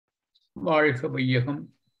வாழ்க வையகம்,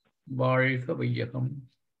 வாழ்க வையகம்,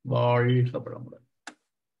 வாழ்க வளமுடன்.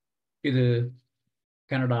 இது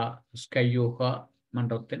கனடா ஸ்கை யோகா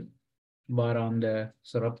மன்றத்தின் வாராந்த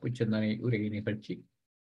சிறப்பு சிந்தனை உரை நிகழ்ச்சி.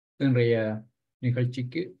 இன்றைய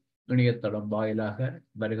நிகழ்ச்சிக்கு இணையதளம் வாயிலாக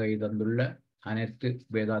வருகை தந்துள்ள அனைத்து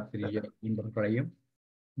வேதாத்திரிய நண்பர்களையும்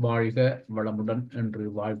வாழ்க வளமுடன் என்று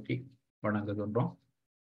வாழ்த்தி வணங்குகின்றோம்.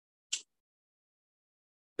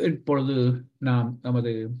 இப்பொழுது நாம்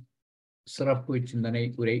நமது சிறப்பு சிந்தனை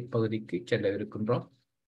உரை பகுதிக்கு செல்லவிருக்கின்றோம்.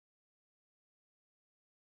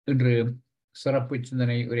 இன்று சிறப்பு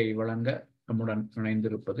சிந்தனை உரை வழங்க நம்முடன்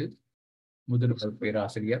இணைந்திருப்பது முதுநிலை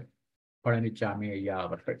பேராசிரியர் பழனிசாமி ஐயா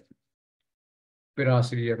அவர்கள்.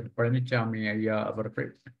 பேராசிரியர் பழனிசாமி ஐயா அவர்கள்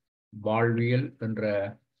வாழ்வியல் என்ற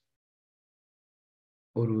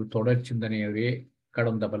ஒரு தொடர் சிந்தனையவே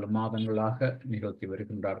கடந்த பல மாதங்களாக நிகழ்த்தி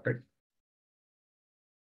வருகின்றார்கள்.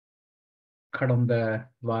 கடந்த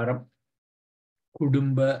வாரம்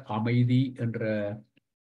குடும்ப அமைதி என்ற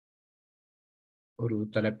ஒரு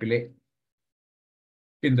தலைப்பிலே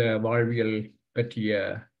இந்த வாழ்வியல் பற்றிய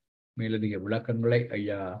மேலதிக விளக்கங்களை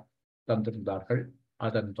ஐயா தந்திருந்தார்கள்.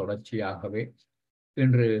 அதன் தொடர்ச்சியாகவே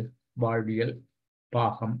இன்று வாழ்வியல்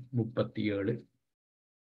பாகம் 37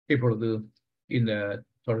 இப்பொழுது இந்த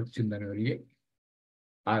தொடர் சிந்தனையை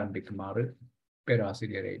ஆரம்பிக்குமாறு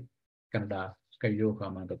பேராசிரியரை கனடா ஸ்கை யோகா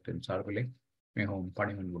மன்றத்தின் சார்பிலே மிகவும்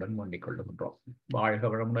பணிவன்புடன் வேண்டிக் கொள்ளுகின்றோம். வாழ்க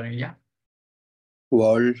வளமுடன் ஐயா.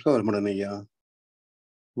 வாழ்க வளமுடன் ஐயா.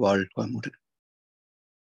 வாழ்க வளமுடன்.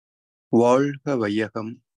 வாழ்க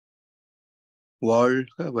வையகம்,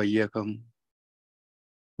 வாழ்க வையகம்,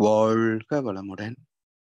 வாழ்க வளமுடன்.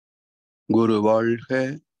 குரு வாழ்க,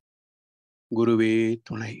 குருவே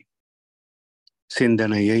துணை.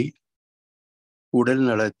 சிந்தனையை, உடல்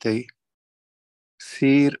நலத்தை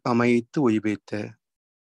சீர் அமைத்து உய்வித்த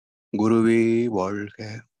குருவே வாழ்க.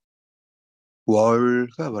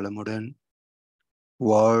 வாழ்க வளமுடன்,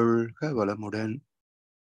 வாழ்க வளமுடன்,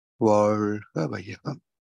 வாழ்க வையகம்.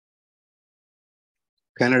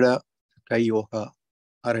 கனடா ஸ்கை யோகா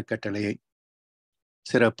அறக்கட்டளையை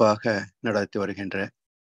சிறப்பாக நடத்தி வருகின்ற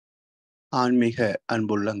ஆன்மீக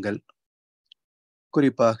அன்புள்ளங்கள்,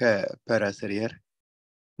 குறிப்பாக பேராசிரியர்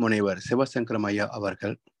முனைவர் சிவசங்கரம் ஐயா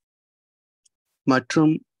அவர்கள்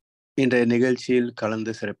மற்றும் இன்றைய நிகழ்ச்சியில்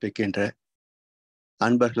கலந்து சிறப்பிக்கின்ற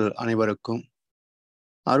அன்பர்கள் அனைவருக்கும்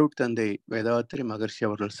அருட்தந்தை வேதாத்திரி மகர்ஷி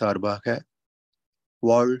அவர்கள் சார்பாக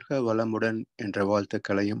வாழ்க வளமுடன் என்ற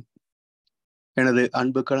வாழ்த்துக்களையும் எனது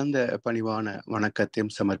அன்பு கலந்த பணிவான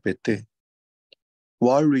வணக்கத்தையும் சமர்ப்பித்து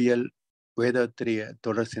வாழ்வியல் வேதாத்திரிய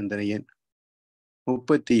தொடர் சிந்தனையின்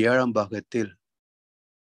 37ஆம் பாகத்தில்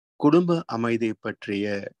குடும்ப அமைதி பற்றிய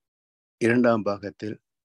 2ஆம் பாகத்தில்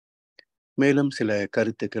மேலும் சில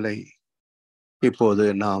கருத்துக்களை இப்போது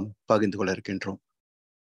நாம் பகிர்ந்து கொள்ள இருக்கின்றோம்.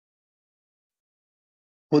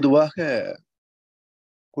 பொதுவாக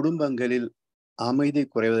குடும்பங்களில் அமைதி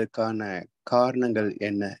குறைவதற்கான காரணங்கள்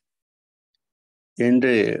என்ன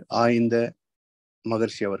என்று ஆய்ந்த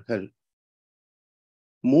மகர்ஷி அவர்கள்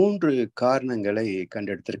 3 காரணங்களை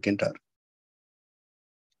கண்டெடுத்திருக்கின்றார்.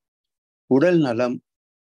 உடல் நலம்,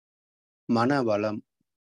 மனவளம்,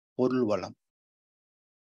 பொருள் வளம்.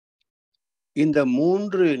 இந்த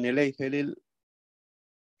 3 நிலைகளில்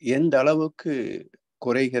எந்த அளவுக்கு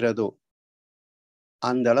குறைகிறதோ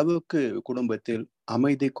அந்த அளவுக்கு குடும்பத்தில்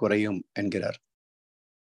அமைதி குறையும் என்கிறார்.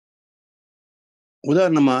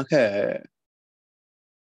 உதாரணமாக,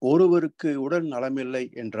 ஒருவருக்கு உடல் நலமில்லை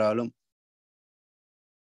என்றாலும்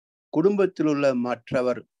குடும்பத்தில் உள்ள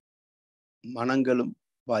மற்றவர் மனங்களும்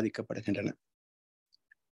பாதிக்கப்படுகின்றன.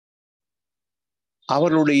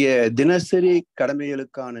 அவர்களுடைய தினசரி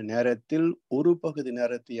கடமைகளுக்கான நேரத்தில் ஒரு பகுதி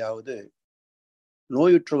நேரத்தையாவது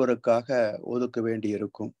நோயுற்றவருக்காக ஒதுக்க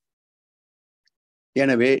வேண்டியிருக்கும்.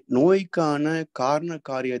 எனவே நோய்க்கான காரண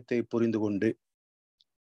காரியத்தை புரிந்து கொண்டு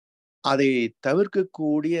அதை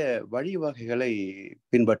தவிர்க்கக்கூடிய வழிவகைகளை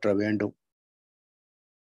பின்பற்ற வேண்டும்.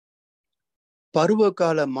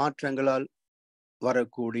 பருவகால மாற்றங்களால்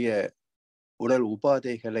வரக்கூடிய உடல்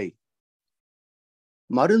உபாதைகளை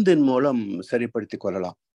மருந்தின் மூலம் சரிப்படுத்திக்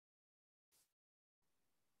கொள்ளலாம்.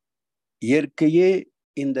 இயற்கையே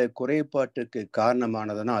இந்த குறைபாட்டுக்கு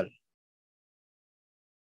காரணமானதனால்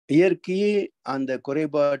இயற்கையே அந்த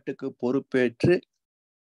குறைபாட்டுக்கு பொறுப்பேற்று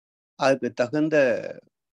அதுக்கு தகுந்த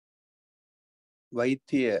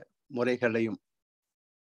வைத்திய முறைகளையும்,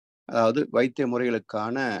 அதாவது வைத்திய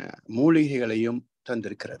முறைகளுக்கான மூலிகைகளையும்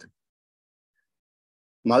தந்திருக்கிறது.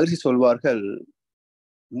 மகர்ஷி சொல்வார்கள்,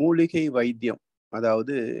 மூலிகை வைத்தியம்,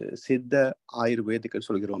 அதாவது சித்த ஆயுர்வேதிகள்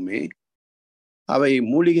சொல்கிறோமே, அவை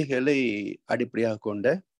மூலிகைகளை அடிப்படையாக கொண்ட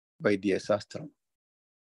வைத்திய சாஸ்திரம்.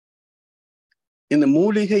 இந்த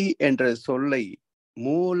மூலிகை என்ற சொல்லை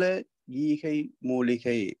மூல ஈகை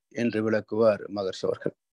மூலிகை என்று விளக்குவார் மகர்ஷி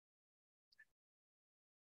அவர்கள்.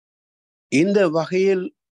 இந்த வகையில்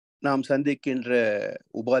நாம் சந்திக்கின்ற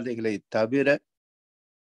உபாதைகளை தவிர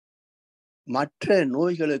மற்ற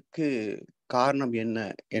நோய்களுக்கு காரணம் என்ன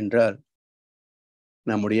என்றால்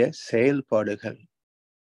நம்முடைய செயல்பாடுகள்.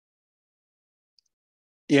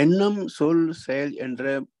 எண்ணம், சொல், செயல் என்ற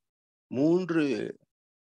 3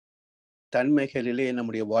 தன்மைகளிலே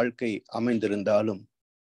நம்முடைய வாழ்க்கை அமைந்திருந்தாலும்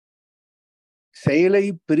செயலை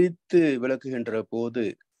பிரித்து விளக்குகின்ற போது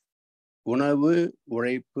உணவு,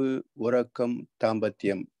 உழைப்பு, உறக்கம்,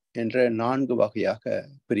 தாம்பத்தியம் என்ற 4 வகையாக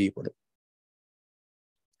பிரியப்படும்.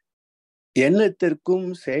 எண்ணத்திற்கும்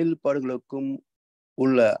செயல்பாடுகளுக்கும்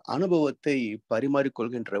உள்ள அனுபவத்தை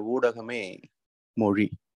பரிமாறிக்கொள்கின்ற ஊடகமே மொழி.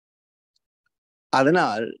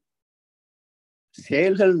 அதனால்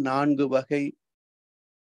செயல்கள் 4 வகை,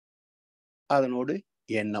 அதனோடு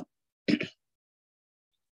எண்ணம்.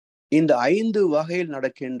 இந்த 5 வகையில்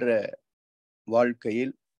நடக்கின்ற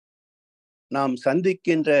வாழ்க்கையில் நாம்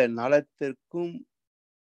சந்திக்கின்ற நலத்திற்கும்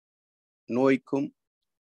நோய்க்கும்,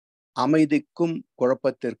 அமைதிக்கும்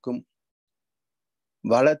குழப்பத்திற்கும்,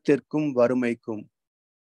 வளத்திற்கும் வறுமைக்கும்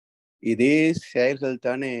இதே செயல்கள்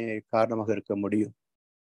தானே காரணமாக இருக்க முடியும்.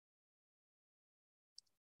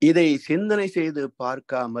 இதை சிந்தனை செய்து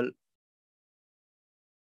பார்க்காமல்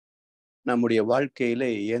நம்முடைய வாழ்க்கையிலே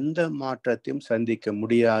எந்த மாற்றத்தையும் சந்திக்க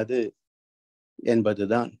முடியாது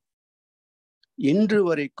என்பதுதான் இன்று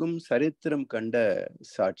வரைக்கும் சரித்திரம் கண்ட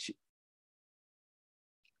சாட்சி.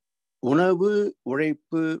 உணவு,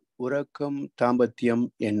 உழைப்பு, உறக்கம், தாம்பத்தியம்,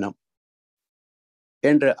 எண்ணம்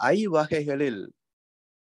என்ற 5 வகைகளில்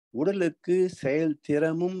உடலுக்கு செயல்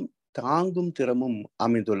திறமும் தாங்கும் திறமும்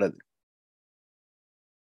அமைந்துள்ளது.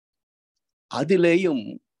 அதிலேயும்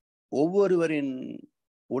ஒவ்வொருவரின்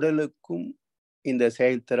உடலுக்கும் இந்த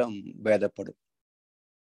செயல்திறம் பேதப்படும்.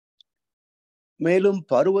 மேலும்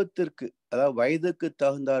பருவத்திற்கு, அதாவது வயதுக்கு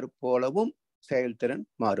தகுந்தாற் போலவும் செயல்திறன்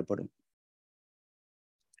மாறுபடும்.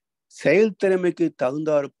 செயல்திறமைக்கு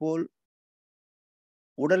தகுந்தாற் போல்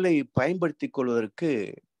உடலை பயன்படுத்திக் கொள்வதற்கு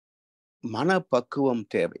மனப்பக்குவம்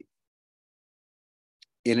தேவை.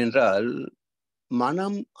 ஏனென்றால்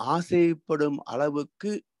மனம் ஆசைப்படும்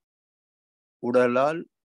அளவுக்கு உடலால்,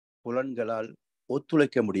 புலன்களால்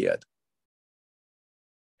ஒத்துழைக்க முடியாது.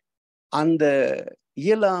 அந்த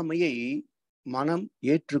இயலாமையை மனம்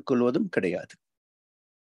ஏற்றுக்கொள்வதும் கிடையாது.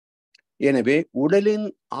 எனவே உடலின்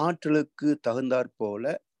ஆற்றலுக்கு தகுந்தாற்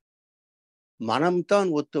போல மனம்தான்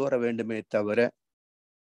ஒத்து வர வேண்டுமே தவிர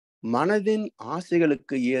மனதின்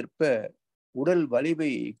ஆசைகளுக்கு ஏற்ப உடல்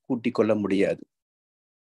வலிவை கூட்டிக் கொள்ள முடியாது.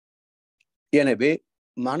 எனவே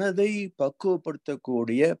மனதை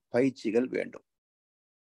பக்குவப்படுத்தக்கூடிய பயிற்சிகள் வேண்டும்.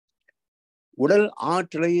 உடல்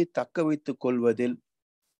ஆற்றலை தக்க வைத்துக் கொள்வதில்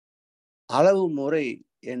அளவு முறை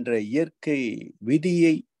என்ற இயற்கை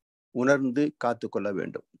விதியை உணர்ந்து காத்துக்கொள்ள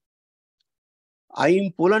வேண்டும்.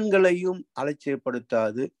 5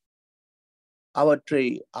 அலட்சியப்படுத்தாது அவற்றை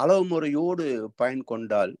அளவு முறையோடு பயன்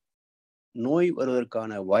கொண்டால் நோய்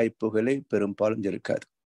வருவதற்கான வாய்ப்புகளை பெரும்பாலும் இருக்காது.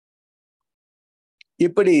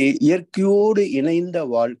 இப்படி இயற்கையோடு இணைந்த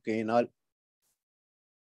வாழ்க்கையினால்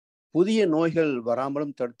புதிய நோய்கள்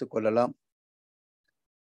வராமலும் தடுத்துக் கொள்ளலாம்.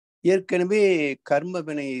 ஏற்கனவே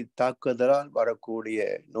கர்மவினை தாக்குதலால் வரக்கூடிய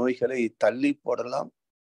நோய்களை தள்ளி போடலாம்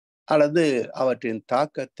அல்லது அவற்றின்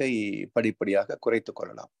தாக்கத்தை படிப்படியாக குறைத்துக்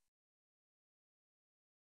கொள்ளலாம்.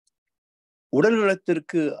 உடல்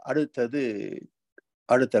நலத்திற்கு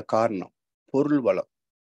அடுத்த காரணம் பொருள் வளம்.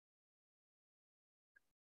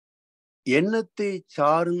 எண்ணத்தை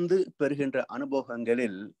சார்ந்து பெறுகின்ற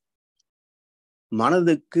அனுபவங்களில்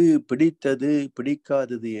மனதுக்கு பிடித்தது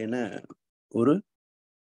பிடிக்காதது என ஒரு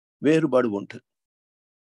வேறுபாடு உண்டு.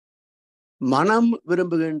 மனம்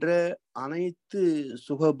விரும்புகின்ற அனைத்து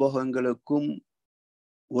சுகபோகங்களுக்கும்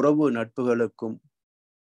உறவு நட்புகளுக்கும்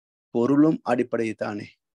பொருளும் அடிப்படை தானே.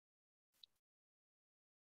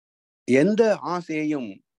 எந்த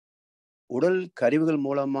ஆசையையும் உடல் கருவிகள்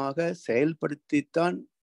மூலமாக செயல்படுத்தித்தான்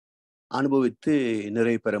அனுபவித்து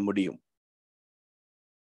நிறைவு பெற முடியும்.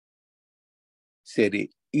 சரி,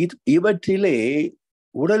 இவற்றிலே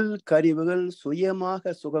உடல் கருவிகள்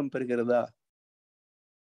சுயமாக சுகம் பெறுகிறதா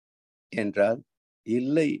என்றால்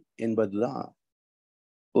இல்லை என்பதுதான்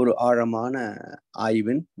ஒரு ஆழமான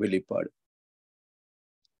ஆய்வின் வெளிப்பாடு.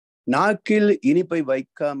 நாக்கில் இனிப்பை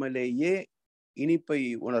வைக்காமலேயே இனிப்பை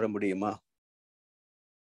உணர முடியுமா?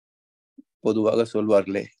 பொதுவாக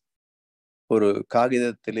சொல்வார்களே, ஒரு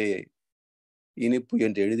காகிதத்திலே இனிப்பு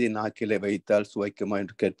என்று எழுதி நாக்கிலே வைத்தால் சுவைக்குமா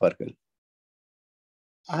என்று கேட்பார்கள்.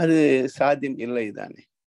 அது சாத்தியம் இல்லை தானே.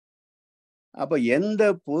 அப்ப எந்த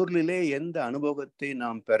பொருளிலே எந்த அனுபவத்தை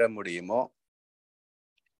நாம் பெற முடியுமோ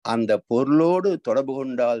அந்த பொருளோடு தொடர்பு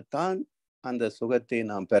கொண்டால்தான் அந்த சுகத்தை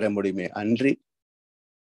நாம் பெற முடியுமே அன்றி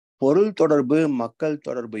பொருள் தொடர்பு மக்கள்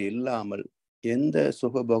தொடர்பு இல்லாமல் எந்த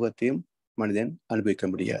சுகபோகத்தையும் மனிதன் அனுபவிக்க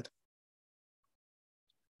முடியாது.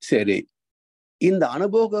 சரி, இந்த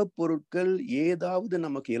அனுபவ பொருட்கள் ஏதாவது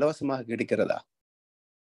நமக்கு இலவசமாக கிடைக்கிறதா?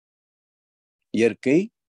 இயற்கை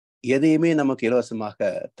எதையுமே நமக்கு இலவசமாக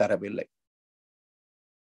தரவில்லை.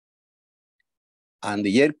 அந்த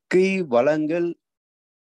இயற்கை வளங்கள்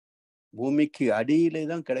பூமிக்கு அடியிலே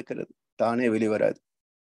தான் கிடக்கிறது, தானே வெளிவராது.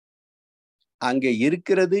 அங்கே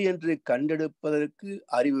இருக்கிறது என்று கண்டெடுப்பதற்கு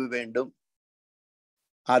அறிவு வேண்டும்,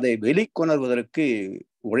 அதை வெளிக்கொணர்வதற்கு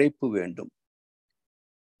உழைப்பு வேண்டும்,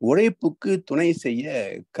 உழைப்புக்கு துணை செய்ய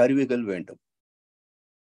கருவிகள் வேண்டும்.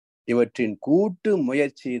 இவற்றின் கூட்டு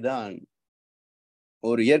முயற்சி தான்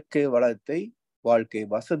ஒரு இயற்கை வளத்தை வாழ்க்கை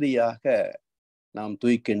வசதியாக நாம்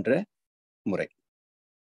தூய்க்கின்ற முறை.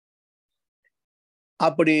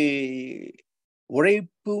 அப்படி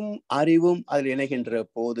உழைப்பும் அறிவும் அதில் இணைகின்ற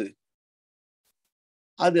போது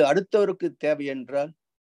அது அடுத்தவருக்கு தேவை என்றால்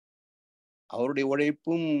அவருடைய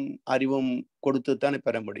உழைப்பும் அறிவும் கொடுத்துத்தானே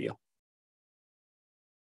பெற முடியும்.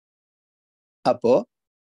 அப்போ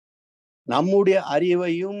நம்முடைய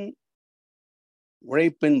அறிவையும்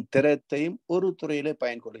உழைப்பின் திறத்தையும் ஒரு துறையிலே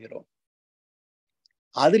பயன்கொள்கிறோம்.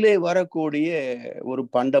 அதிலே வரக்கூடிய ஒரு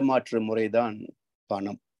பண்டமாற்று முறைதான்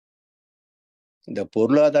பணம். இந்த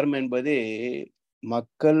பொருளாதாரம் என்பதே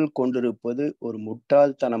மக்கள் கொண்டிருப்பது ஒரு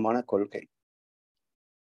முட்டாள்தனமான கொள்கை.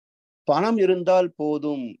 பணம் இருந்தால்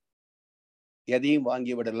போதும், எதையும்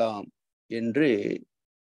வாங்கிவிடலாம் என்று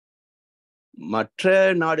மற்ற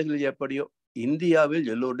நாடுகளில் எப்படியோ இந்தியாவில்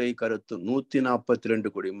எல்லோருடைய கருத்தும் 142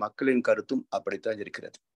 கோடி மக்களின் கருத்தும் அப்படித்தான்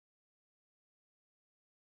இருக்கிறது.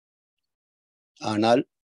 ஆனால்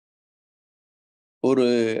ஒரு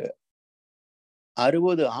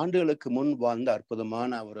 60 ஆண்டுகளுக்கு முன் வாழ்ந்த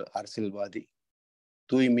அற்புதமான ஒரு அரசியல்வாதி,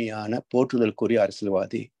 தூய்மையான போற்றுதலுக்குரிய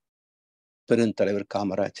அரசியல்வாதி பெருந்தலைவர்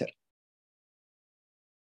காமராஜர்.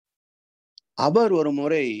 அவர் ஒரு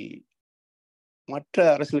முறை மற்ற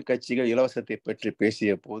அரசியல் கட்சிகள் இலவசத்தை பற்றி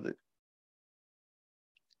பேசிய போது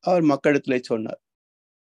அவர் மக்களிடத்திலே சொன்னார்,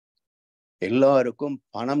 எல்லாருக்கும்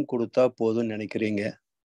பணம் கொடுத்தா போதும்னு நினைக்கிறீங்க,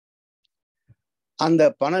 அந்த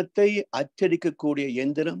பணத்தை அச்சடிக்கக்கூடிய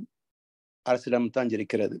எந்திரம் அரசிடம்தான்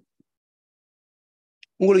இருக்கிறது.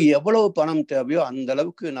 உங்களுக்கு எவ்வளவு பணம் தேவையோ அந்த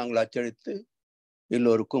அளவுக்கு நாங்கள் அச்சடித்து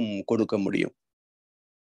எல்லோருக்கும் கொடுக்க முடியும்.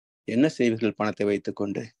 என்ன செய்வீர்கள் பணத்தை வைத்துக்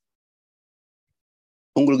கொண்டு?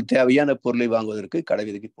 உங்களுக்கு தேவையான பொருளை வாங்குவதற்கு கடை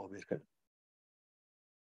வீதிக்கு போவீர்கள்.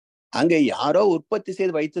 அங்கே யாரோ உற்பத்தி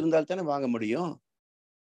செய்து வைத்திருந்தால் தானே வாங்க முடியும்.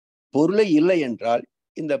 பொருளை இல்லை என்றால்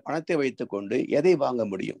இந்த பணத்தை வைத்துக் கொண்டு எதை வாங்க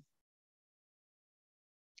முடியும்?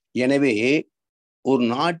 எனவே ஒரு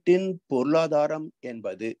நாட்டின் பொருளாதாரம்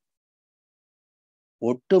என்பது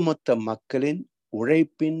ஒட்டுமொத்த மக்களின்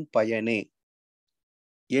உழைப்பின் பயனே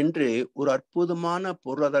என்று ஒரு அற்புதமான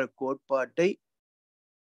பொருளாதார கோட்பாட்டை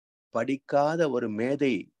படிக்காத ஒரு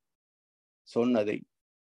மேதை சொன்னதை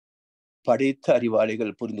படித்த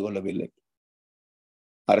அறிவாளிகள் புரிந்து கொள்ளவில்லை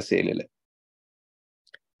அரசியலில்.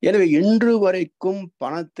 எனவே இன்று வரைக்கும்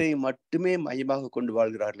பணத்தை மட்டுமே மையமாக கொண்டு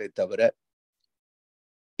வாழ்கிறார்களே தவிர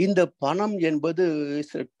இந்த பணம் என்பது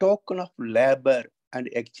token of labour and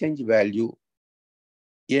exchange value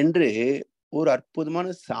என்று ஒரு அற்புதமான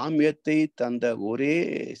சாமியத்தை தந்த ஒரே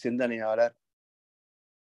சிந்தனையாளர்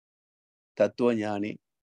தத்துவ ஞானி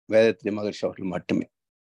வேதாத்ரி மகர்ஷி அவர்கள் மட்டுமே.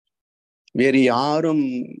 வேறு யாரும்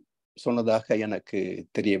சொன்னதாக எனக்கு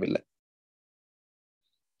தெரியவில்லை.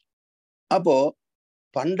 அப்போ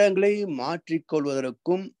பண்டங்களை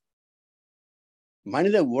மாற்றிக்கொள்வதற்கும்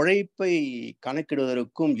மனித உழைப்பை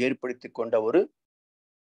கணக்கிடுவதற்கும் ஏற்படுத்தி கொண்ட ஒரு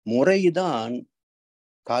முறைதான்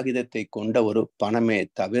காகிதத்தை கொண்ட ஒரு பணமே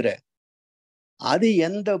தவிர அது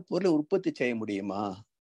எந்த பொருளை உற்பத்தி செய்ய முடியுமா?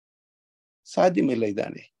 சாத்தியமில்லை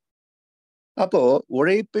தானே. அப்போ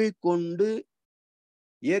உழைப்பை கொண்டு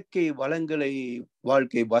இயற்கை வளங்களை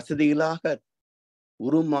வாழ்க்கை வசதிகளாக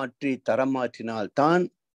உருமாற்றி தரமாற்றினால்தான்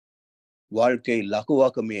வாழ்க்கை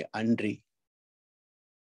லகுவாகுமே அன்றி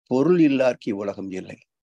பொருள் இல்லார்க்கு உலகம் இல்லை.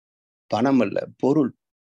 பணம் அல்ல, பொருள்.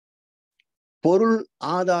 பொருள்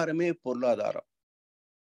ஆதாரமே பொருளாதாரம்.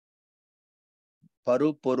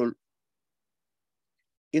 பருப்பொருள்.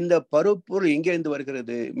 இந்த பருப்பொருள் எங்கிருந்து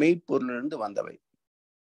வருகிறது? மெய்ப்பொருளிலிருந்து வந்தவை.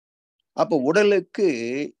 அப்ப உடலுக்கு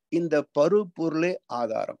இந்த பருப்பொருளே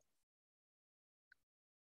ஆதாரம்.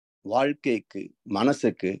 வாழ்க்கைக்கு,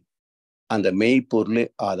 மனசுக்கு அந்த மெய்ப்பொருளே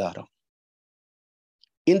ஆதாரம்.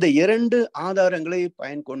 இந்த இரண்டு ஆதாரங்களை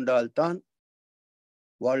பயன் கொண்டால்தான்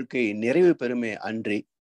வாழ்க்கை நிறைவு பெறுமே அன்றி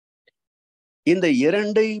இந்த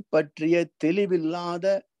இரண்டை பற்றிய தெளிவில்லாத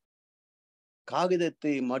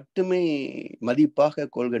காகிதத்தை மட்டுமே மதிப்பாக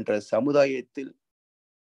கொள்கின்ற சமுதாயத்தில்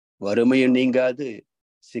வறுமையும் நீங்காது,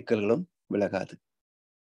 சிக்கல்களும் விலகாது.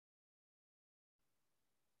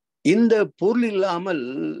 இந்த பொருள் இல்லாமல்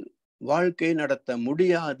வாழ்க்கை நடத்த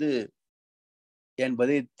முடியாது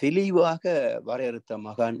என்பதை தெளிவாக வரையறுத்த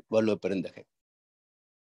மகான் வள்ளுவ பெருந்தகை.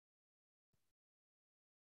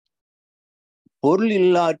 பொருள்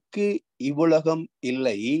இல்லார்க்கு இவ்வுலகம்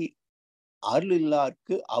இல்லை, அருள்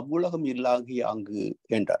இல்லார்க்கு அவ்வுலகம் இல்லாகி அங்கு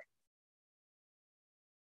என்றார்.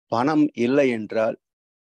 பணம் இல்லை என்றால்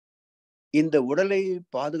இந்த உடலை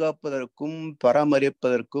பாதுகாப்பதற்கும்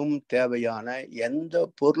பராமரிப்பதற்கும் தேவையான எந்த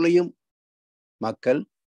பொருளையும் மக்கள்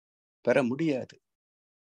பெற முடியாது.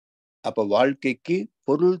 அப்ப வாழ்க்கைக்கு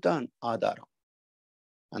பொருள் தான் ஆதாரம்.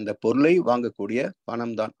 அந்த பொருளை வாங்கக்கூடிய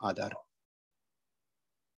பணம் தான் ஆதாரம்.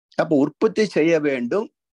 அப்ப உற்பத்தி செய்ய வேண்டும்,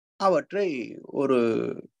 அவற்றை ஒரு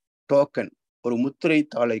டோக்கன், ஒரு முத்திரை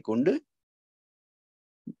தாளை கொண்டு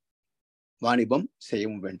வாணிபம்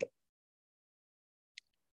செய்யவும் வேண்டும்.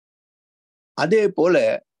 அதே போல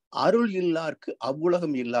அருள் இல்லார்க்கு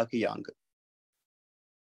அவ்வுலகம் இல்லாகி யாங்கு.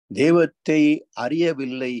 தெய்வத்தை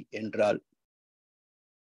அறியவில்லை என்றால்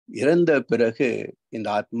இறந்த பிறகு இந்த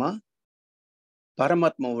ஆத்மா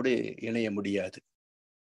பரமாத்மாவோடு இணைய முடியாது.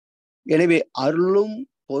 எனவே அருளும்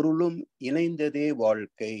பொருளும் இணைந்ததே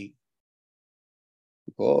வாழ்க்கை.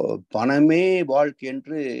 இப்போ பணமே வாழ்க்கை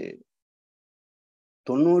என்று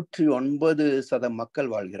 99% மக்கள்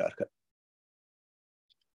வாழ்கிறார்கள்.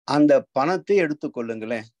 அந்த பணத்தை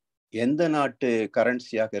எடுத்துக்கொள்ளுங்களேன், எந்த நாட்டு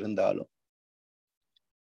கரன்சியாக இருந்தாலும்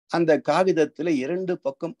அந்த காகிதத்துல 2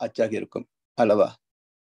 பக்கம் அச்சாகி இருக்கும் அல்லவா?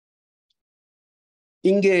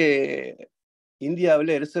 இங்கே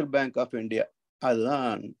இந்தியாவிலே ரிசர்வ் பேங்க் ஆஃப் இந்தியா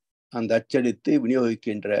அதுதான் அந்த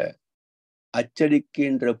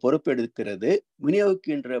அச்சடிக்கின்ற பொறுப்பு எடுக்கிறது.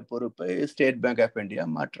 விநியோகிக்கின்ற பொறுப்பை ஸ்டேட் பேங்க் ஆஃப் இந்தியா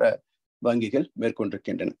மற்ற வங்கிகள்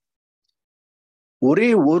மேற்கொண்டிருக்கின்றன. ஒரே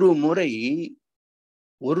ஒரு முறை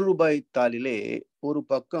 ₹1 தாளிலே ஒரு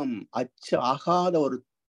பக்கம் அச்சு ஆகாத ஒரு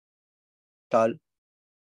தாள்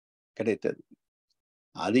கிடைத்தது.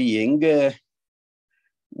 அது எங்க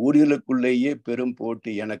ஊழியர்களுக்குள்ளேயே பெரும்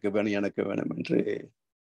போட்டி, எனக்கு வேணும் என்று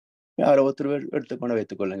யாரோ ஒருத்தர் எடுத்துக்கொண்டு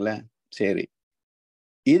வைத்துக் கொள்ளுங்களேன். சரி,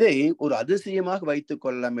 இதை ஒரு அதிசயமாக வைத்துக்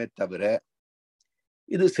கொள்ளலாமே தவிர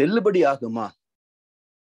இது செல்லுபடி ஆகுமா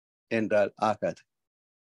என்றால் ஆகாது.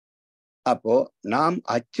 அப்போ நாம்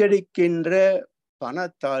அச்சடிக்கின்ற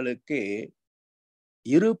பணத்தாளுக்கு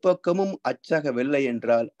இரு பக்கமும் அச்சகவில்லை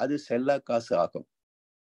என்றால் அது செல்லா காசு ஆகும்.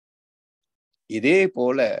 இதே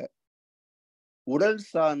போல உடல்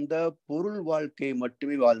சார்ந்த பொருள் வாழ்க்கை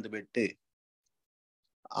மட்டுமே வாழ்ந்துவிட்டு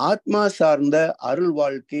ஆத்மா சார்ந்த அருள்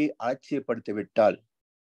வாழ்க்கை அலட்சியப்படுத்திவிட்டால்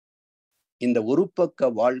இந்த ஒரு பக்க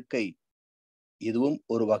வாழ்க்கை இதுவும்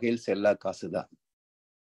ஒரு வகையில் செல்லா காசுதான்.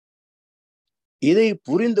 இதை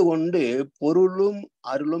புரிந்து கொண்டு பொருளும்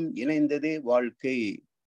அருளும் இணைந்ததே வாழ்க்கை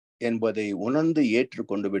என்பதை உணர்ந்து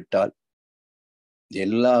ஏற்றுக்கொண்டு விட்டால்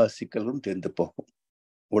எல்லா சிக்கல்களும் தீர்ந்து போகும்.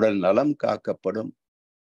 உடல் நலம் காக்கப்படும்,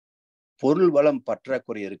 பொருள் வளம்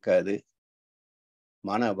பற்றாக்குறை இருக்காது,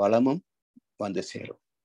 மன வளமும் வந்து சேரும்.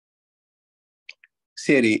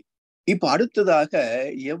 சரி, இப்ப அடுத்ததாக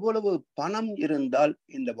எவ்வளவு பணம் இருந்தால்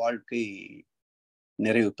இந்த வாழ்க்கை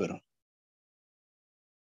நிறைவு பெறும்?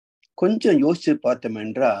 கொஞ்சம் யோசிச்சு பார்த்தோம்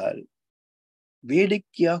என்றால்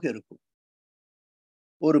வேடிக்கையாக இருக்கும்.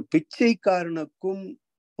 ஒரு பிச்சைக்காரனுக்கும்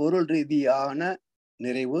பொருள் ரீதியான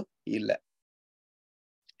நிறைவு இல்லை.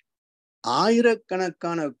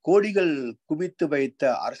 ஆயிரக்கணக்கான கோடிகள் குவித்து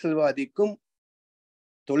வைத்த அரசியல்வாதிக்கும்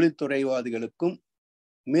தொழில்துறைவாதிகளுக்கும்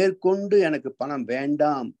மேற்கொண்டு எனக்கு பணம்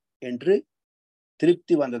வேண்டாம் என்று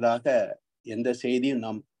திருப்தி வந்ததாக எந்த செய்தியும்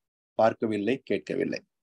நாம் பார்க்கவில்லை, கேட்கவில்லை.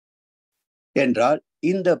 என்றால்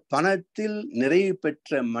இந்த பணத்தில் நிறைவு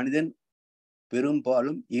பெற்ற மனிதன்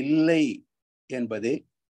பெரும்பாலும் இல்லை என்பதே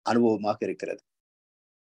அனுபவமாக இருக்கிறது.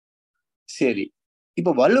 சரி,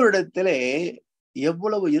 இப்ப வள்ளுவரிடத்திலே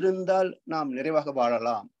எவ்வளவு இருந்தால் நாம் நிறைவாக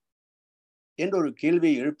வாழலாம் என்ற ஒரு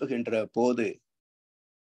கேள்வியை எழுப்புகின்ற போது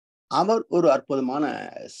அவர் ஒரு அற்புதமான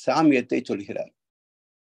சாமியத்தை சொல்கிறார்.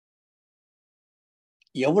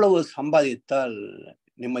 எவ்வளவு சம்பாதித்தால்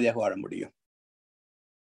நிம்மதியாக வாழ முடியும்?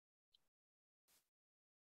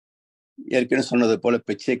 ஏற்கனவே சொன்னது போல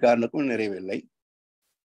பிச்சைக்காரனுக்கும் நிறைவில்லை,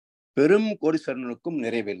 பெரும் கோடீஸ்வரனுக்கும்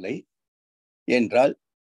நிறைவில்லை என்றால்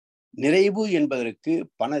நிறைவு என்பதற்கு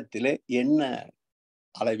பணத்திலே என்ன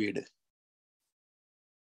அளவீடு?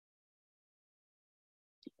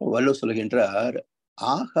 வள்ளுவர் சொல்கின்றார்,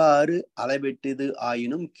 ஆகாறு அளவிட்டது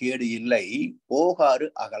ஆயினும் கேடு இல்லை, போகாறு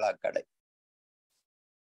அகலாக்கடை.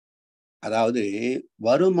 அதாவது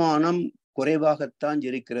வருமானம் குறைவாகத்தான்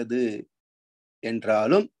இருக்கிறது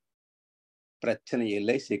என்றாலும் பிரச்சனை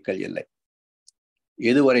இல்லை, சிக்கல் இல்லை.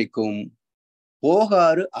 இதுவரைக்கும்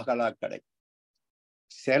போகாறு அகலாக்கடை,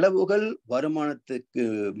 செலவுகள் வருமானத்துக்கு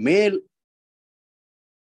மேல்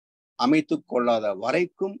அமைத்துக் கொள்ளாத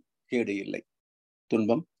வரைக்கும் கேடு இல்லை,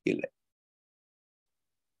 துன்பம் இல்லை.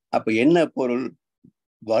 அப்ப என்ன பொருள்?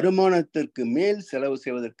 வருமானத்திற்கு மேல் செலவு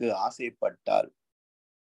செய்வதற்கு ஆசைப்பட்டால்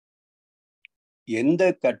எந்த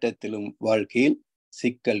கட்டத்திலும் வாழ்க்கையில்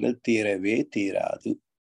சிக்கல்கள் தீரவே தீராது.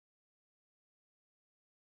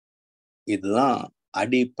 இதுதான்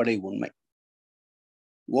அடிப்படை உண்மை.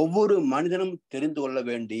 ஒவ்வொரு மனிதனும் தெரிந்து கொள்ள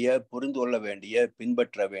வேண்டிய, புரிந்து கொள்ள வேண்டிய,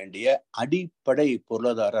 பின்பற்ற வேண்டிய அடிப்படை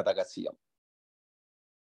பொருளாதார ரகசியம்.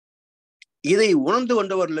 இதை உணர்ந்து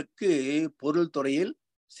கொண்டவர்களுக்கு பொருள் துறையில்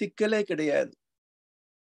சிக்கலே கிடையாது.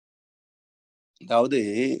 அதாவது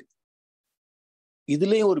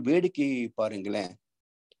இதுலயே ஒரு வேடிக்கை பாருங்களேன்.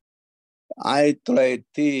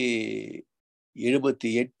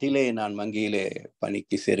 1978 நான் வங்கியிலே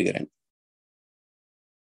பணிக்கு சேர்கிறேன்.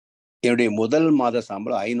 என்னுடைய முதல் மாத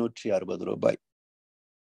சம்பளம் 560 ரூபாய்.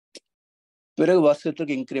 பிறகு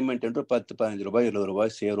வருஷத்துக்கு இன்கிரிமெண்ட் என்று 10, 15 ரூபாய், 20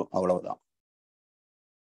 ரூபாய் சேரும், அவ்வளவுதான்.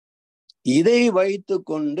 இதை வைத்து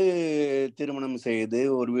கொண்டு திருமணம் செய்து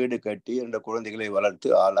ஒரு வீடு கட்டி 2 குழந்தைகளை வளர்த்து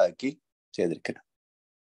ஆளாக்கி செய்திருக்கிறேன்.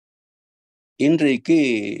 இன்றைக்கு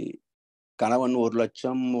கணவன் 1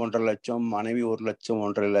 லட்சம், 1.5 லட்சம், மனைவி 1 லட்சம்,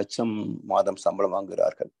 1.5 லட்சம் மாதம் சம்பளம்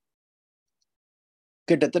வாங்குகிறார்கள்.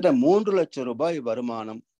 கிட்டத்தட்ட 3 லட்சம் ரூபாய்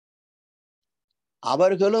வருமானம்.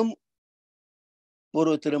 அவர்களும்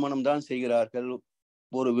ஒரு திருமணம் தான் செய்கிறார்கள்,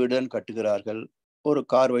 ஒரு வீடன் கட்டுகிறார்கள், ஒரு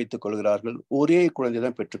கார் வைத்துக் கொள்கிறார்கள், ஒரே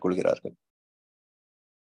குழந்தைதான் பெற்றுக் கொள்கிறார்கள்.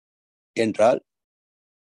 என்றால்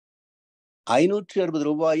 560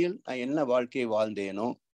 ரூபாயில் நான் என்ன வாழ்க்கையை வாழ்ந்தேனோ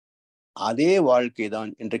அதே வாழ்க்கை தான்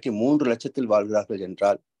இன்றைக்கு 3 லட்சத்தில் வாழ்கிறார்கள்.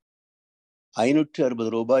 என்றால் 560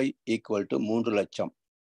 ரூபாய் ஈக்குவல் டு 3 லட்சம்.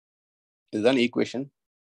 இதுதான் ஈக்குவேஷன்.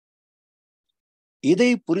 இதை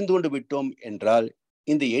புரிந்து கொண்டு விட்டோம் என்றால்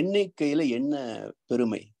இந்த எண்ணிக்கையில என்ன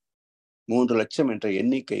பெருமை? 3 லட்சம் என்ற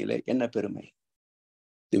எண்ணிக்கையில என்ன பெருமை?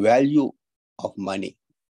 தி வேல்யூ ஆஃப் மணி,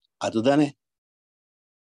 அதுதானே.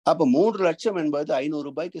 அப்ப 3 லட்சம் என்பது 500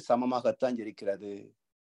 ரூபாய்க்கு சமமாகத்தான் இருக்கிறது.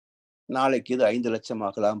 நாளைக்கு இது 5 லட்சம்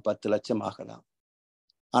ஆகலாம், 10 லட்சம் ஆகலாம்.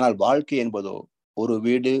 ஆனால் வாழ்க்கை என்பதோ ஒரு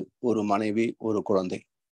வீடு, ஒரு மனைவி, ஒரு குழந்தை,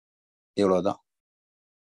 இவ்வளவுதான்.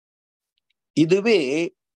 இதுவே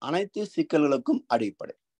அனைத்து சிக்கல்களுக்கும்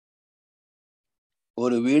அடிப்படை.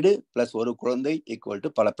 ஒரு வீடு பிளஸ் ஒரு குழந்தை ஈக்குவல் டு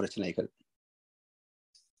பல பிரச்சனைகள்.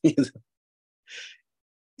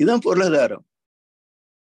 இதுதான் பொருளாதாரம்.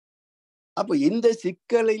 அப்ப இந்த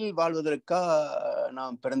சிக்கலில் வாழ்வதற்கா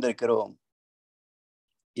நாம் பிறந்திருக்கிறோம்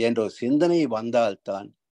என்ற சிந்தனை வந்தால்தான்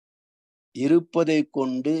இருப்பதை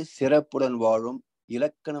கொண்டு சிறப்புடன் வாழும்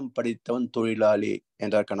இலக்கணம் படித்தவன் தொழிலாளி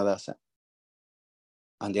என்றார் கண்ணதாசன்.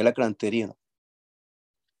 அந்த இலக்கணம் தெரியணும்.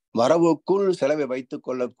 வரவுக்குள் செலவை வைத்துக்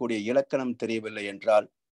கொள்ளக்கூடிய இலக்கணம் தெரியவில்லை என்றால்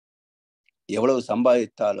எவ்வளவு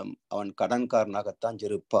சம்பாதித்தாலும் அவன் கடன்காரனாகத்தான்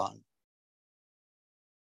இருப்பான்.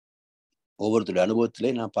 ஒவ்வொருத்தருடைய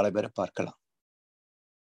அனுபவத்திலே நான் பல பேரை பார்க்கலாம்.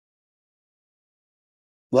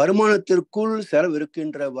 வருமானத்திற்குள் செலவு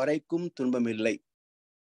இருக்கின்ற வரைக்கும் துன்பம் இல்லை,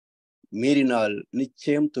 மீறினால்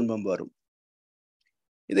நிச்சயம் துன்பம் வரும்.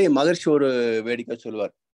 இதை மகர்ஷி ஒரு வேடிக்கை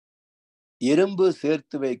சொல்வார். எறும்பு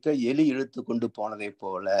சேர்த்து வைக்க எலி இழுத்து கொண்டு போனதை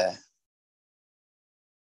போல,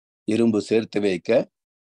 இரும்பு சேர்த்து வைக்க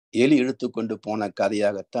எலி இழுத்து கொண்டு போன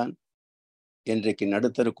கதையாகத்தான் இன்றைக்கு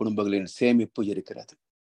நடுத்தர குடும்பங்களின் சேமிப்பு இருக்கிறது.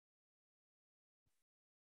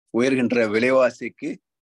 உயர்கின்ற விலைவாசிக்கு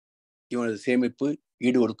இவனது சேமிப்பு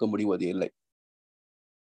ஈடு கொடுக்க முடிவது இல்லை.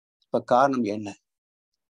 இப்ப காரணம் என்ன?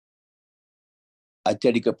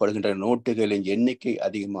 அச்சடிக்கப்படுகின்ற நோட்டுகளின் எண்ணிக்கை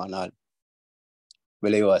அதிகமானால்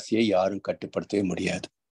விலைவாசியை யாரும் கட்டுப்படுத்தவே முடியாது.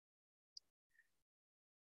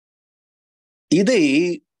 இதை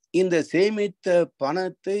இந்த சேமித்த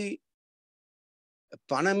பணத்தை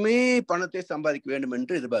சம்பாதிக்க வேண்டும்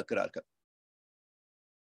என்று எதிர்பார்க்கிறார்கள்.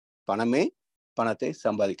 பணத்தை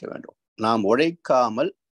சம்பாதிக்க வேண்டும், நாம்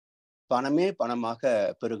உழைக்காமல் பணமே பணமாக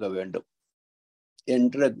பெருக வேண்டும்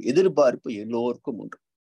என்ற எதிர்பார்ப்பு எல்லோருக்கும் உண்டு.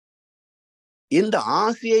 இந்த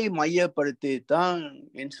ஆசையை மையப்படுத்தி தான்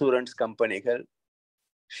இன்சூரன்ஸ் கம்பெனிகள்,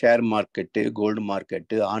 share market, gold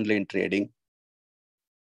market, online trading,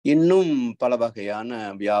 இன்னும் பல வகையான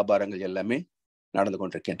வியாபாரங்கள் எல்லாமே நடந்து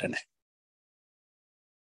கொண்டிருக்கின்றன.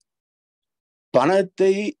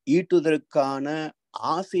 பணத்தை ஈட்டுவதற்கான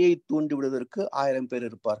ஆசையை தூண்டிவிடுவதற்கு 1000 பேர்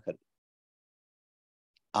இருப்பார்கள்.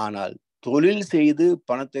 ஆனால் தொழில் செய்து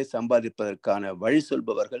பணத்தை சம்பாதிப்பதற்கான வழி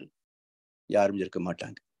சொல்பவர்கள் யாரும் இருக்க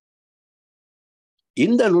மாட்டாங்க.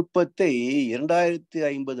 இந்த நுட்பத்தை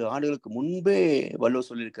 2050 ஆண்டுகளுக்கு முன்பே வள்ளுவர்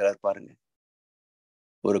சொல்லியிருக்கிறார் பாருங்க.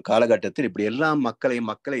 ஒரு காலகட்டத்தில் இப்படி எல்லாம் மக்களை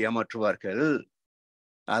ஏமாற்றுவார்கள்,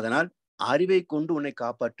 அதனால் அறிவை கொண்டு உன்னை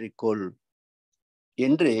காப்பாற்றிக்கொள்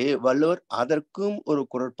என்று வள்ளுவர் அதற்கும் ஒரு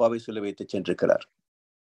குறட்பாவை சொல்லி வைத்து சென்றிருக்கிறார்.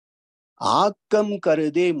 ஆக்கம்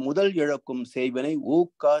கருதி முதல் இழக்கும் செய்வினை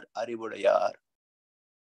ஊக்கார் அறிவுடையார்.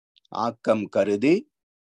 ஆக்கம் கருதி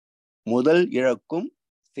முதல் இழக்கும்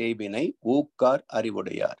செய்வினை ஊக்கார்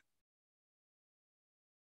அறிவுடையார்.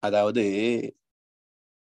 அதாவது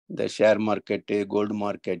இந்த share market, gold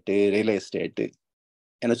market, real estate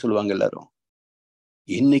என்ன சொல்லுவாங்க எல்லாரும்,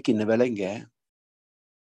 இன்னைக்கு இந்த விலைங்க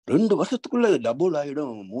 2 வருஷத்துக்குள்ள டபுள்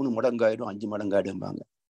ஆயிடும், 3 மடங்கு ஆயிடும், 5 மடங்கு ஆயிடும்பாங்க.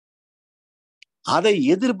 அதை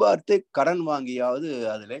எதிர்பார்த்து கடன் வாங்கியாவது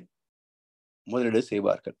அதுல முதலீடு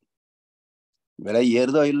செய்வார்கள். விலை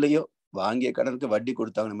ஏறுதோ இல்லையோ, வாங்கிய கடனுக்கு வட்டி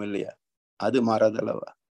கொடுத்தாங்கன்னு இல்லையா, அது மாறாதல்லவா.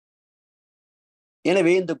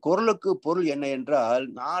 எனவே இந்த குறளுக்கு பொருள் என்ன என்றால்,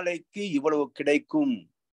 நாளைக்கு இவ்வளவு கிடைக்கும்,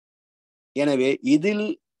 எனவே இதில்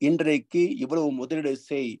இன்றைக்கு இவ்வளவு முதலீடு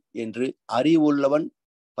செய் என்று அறிவுள்ளவன்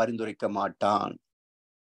பரிந்துரைக்க மாட்டான்.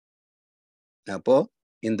 அப்போ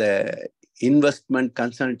இந்த இன்வெஸ்ட்மெண்ட்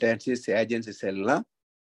கன்சல்டன்சிஸ் ஏஜென்சிஸ் எல்லாம்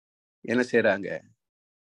என்ன செய்யறாங்க,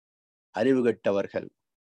 அறிவு கட்டவர்கள்,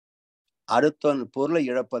 அடுத்த பொருளை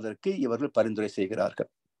இழப்பதற்கு இவர்கள் பரிந்துரை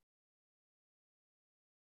செய்கிறார்கள்.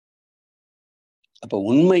 அப்ப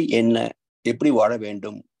உண்மை என்ன, எப்படி வாழ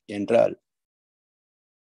வேண்டும் என்றால்,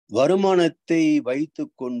 வருமானத்தை வைத்து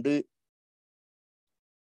கொண்டு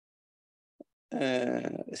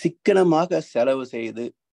சிக்கனமாக செலவு செய்து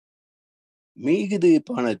மீதி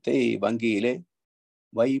பணத்தை வங்கியிலே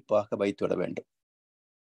வைப்பாக வைத்துவிட வேண்டும்.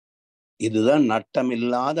 இதுதான்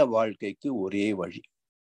நட்டமில்லாத வாழ்க்கைக்கு ஒரே வழி.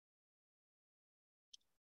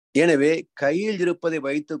 எனவே கையில் இருப்பதை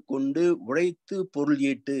வைத்துக் கொண்டு உழைத்து பொருள்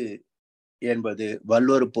ஈட்டு என்பது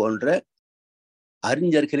வள்ளுவர் போன்ற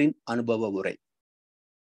அறிஞர்களின் அனுபவ உரை.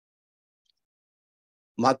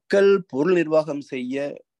 மக்கள் பொருள் நிர்வாகம் செய்ய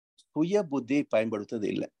சுய புத்தியை பயன்படுத்துவது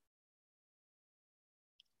இல்லை.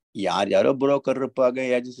 யாரோ புரோக்கர் இருப்பாங்க,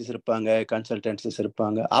 ஏஜென்சிஸ் இருப்பாங்க, கன்சல்டன்சிஸ்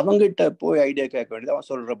இருப்பாங்க, அவங்ககிட்ட போய் ஐடியா கேட்க வேண்டியது, அவன்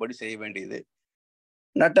சொல்றபடி செய்ய வேண்டியது.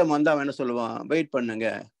 நட்டம் வந்தா அவன் என்ன சொல்லுவான், வெயிட் பண்ணுங்க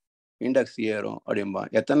இண்டெக்ஸ் ஏறும் அப்படிம்பா.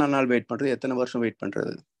 எத்தனை நாள் வெயிட் பண்றது, எத்தனை வருஷம் வெயிட்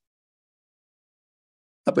பண்றது?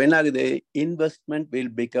 அப்ப என்ன ஆகுது, investment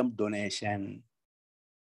will become donation.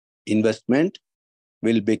 Investment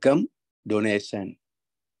will become donation.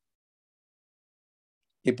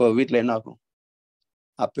 இப்போ வீட்டுல என்ன ஆகும்,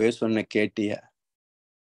 அப்பவே சொன்ன கேட்டிய,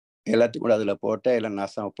 எல்லாத்தையும் கூட அதுல போட்ட, எல்லாம்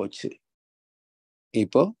நாசமா போச்சு.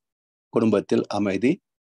 இப்போ குடும்பத்தில் அமைதி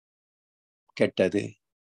கெட்டது,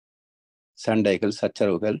 சண்டைகள்,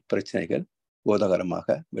 சச்சரவுகள், பிரச்சனைகள்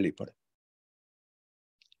போதகரமாக வெளிப்படும்.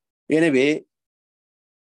 எனவே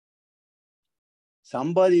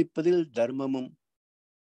சம்பாதிப்பதில் தர்மமும்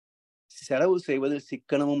செலவு செய்வதில்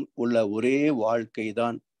சிக்கனமும் உள்ள ஒரே வாழ்க்கை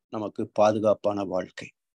தான் நமக்கு பாதுகாப்பான வாழ்க்கை,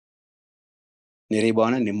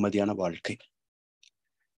 நிறைவான நிம்மதியான வாழ்க்கை.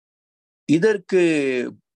 இதற்கு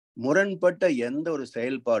முரண்பட்ட எந்த ஒரு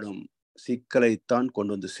செயல்பாடும் சிக்கலைத்தான்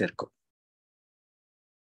கொண்டு வந்து சேர்க்கும்.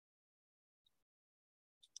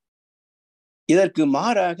 இதற்கு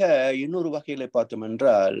மாறாக இன்னொரு வகையில பார்த்தோம்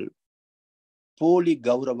என்றால், போலி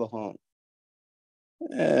கௌரவம்,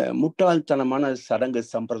 முட்டாள்தனமான சடங்கு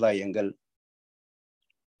சம்பிரதாயங்கள்,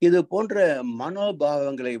 இது போன்ற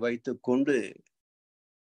மனோபாவங்களை வைத்துக் கொண்டு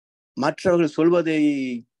மற்றவர்கள் சொல்வதை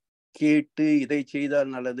கேட்டு இதை செய்தால்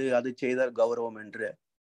நல்லது, அது செய்தால் கௌரவம் என்ற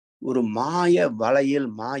ஒரு மாய வலையில்,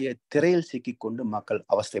 மாய திரையில் சிக்கிக்கொண்டு மக்கள்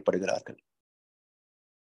அவஸ்தைப்படுகிறார்கள்.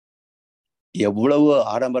 எவ்வளவு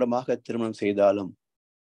ஆடம்பரமாக திருமணம் செய்தாலும்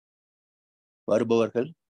வருபவர்கள்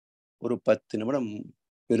ஒரு 10 நிமிடம்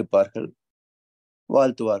இருப்பார்கள்,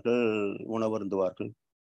 வாழ்த்துவார்கள், உணவருந்துவார்கள்,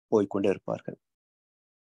 போய்கொண்டே இருப்பார்கள்.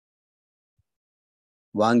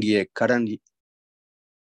 வாங்கிய கடன்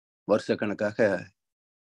வருஷக்கணக்காக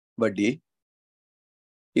வட்டி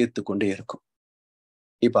ஈர்த்து கொண்டே இருக்கும்.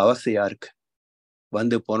 இப்ப அவஸ்தை யாருக்கு,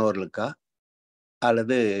 வந்து போனவர்களுக்கா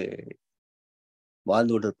அல்லது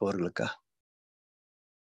வாழ்ந்து கொண்டிருப்பவர்களுக்கா?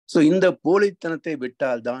 இந்த போலித்தனத்தை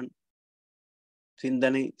விட்டால்தான்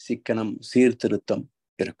சிந்தனை, சிக்கனம், சீர்திருத்தம்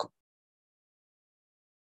இருக்கும்.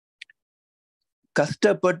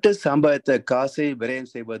 கஷ்டப்பட்டு சம்பாதித்த காசை விரயம்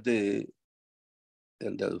செய்வது,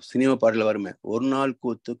 இந்த சினிமா பாடல வருமே, ஒரு நாள்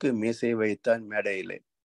கூத்துக்கு மீசை வைத்தான் மேடையிலே,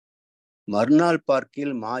 மறுநாள்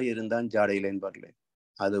பார்க்கையில் மாறி இருந்தான் ஜாடையிலே என்பார்களே,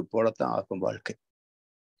 அது போலத்தான் ஆகும் வாழ்க்கை.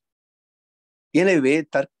 எனவே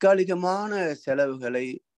தற்காலிகமான செலவுகளை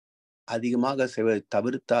அதிகமாக செய்வதை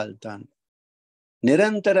தவிர்த்தால்தான்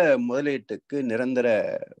நிரந்தர முதலீட்டுக்கு, நிரந்தர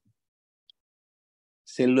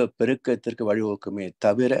செல்வ பெருக்கத்திற்கு வழிவகுக்குமே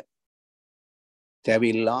தவிர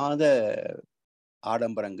தேவையில்லாத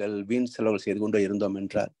ஆடம்பரங்கள் வீண் செலவு செய்து கொண்டு இருந்தோம்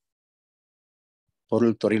என்றால்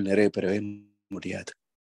பொருள் துறையில் நிறைய பெறவே முடியாது.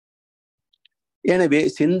 எனவே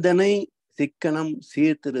சிந்தனை, சிக்கனம்,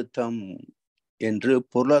 சீர்திருத்தம் என்று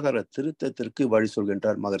பொருளாதார திருத்தத்திற்கு வழி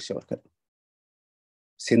சொல்கின்றார் மகர்ஷி அவர்கள்.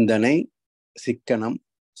 சிந்தனை, சிக்கனம்,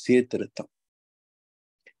 சீர்திருத்தம்.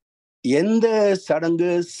 எந்த சடங்கு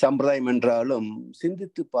சம்பிரதாயம் என்றாலும்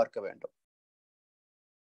சிந்தித்து பார்க்க வேண்டும்.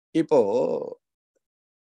 இப்போ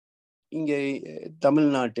இங்கே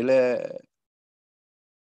தமிழ்நாட்டில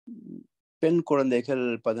பெண் குழந்தைகள்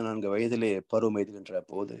 14 வயதிலே பருவம் எய்துகின்ற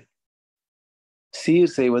போது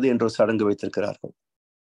சீர் செய்வது என்ற ஒரு சடங்கு வைத்திருக்கிறார்கள்.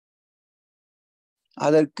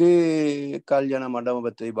 அதற்கு கல்யாண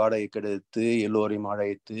மண்டபத்தை வாடகைக்கு எடுத்து எல்லோரையும்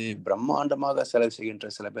அழைத்து பிரம்மாண்டமாக செலவு செய்கின்ற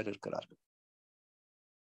சில பேர் இருக்கிறார்கள்.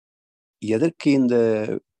 எதற்கு இந்த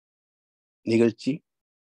நிகழ்ச்சி?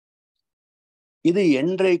 இது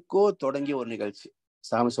என்றைக்கோ தொடங்கிய ஒரு நிகழ்ச்சி.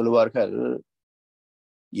 சாமி சொல்லுவார்கள்,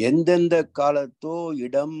 எந்தெந்த காலத்தோ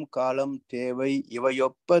இடம் காலம் தேவை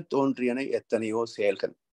இவையொப்ப தோன்றியன எத்தனையோ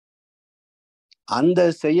செயல்கள். அந்த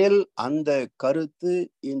செயல், அந்த கருத்து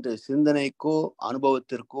இன்று சிந்தனைக்கோ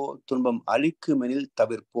அனுபவத்திற்கோ துன்பம் அளிக்குமெனில்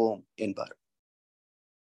தவிர்ப்போம் என்பார்.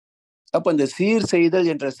 அப்ப இந்த சீர்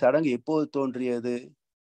செய்தல் என்ற சடங்கு எப்போது தோன்றியது?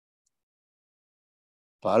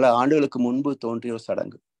 பல ஆண்டுகளுக்கு முன்பு தோன்றிய ஒரு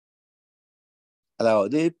சடங்கு.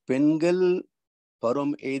 அதாவது பெண்கள்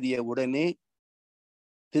பருவம் எய்திய உடனே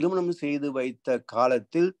திருமணம் செய்து வைத்த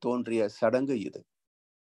காலத்தில் தோன்றிய சடங்கு இது.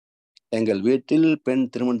 எங்கள் வீட்டில் பெண்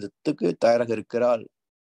திருமணத்துக்கு தயாராக இருக்கிறாள்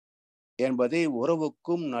என்பதை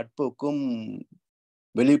உறவுக்கும் நட்புக்கும்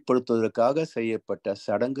வெளிப்படுத்துவதற்காக செய்யப்பட்ட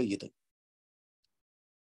சடங்கு இது.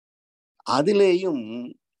 அதிலேயும்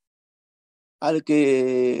அதுக்கு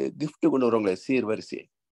கிஃப்ட் கொண்டு வருவாங்களே, சீர்வரிசை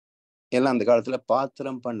எல்லாம் அந்த காலத்துல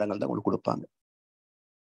பாத்திரம் பண்டங்கள் தான் உங்களுக்கு கொடுப்பாங்க.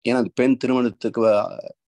 ஏன்னா அந்த பெண்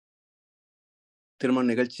திருமண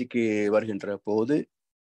நிகழ்ச்சிக்கு வருகின்ற போது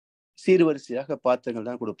சீர்வரிசையாக பாத்திரங்கள்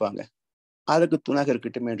தான் கொடுப்பாங்க. அதற்கு துணையாக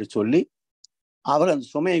இருக்கட்டும் என்று சொல்லி அவர் அந்த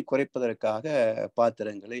சுமையை குறைப்பதற்காக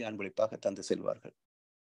பாத்திரங்களை அன்பளிப்பாக தந்து செல்வார்கள்.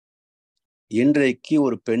 இன்றைக்கு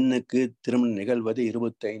ஒரு பெண்ணுக்கு திருமணம் நிகழ்வது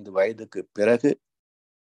 25 வயதுக்கு பிறகு,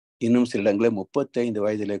 இன்னும் சில இடங்களில் 35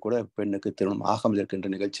 வயதிலே கூட பெண்ணுக்கு திருமணம் ஆகாமல் இருக்கின்ற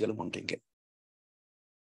நிகழ்ச்சிகளும் உண்டுங்க.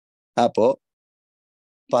 அப்போ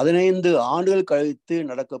 15 ஆண்டுகள் கழித்து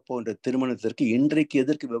நடக்க போன்ற திருமணத்திற்கு இன்றைக்கு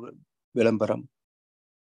எதற்கு விளம்பரம்?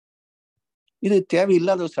 இது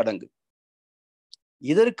தேவையில்லாத ஒரு சடங்கு.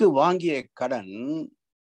 இதற்கு வாங்கிய கடன்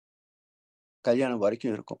கல்யாணம்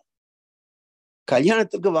வரைக்கும் இருக்கும்.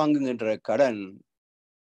 கல்யாணத்துக்கு வாங்குகின்ற கடன்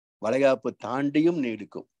வளைகாப்பு தாண்டியும்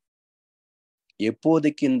நீடிக்கும்.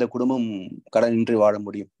 எப்போதைக்கு இந்த குடும்பம் கடனின்றி வாழ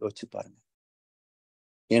முடியும்? யோசிச்சு பாருங்க.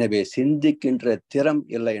 எனவே சிந்திக்கின்ற திறம்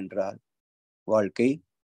இல்லை என்றால் வாழ்க்கை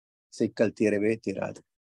சிக்கல் தீரவே தீராது.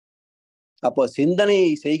 அப்போ சிந்தனை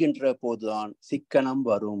செய்கின்ற போதுதான் சிக்கனம்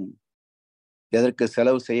வரும். எதற்கு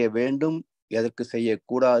செலவு செய்ய வேண்டும், எதற்கு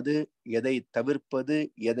செய்யக்கூடாது, எதை தவிர்ப்பது,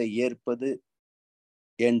 எதை ஏற்பது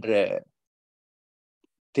என்ற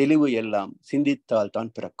தெளிவு எல்லாம் சிந்தித்தால்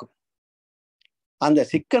தான் பிறக்கும். அந்த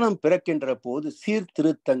சிக்கனம் பிறக்கின்ற போது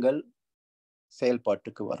சீர்திருத்தங்கள்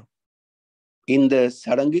செயல்பாட்டுக்கு வரும். இந்த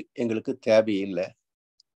சடங்கு எங்களுக்கு தேவையில்லை,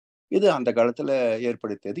 இது அந்த காலத்துல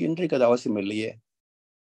ஏற்படுத்தியது, இன்றைக்கு அது அவசியம் இல்லையே,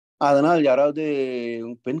 அதனால் யாராவது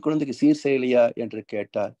பெண் குழந்தைக்கு சீர் செய்யலையா என்று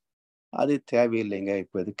கேட்டால் அது தேவையில்லைங்க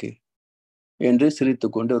இப்போதைக்கு என்று சிரித்து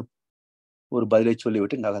கொண்டு ஒரு பதிலை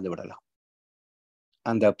சொல்லிவிட்டு நகர்ந்து விடலாம்.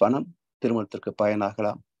 அந்த பணம் திருமணத்திற்கு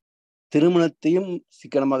பயனாகலாம். திருமணத்தையும்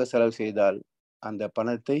சிக்கனமாக செலவு செய்தால் அந்த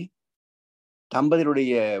பணத்தை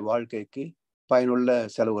தம்பதியுடைய வாழ்க்கைக்கு பயனுள்ள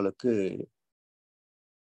செலவுகளுக்கு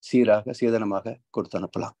சீதனமாக கொடுத்து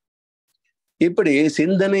அனுப்பலாம். இப்படி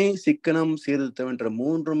சிந்தனை, சிக்கனம், சீர்திருத்தம் என்ற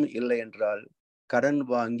மூன்றும் இல்லை என்றால் கடன்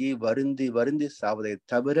வாங்கி வருந்தி வருந்தி சாவதை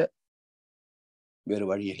தவிர வேறு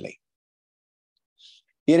வழி இல்லை.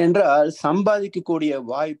 ஏனென்றால் சம்பாதிக்கக்கூடிய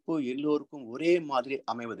வாய்ப்பு எல்லோருக்கும் ஒரே மாதிரி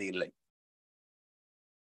அமைவது இல்லை.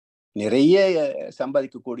 நிறைய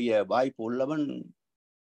சம்பாதிக்கக்கூடிய வாய்ப்பு உள்ளவன்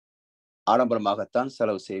ஆடம்பரமாகத்தான்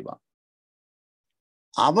செலவு செய்வான்.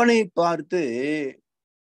 அவனை பார்த்து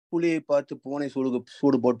புலியை பார்த்து பூனை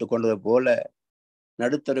சூடு போட்டு கொண்டது போல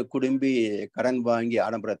நடுத்தர குடும்பி கடன் வாங்கி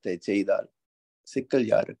ஆடம்பரத்தை செய்தால் சிக்கல்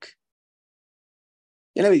யாருக்கு?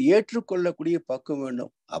 எனவே ஏற்றுக்கொள்ளக்கூடிய பக்குவம்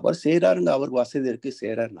வேண்டும். அவர் செய்யறாருங்க, அவர் வசதி இருக்கு,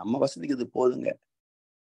 செய்யறாரு, நம்ம வசதிக்கு இது போதுங்க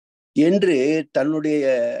என்று தன்னுடைய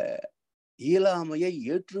இயலாமையை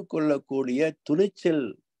ஏற்றுக்கொள்ளக்கூடிய துணிச்சல்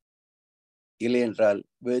இல்லை என்றால்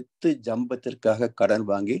வெத்து ஜம்பத்திற்காக கடன்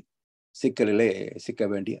வாங்கி சிக்கலிலே சிக்க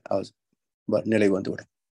வேண்டிய நிலை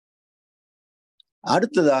வந்துவிடும்.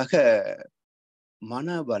 அடுத்ததாக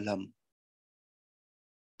மனவளம்,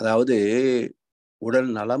 அதாவது உடல்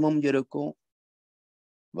நலமும் இருக்கும்,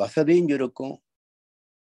 வசதியும் இருக்கும்,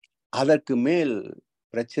 அதற்கு மேல்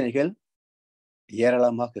பிரச்சனைகள்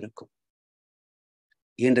ஏராளமாக இருக்கும்.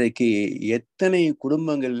 இன்றைக்கு எத்தனை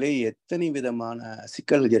குடும்பங்களிலே எத்தனை விதமான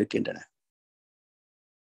சிக்கல்கள் இருக்கின்றன,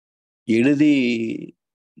 எழுதி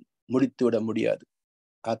முடித்துவிட முடியாது.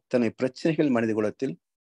 அத்தனை பிரச்சனைகள் மனித குலத்தில்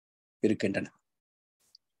இருக்கின்றன.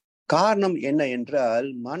 காரணம் என்ன என்றால்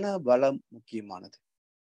மன வளம் முக்கியமானது.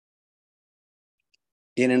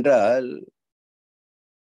 ஏனென்றால்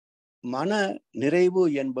மன நிறைவு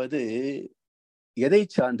என்பது எதை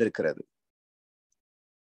சார்ந்திருக்கிறது?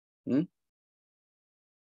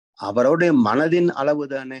 அவருடைய மனதின் அளவு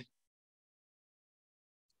தானே.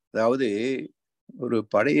 அதாவது ஒரு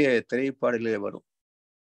பழைய திரைப்பாடலே வரும்,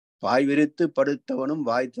 வாய் விரித்து படுத்தவனும்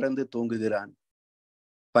வாய் திறந்து தூங்குகிறான்,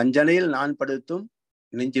 பஞ்சனையில் நான் படுத்தும்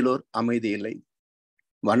நெஞ்சிலோர் அமைதி இல்லை,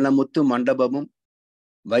 வண்ணமுத்து மண்டபமும்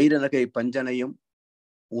வைர நகை பஞ்சனையும்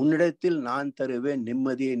உன்னிடத்தில் நான் தருவேன்,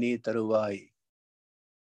 நிம்மதியை நீ தருவாய்.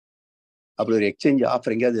 அப்படி ஒரு எக்ஸ்சேஞ்ச்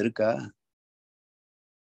ஆஃபர் எங்கேயாவது இருக்கா?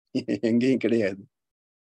 எங்கேயும் கிடையாது.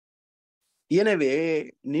 எனவே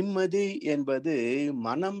நிம்மதி என்பது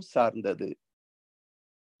மனம் சார்ந்தது.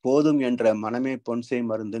 போதும் என்ற மனமே பொன்சை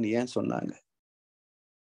மருந்துன்னு ஏன் சொன்னாங்க?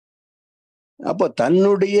 அப்போ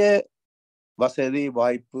தன்னுடைய வசதி,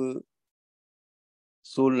 வாய்ப்பு,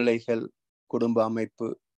 சூழ்நிலைகள், குடும்ப அமைப்பு,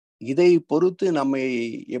 இதை பொறுத்து நம்மை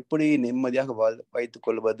எப்படி நிம்மதியாக வைத்துக்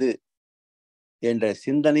கொள்வது என்ற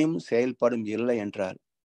சிந்தனையும் செயல்பாடும் இல்லை என்றால்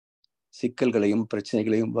சிக்கல்களையும்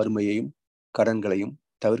பிரச்சனைகளையும் வறுமையையும் கடன்களையும்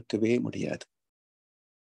தவிர்க்கவே முடியாது.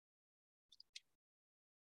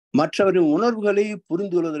 மற்றவரின் உணர்வுகளை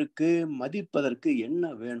புரிந்து கொள்வதற்கு, மதிப்பதற்கு என்ன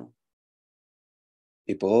வேணும்?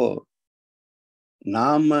 இப்போ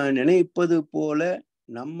நாம நினைப்பது போல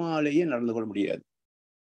நம்மாலேயே நடந்து கொள்ள முடியாது.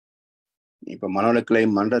 இப்ப மனவளக்கலை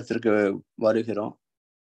மன்றத்திற்கு வருகிறோம்,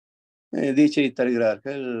 தீட்சை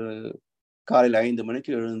தருகிறார்கள், காலையில் 5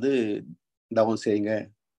 மணிக்கு எழுந்து தவம் செய்யுங்க,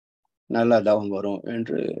 நல்லா தவம் வரும்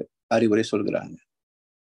என்று அறிவுரை சொல்கிறாங்க.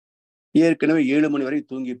 ஏற்கனவே 7 மணி வரை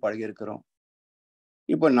தூங்கி பழகி இருக்கிறோம்.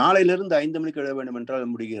 இப்ப நாளையிலிருந்து 5 மணிக்கு எழ வேண்டும்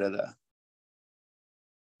என்றால் முடிகிறதா?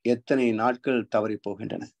 எத்தனை நாட்கள் தவறி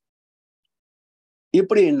போகின்றன.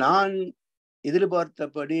 இப்படி நான்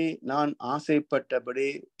எதிர்பார்த்தபடி, நான் ஆசைப்பட்டபடி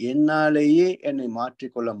என்னாலேயே என்னை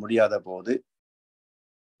மாற்றிக்கொள்ள முடியாத போது,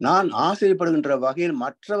 நான் ஆசைப்படுகின்ற வகையில்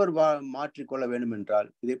மற்றவர் மாற்றிக்கொள்ள வேண்டும் என்றால்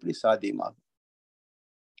இது எப்படி சாத்தியமாகும்?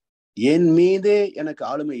 என் மீதே எனக்கு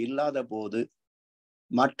ஆளுமை இல்லாத போது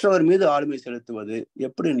மற்றவர் மீது ஆளுமை செலுத்துவது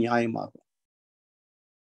எப்படி நியாயமாகும்?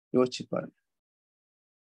 யோசிச்சு பாருங்க.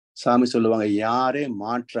 சாமி சொல்லுவாங்க, யாரே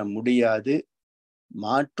மாற்ற முடியாது,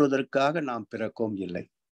 மாற்றுவதற்காக நாம் பிறக்கவும் இல்லை.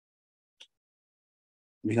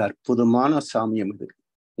 மிக அற்புதமான சாமியம் இது.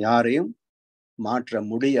 யாரையும் மாற்ற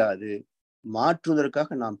முடியாது,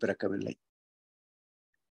 மாற்றுவதற்காக நாம் பிறக்கவில்லை.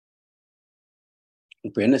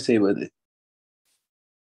 இப்ப என்ன செய்வது?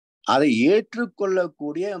 அதை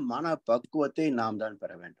ஏற்றுக்கொள்ளக்கூடிய மன பக்குவத்தை நாம் தான்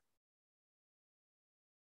பெற வேண்டும்.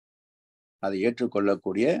 அதை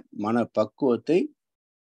ஏற்றுக்கொள்ளக்கூடிய மன பக்குவத்தை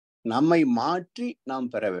நம்மை மாற்றி நாம்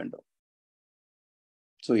பெற வேண்டும்.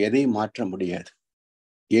 எதையும் மாற்ற முடியாது,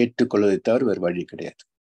 ஏற்றுக்கொள்வதை தவிர வேறு வழி கிடையாது.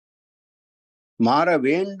 மாற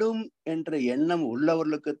வேண்டும் என்ற எண்ணம்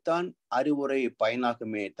உள்ளவர்களுக்குத்தான் அறிவுரை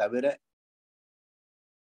பயனாகுமே தவிர,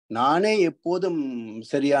 நானே எப்போதும்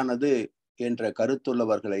சரியானது என்ற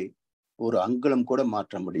கருத்துள்ளவர்களை ஒரு அங்குலம் கூட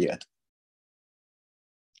மாற்ற முடியாது.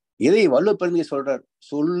 இதை வள்ளுவ சொல்றார்,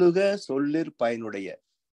 சொல்லுக சொல்லிற் பயனுடைய,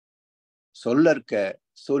 சொல்லற்க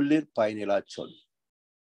சொல்லிற் பயனிலா சொல்.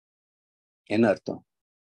 என்ன அர்த்தம்?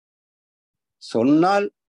 சொன்னால்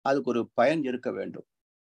அதுக்கு ஒரு பயன் இருக்க வேண்டும்.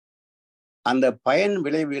 அந்த பயன்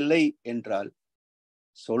விளைவில்லை என்றால்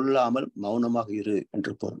சொல்லாமல் மௌனமாக இரு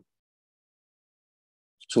என்று பொருள்.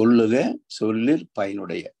 சொல்லுக சொல்லிற்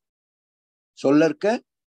பயனுடைய, சொல்லற்க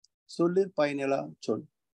சொல்லிற் பயனிலா சொல்.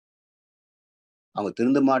 அவங்க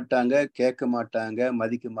திருந்த மாட்டாங்க, கேட்க மாட்டாங்க,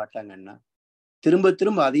 மதிக்க மாட்டாங்கன்னா திரும்ப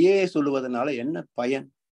திரும்ப அதையே சொல்லுவதனால என்ன பயன்?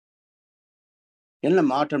 என்ன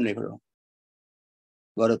மாற்றம் நிகழும்?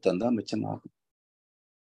 வருத்தம் தான் மிச்சமாகும்.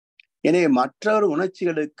 எனவே மற்றவர்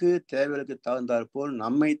உணர்ச்சிகளுக்கு, தேவைகளுக்கு தகுந்தாற் போல்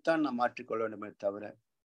நம்மைத்தான் நாம் மாற்றிக்கொள்ள வேண்டுமே தவிர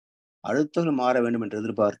அடுத்தவர்கள் மாற வேண்டும் என்று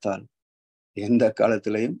எதிர்பார்த்தால் எந்த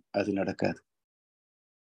காலத்திலையும் அது நடக்காது.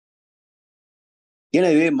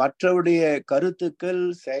 எனவே மற்றவருடைய கருத்துக்கள்,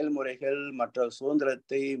 செயல்முறைகள், மற்ற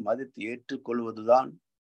சுதந்திரத்தை மதித்து ஏற்றுக்கொள்வதுதான்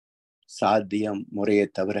சாத்தியம் முறையே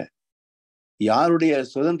தவிர யாருடைய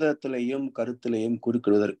சுதந்திரத்திலையும் கருத்திலையும்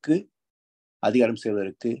குறுக்கிடுவதற்கு, அதிகாரம்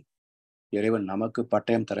செய்வதற்கு இறைவன் நமக்கு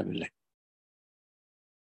பட்டயம் தரவில்லை.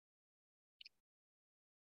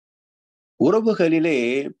 உறவுகளிலே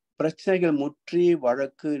பிரச்சனைகள் முற்றி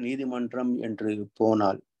வழக்கு நீதிமன்றம் என்று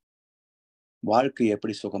போனால் வாழ்க்கை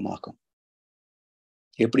எப்படி சுகமாகும்?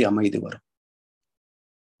 எப்படி அமைதி வரும்?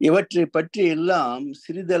 இவற்றை பற்றி எல்லாம்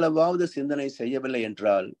சிறிதளவாவது சிந்தனை செய்யவில்லை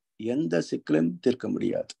என்றால் எந்த சிக்கலும் தீர்க்க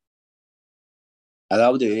முடியாது.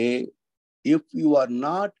 அதாவது, if you are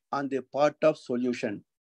not on the part of solution,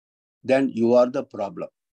 then you are the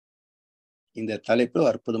problem. இந்த தலைப்பு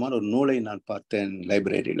அற்புதமான ஒரு நூலை நான் பார்த்தேன்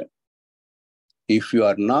லைப்ரரியில. If you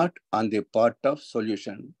are not on the part of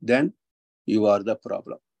solution, then you are the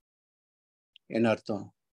problem. என்ன அர்த்தம்?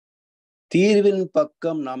 தீர்வின்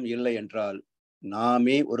பக்கம் நாம் இல்லை என்றால்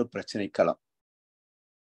நாமே ஒரு பிரச்சனை களம்.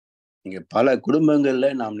 இங்க பல குடும்பங்கள்ல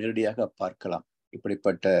நாம் நேரடியாக பார்க்கலாம்.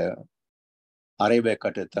 இப்படிப்பட்ட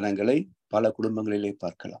அரைவேக்காட்டுத்தனங்களை பல குடும்பங்களிலே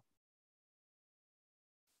பார்க்கலாம்.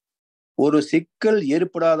 ஒரு சிக்கல்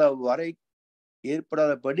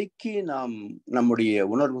ஏற்படாதபடிக்கு நாம் நம்முடைய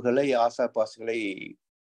உணர்வுகளை, ஆசாபாசுகளை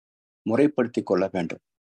முறைப்படுத்திக் கொள்ள வேண்டும்.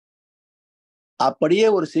 அப்படியே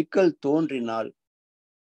ஒரு சிக்கல் தோன்றினால்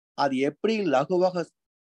அது எப்படி லகுவாக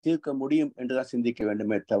தீர்க்க முடியும் என்றுதான் சிந்திக்க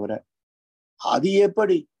வேண்டுமே தவிர, அது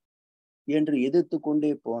எப்படி என்று எதிர்த்து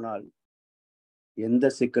கொண்டே போனால் எந்த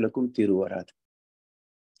சிக்கலுக்கும் தீர்வு வராது.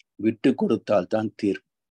 விட்டு கொடுத்தால் தான் தீர்வு.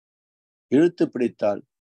 இழுத்து பிடித்தால்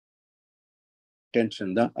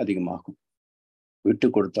டென்ஷன் தான் அதிகமாகும். விட்டு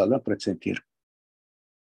கொடுத்தால் தான் பிரச்சனை தீர்வு.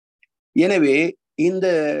 எனவே இந்த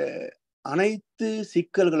அனைத்து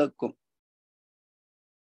சிக்கல்களுக்கும்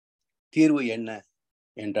தீர்வு என்ன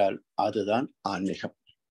என்றால் அதுதான் ஆன்மீகம்.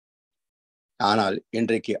 ஆனால்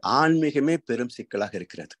இன்றைக்கு ஆன்மீகமே பெரும் சிக்கலாக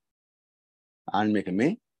இருக்கிறது. ஆன்மீகமே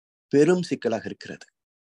பெரும் சிக்கலாக இருக்கிறது.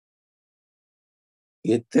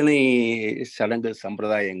 எத்தனை சடங்கு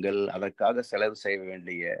சம்பிரதாயங்கள், அதற்காக செலவு செய்ய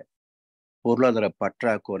வேண்டிய பொருளாதார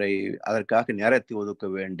பற்றாக்குறை, அதற்காக நேரத்தை ஒதுக்க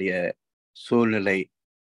வேண்டிய சூழ்நிலை,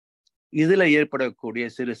 இதுல ஏற்படக்கூடிய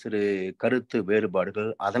சிறு சிறு கருத்து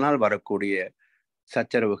வேறுபாடுகள், அதனால் வரக்கூடிய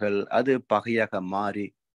சச்சரவுகள், அது பகையாக மாறி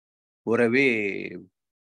உறவே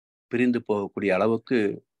பிரிந்து போகக்கூடிய அளவுக்கு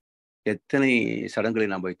எத்தனை சடங்குகளை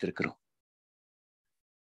நாம் வைத்திருக்கிறோம்.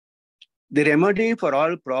 The remedy for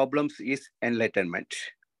all problems is enlightenment.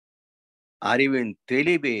 அறிவின்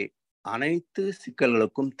தெளிவே அனைத்து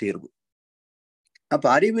சிக்கல்களுக்கும் தீர்வு. அப்ப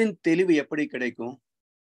அறிவின் தெளிவு எப்படி கிடைக்கும்?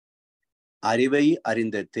 அறிவை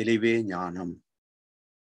அறிந்த தெளிவே ஞானம்.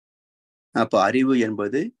 அப்ப அறிவு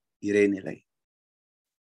என்பது இறைநிலை,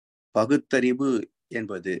 பகுத்தறிவு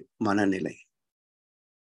என்பது மனநிலை.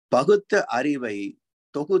 பகுத்த அறிவை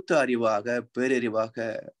தொகுத்த அறிவாக, பேரறிவாக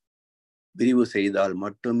விரிவு செய்தால்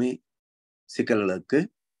மட்டுமே சிக்கல்களுக்கு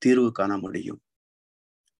தீர்வு காண முடியும்.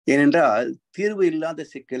 ஏனென்றால் தீர்வு இல்லாத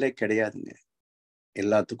சிக்கலே கிடையாதுங்க.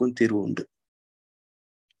 எல்லாத்துக்கும் தீர்வு உண்டு.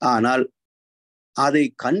 ஆனால் அதை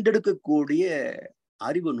கண்டெடுக்கக்கூடிய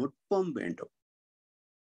அறிவு நுட்பம் வேண்டும்.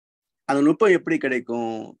 அந்த நுட்பம் எப்படி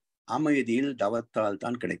கிடைக்கும்? அமைதியில், தவத்தால்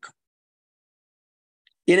தான் கிடைக்கும்.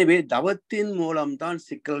 எனவே தவத்தின் மூலம்தான்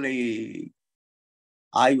சிக்கலை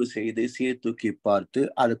ஆய்வு செய்து சீர்தூக்கி பார்த்து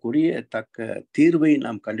அதுக்குரிய தக்க தீர்வை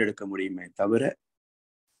நாம் கண்டெடுக்க முடியுமே தவிர,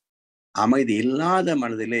 அமைதி இல்லாத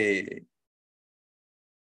மனதிலே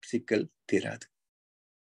சிக்கல் தீராது.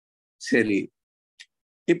 சரி,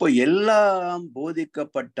 இப்போ எல்லாம்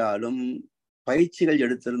போதிக்கப்பட்டாலும், பயிற்சிகள்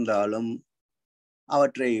எடுத்திருந்தாலும்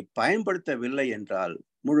அவற்றை பயன்படுத்தவில்லை என்றால்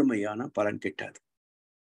முழுமையான பலன் கிட்டாது.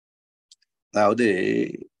 அதாவது,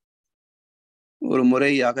 ஒரு முறை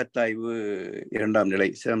அகத்தாய்வு 2ஆம் நிலை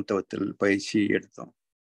சிரமத்துவத்தில் பயிற்சி எடுத்தோம்.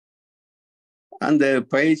 அந்த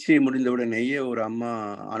பயிற்சி முடிந்தவுடனேயே ஒரு அம்மா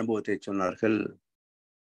அனுபவத்தை சொன்னார்கள்.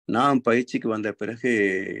 நான் பயிற்சிக்கு வந்த பிறகு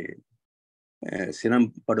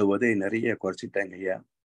சினம்படுவதை நிறைய குறைச்சிட்டாங்க ஐயா.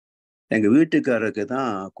 எங்க வீட்டுக்காரருக்கு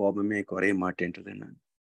தான் கோபமே குறைய மாட்டேன்றது.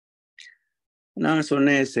 நான்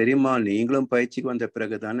சொன்னேன், சரிம்மா, நீங்களும் பயிற்சிக்கு வந்த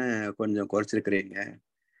பிறகு தானே கொஞ்சம் குறைச்சிருக்கிறீங்க.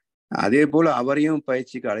 அதே போல அவரையும்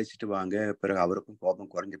பயிற்சிக்கு அழைச்சிட்டு வாங்க, பிறகு அவருக்கும்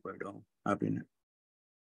கோபம் குறைஞ்சு போயிடும் அப்படின்னு.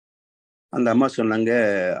 அந்த அம்மா சொன்னாங்க,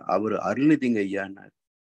 அவரு அருள்நிதிங்க ஐயான்னாரு.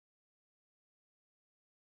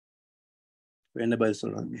 என்ன பதில்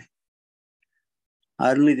சொல்றாங்க?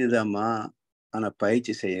 அருள்நிதி தான்மா, ஆனா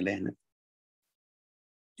பயிற்சி செய்யலைன்னு.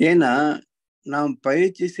 ஏன்னா நாம்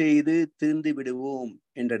பயிற்சி செய்து திருந்தி விடுவோம்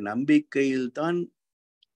என்ற நம்பிக்கையில் தான்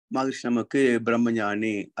மகிழ்ச்சி நமக்கு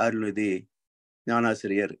பிரம்மஞானி, அருள்நிதி,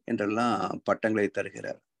 ஞானாசிரியர் என்றெல்லாம் பட்டங்களை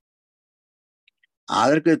தருகிறார்.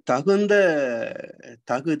 அதற்கு தகுந்த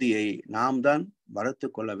தகுதியை நாம் தான் வளர்த்து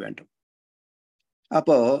கொள்ள வேண்டும்.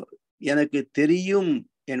 அப்போ எனக்கு தெரியும்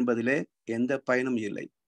என்பதிலே எந்த பயனும் இல்லை.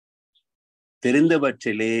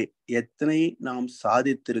 தெரிந்தவற்றிலே எத்தனை நாம்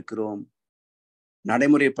சாதித்திருக்கிறோம்,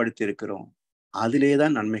 நடைமுறைப்படுத்தி இருக்கிறோம்,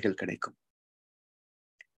 அதிலேதான் நன்மைகள் கிடைக்கும்.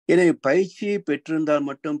 எனவே பயிற்சியை பெற்றிருந்தால்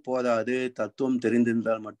மட்டும் போதாது, தத்துவம்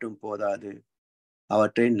தெரிந்திருந்தால் மட்டும் போதாது,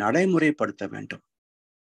 அவற்றை நடைமுறைப்படுத்த வேண்டும்.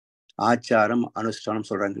 ஆச்சாரம் அனுஷ்டானம்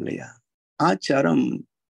சொல்றாங்க இல்லையா? ஆச்சாரம்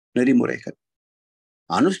நெறிமுறைகள்,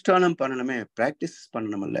 அனுஷ்டானம் பண்ணணுமே, பிராக்டிஸ்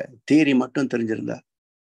பண்ணணும்ல. தியரி மட்டும் தெரிஞ்சிருந்தா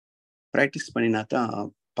பிராக்டிஸ் பண்ணினா தான்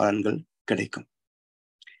பலன்கள் கிடைக்கும்.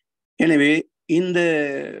 எனவே இந்த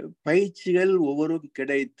பயிற்சிகள் ஒவ்வொரும்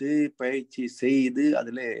கிடைத்து பயிற்சி செய்து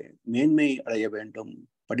அதில் மேன்மை அடைய வேண்டும்,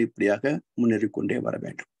 படிப்படியாக முன்னேறிக்கொண்டே வர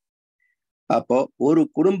வேண்டும். அப்போ ஒரு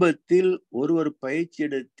குடும்பத்தில் ஒருவர் பயிற்சி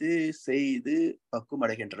எடுத்து செய்து பக்குவம்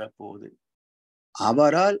அடைகின்ற போது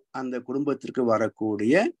அவரால் அந்த குடும்பத்திற்கு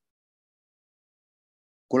வரக்கூடிய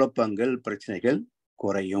குழப்பங்கள், பிரச்சனைகள்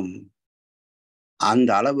குறையும். அந்த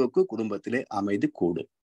அளவுக்கு குடும்பத்திலே அமைதி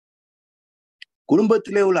கூடும்.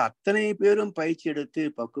 குடும்பத்திலே உள்ள அத்தனை பேரும் பயிற்சி எடுத்து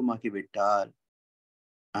பக்குவமாக்கி விட்டால்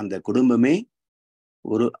அந்த குடும்பமே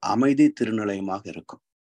ஒரு அமைதி திருநிலையமாக இருக்கும்.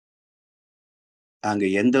 அங்கு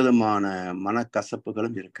எந்த விதமான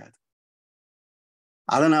மனக்கசப்புகளும் இருக்காது.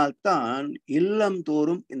 அதனால்தான் இல்லம்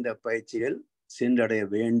தோறும் இந்த பயிற்சிகள் சென்றடைய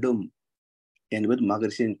வேண்டும் என்பது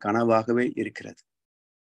மகரிஷியின் கனவாகவே இருக்கிறது.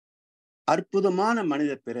 அற்புதமான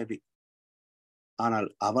மனித பிறவி, ஆனால்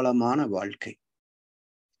அவலமான வாழ்க்கை.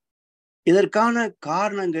 இதற்கான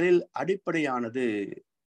காரணங்களில் அடிப்படையானது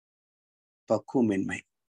பக்குவமின்மை.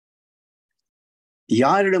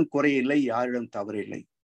 யாரிடம் குறையில்லை, யாரிடம் தவறில்லை.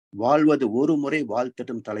 வாழ்வது ஒரு முறை,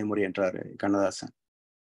 வாழ்த்தட்டும் தலைமுறை என்றார் கண்ணதாசன்.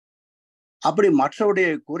 அப்படி மற்றவருடைய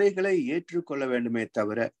குறைகளை ஏற்றுக்கொள்ள வேண்டுமே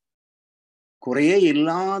தவிர, குறையே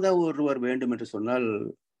இல்லாத ஒருவர் வேண்டும் என்று சொன்னால்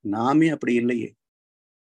நாமே அப்படி இல்லையே,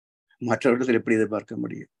 மற்றவர்கள் எப்படி எதிர்பார்க்க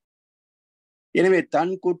முடியும்? எனவே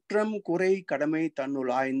தன் குற்றம் குறை கடமை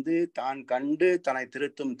தன்னுள் ஆய்ந்து தான் கண்டு தன்னை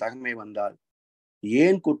திருத்தும் தகமை வந்தால்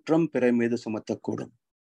ஏன் குற்றம் பிறர் மீது சுமத்தக்கூடும்?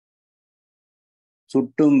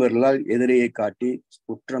 சுட்டும் விரலால் எதிரியை காட்டி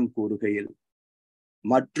குற்றம் கூறுகையில்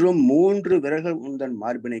மற்றும் 3 விரல்கள் உந்தன்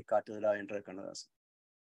மார்பினை காட்டுதலா என்ற கண்ணதாசன்.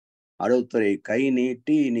 அடுத்தரை கை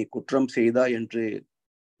நீட்டி நீ குற்றம் செய்தா என்று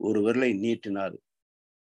ஒரு விரலை நீட்டினார்,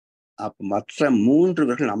 அப்ப மற்ற 3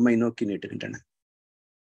 விரல்கள் நம்மை நோக்கி நீட்டுகின்றன.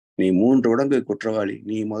 நீ 3 உடம்பு குற்றவாளி,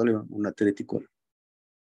 நீ முதல்ல உன்னை திருத்திக்கொள்.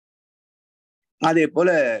 அதே போல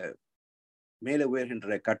மேலே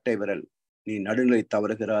உயர்கின்ற கட்டை விரல் நீ நடுநிலை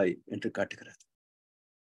தவறுகிறாய் என்று காட்டுகிறது.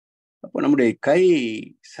 அப்போ நம்முடைய கை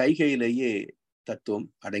சைகையிலேயே தத்துவம்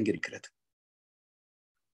அடங்கியிருக்கிறது.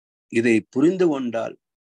 இதை புரிந்து கொண்டால்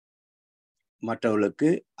மற்றவர்களுக்கு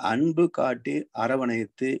அன்பு காட்டி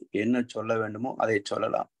அரவணைத்து என்ன சொல்ல வேண்டுமோ அதை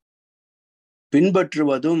சொல்லலாம்.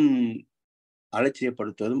 பின்பற்றுவதும்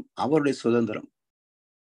அலட்சியப்படுத்துவதும் அவருடைய சுதந்திரம்.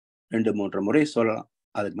 2-3 முறை சொல்லலாம்,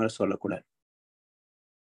 அதுக்கு மேல சொல்லக்கூடாது.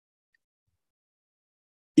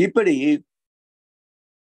 இப்படி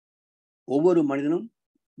ஒவ்வொரு மனிதனும்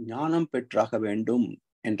ஞானம் பெற்றாக வேண்டும்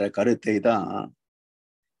என்ற கருத்தை தான்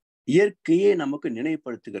இயற்கையே நமக்கு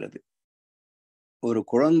நினைவுபடுத்துகிறது. ஒரு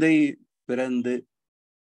குழந்தை பிறந்து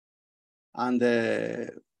அந்த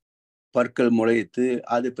பற்கள் முளைத்து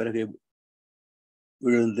அது பிறகு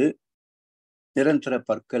விழுந்து நிரந்தர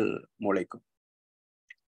பற்கள் முளைக்கும்.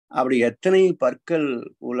 அப்படி எத்தனை பற்கள்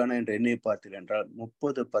உள்ளன என்று எண்ணி பார்த்தீர்கள் என்றால்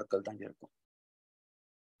 30 பற்கள் தான் இருக்கும்.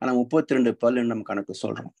 ஆனா 32 பல் நம்ம கணக்கு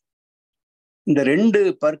சொல்றோம். இந்த 2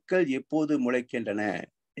 பற்கள் எப்போது முளைக்கின்றன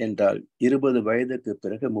என்றால் 20 வயதுக்கு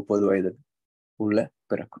பிறகு 30 வயது உள்ள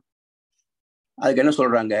பிறக்கும். அதுக்கு என்ன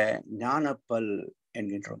சொல்றாங்க? ஞானப்பல்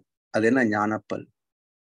என்கின்றோம். அது என்ன ஞானப்பல்?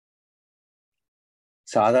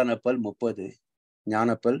 சாதாரண பல் 30,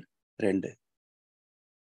 ஞானப்பல் 2.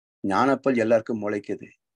 ஞானப்பல் எல்லாருக்கும் முளைக்குது,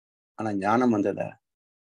 ஆனா ஞானம் வந்ததா?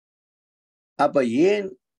 அப்ப ஏன்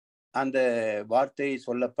அந்த வார்த்தை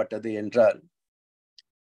சொல்லப்பட்டது என்றால்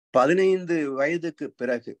 15 வயதுக்கு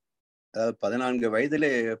பிறகு, அதாவது 14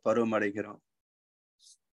 வயதிலே பருவம் அடைகிறோம்.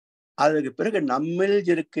 அதற்கு பிறகு நம்மில்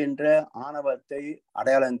இருக்கின்ற ஆணவத்தை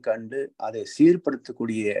அடையாளம் கண்டு அதை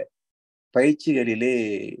சீர்படுத்தக்கூடிய பயிற்சிகளிலே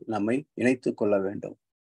நம்மை இணைத்துக் கொள்ள வேண்டும்.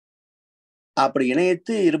 அப்படி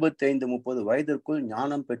இணைத்து 25-30 வயதிற்குள்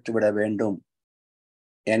ஞானம் பெற்றுவிட வேண்டும்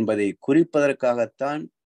என்பதை குறிப்பதற்காகத்தான்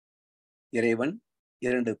இறைவன்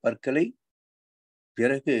 2 பற்களை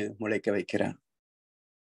பிறகு முளைக்க வைக்கிறான்.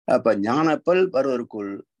 அப்ப ஞானப்பல்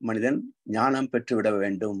வருவதற்குள் மனிதன் ஞானம் பெற்றுவிட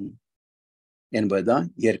வேண்டும் என்பதுதான்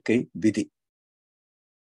இயற்கை விதி.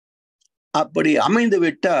 அப்படி அமைந்து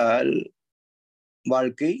விட்டால்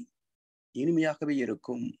வாழ்க்கை இனிமையாகவே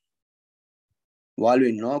இருக்கும்.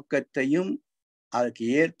 வாழ்வின் நோக்கத்தையும் அதற்கு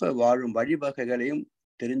ஏற்ப வாழும் வழிவகைகளையும்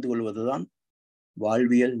தெரிந்து கொள்வதுதான்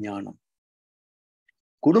வாழ்வியல் ஞானம்.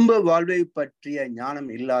 குடும்ப வாழ்வை பற்றிய ஞானம்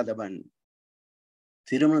இல்லாதவன்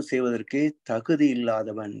திருமணம் செய்வதற்கே தகுதி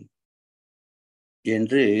இல்லாதவன்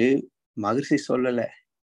என்று மகரிஷி சொல்லல.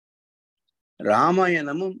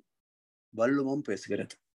 ராமாயணமும் வள்ளுவம்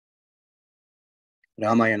பேசுகிறது.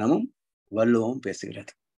 ராமாயணமும் வள்ளுவம்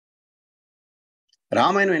பேசுகிறது.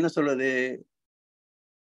 ராமாயணம் என்ன சொல்றது?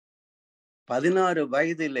 16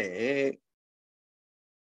 வயதிலே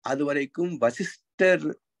அதுவரைக்கும் வசிஷ்டர்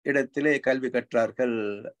இடத்திலே கல்வி கற்றார்கள்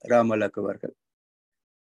ராமலக்குவர்கள்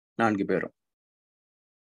 4 பேரும்.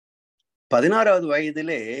 16வது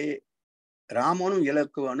வயதிலே ராமனும்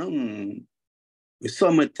இலக்குவனும்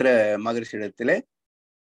விஸ்வாமித்திர மகரிஷியிடத்திலே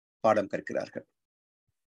பாடம் கற்கிறார்கள்.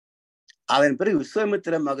 அதன் பிறகு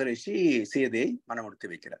விஸ்வாமித்திர மகரிஷி சீதையை மணமுடித்து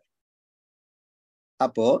வைக்கிறார்.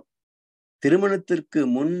 அப்போ திருமணத்திற்கு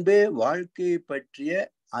முன்பே வாழ்க்கையை பற்றிய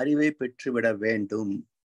அறிவை பெற்றுவிட வேண்டும்.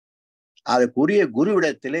 அதற்குரிய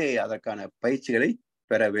குருவிடத்திலே அதற்கான பயிற்சிகளை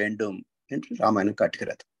பெற வேண்டும் என்று ராமாயணம்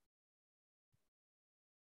காட்டுகிறது.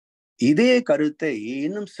 இதே கருத்தை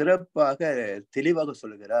இன்னும் சிறப்பாக தெளிவாக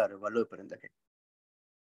சொல்லுகிறார் வள்ளுவ பெருந்தகை.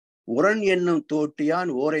 உரன் என்னும் தோட்டியான்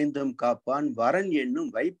ஓரைந்தும் காப்பான் வரன் என்னும்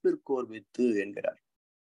வைப்பிற்கோர் வித்து என்கிறார்.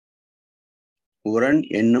 உரன்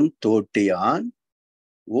என்னும் தோட்டியான்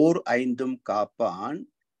ஓர் ஐந்தும் காப்பான்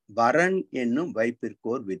வரன் என்னும்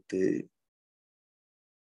வைப்பிற்கோர் வித்து.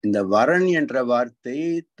 இந்த வரன் என்ற வார்த்தை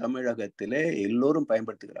தமிழகத்திலே எல்லோரும்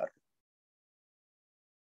பயன்படுத்துகிறார்கள்.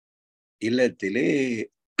 இல்லத்திலே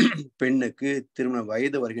பெண்ணுக்கு திருமண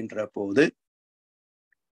வயது வருகின்ற போது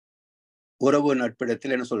உறவு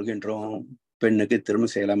நட்பிடத்தில் என்ன சொல்கின்றோம்? பெண்ணுக்கு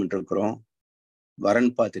திருமணம் செய்யலாம் என்று இருக்கிறோம், வரன்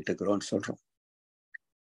பார்த்துட்டு இருக்கிறோம் சொல்றோம்.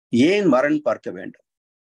 ஏன் வரன் பார்க்க வேண்டும்?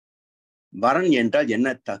 வரன் என்றால்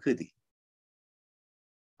என்ன தகுதி?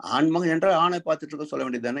 ஆண்மகன் என்றால் ஆணை பார்த்துட்டு இருக்க சொல்ல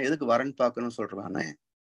வேண்டியது தானே. எதுக்கு வரன் பார்க்கணும்னு சொல்றானே?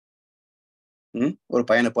 ஒரு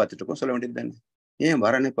பையனை பார்த்துட்டு இருக்கோம் சொல்ல வேண்டியது தானே. ஏன்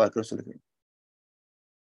வரனை பார்க்க சொல்லுகிறோம்?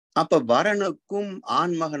 அப்ப வரனுக்கும்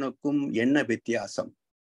ஆண்மகனுக்கும் என்ன வித்தியாசம்?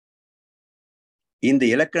 இந்த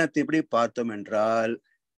இலக்கணத்தை எப்படி பார்த்தோம் என்றால்,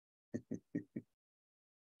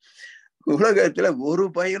 உலகத்துல ஒரு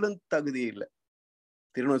பயலும் தகுதி இல்லை.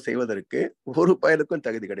 திருமணம் செய்வதற்கு ஒரு பயலுக்கும்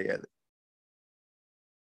தகுதி கிடையாது.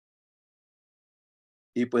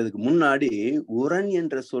 இப்ப இதுக்கு முன்னாடி உரன்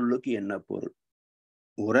என்ற சொல்லுக்கு என்ன பொருள்?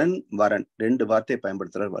 உரன் வரன் 2 வார்த்தை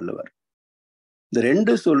பயன்படுத்துறார் வள்ளுவர். இந்த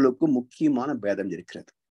 2 சொல்லுக்கும் முக்கியமான பேதம்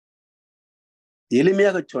இருக்கிறது.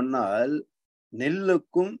 எளிமையாக சொன்னால்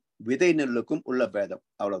நெல்லுக்கும் விதை நெல்லுக்கும் உள்ள பேதம்,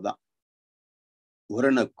 அவ்வளவுதான்.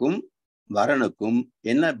 உரனுக்கும் வரனுக்கும்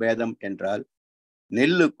என்ன பேதம் என்றால்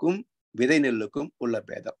நெல்லுக்கும் விதை நெல்லுக்கும் உள்ள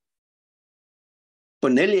பேதம்.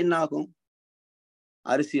 இப்ப நெல் என்ன ஆகும்?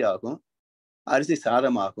 அரிசி ஆகும். அரிசி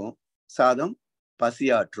சாதமாகும். சாதம்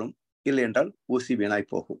பசியாற்றும், இல்லை என்றால் ஊசி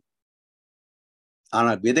வீணாய் போகும்.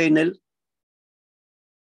 ஆனா விதை நெல்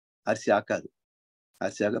அரிசி ஆக்காது,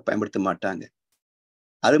 அரிசியாக பயன்படுத்த மாட்டாங்க.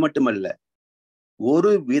 அது மட்டுமல்ல, ஒரு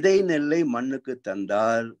விதை நெல்லை மண்ணுக்கு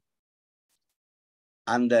தந்தால்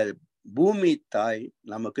அந்த பூமி தாய்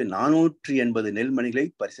நமக்கு 480 நெல்மணிகளை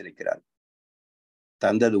பரிசீலிக்கிறார்.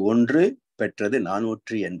 தந்தது 1, பெற்றது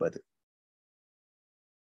 480.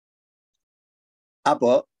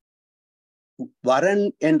 அப்போ வரன்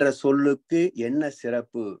என்ற சொல்லுக்கு என்ன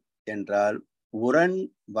சிறப்பு என்றால், உரன்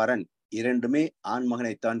வரன் இரண்டுமே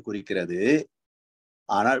ஆண்மகனைத்தான் குறிக்கிறது.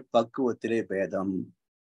 ஆனால் பக்குவத்திலே பேதம்.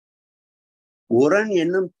 உரன்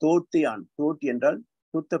என்னும் தோட்டியான், தோட்டி என்றால்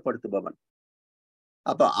சுத்தப்படுத்துபவன்.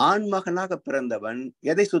 அப்ப ஆண்மகனாக பிறந்தவன்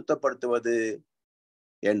எதை சுத்தப்படுத்துவது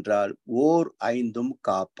என்றால் ஓர் ஐந்தும்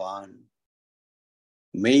காப்பான்.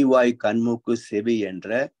 மெய்வாய் கண்மூக்கு செவி என்ற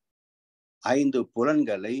 5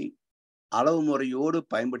 புலன்களை அளவு முறையோடு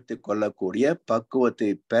பயன்படுத்திக் கொள்ளக்கூடிய பக்குவத்தை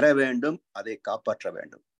பெற வேண்டும், அதை காப்பாற்ற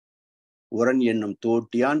வேண்டும். உரன் என்னும்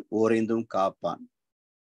தோட்டியான் ஓரைந்தும் காப்பான்.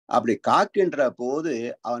 அப்படி காக்கின்ற போது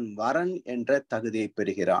அவன் வரன் என்ற தகுதியை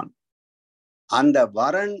பெறுகிறான். அந்த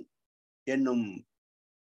வரன் என்னும்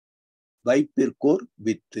வைப்பிற்கோர்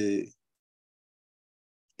வித்து.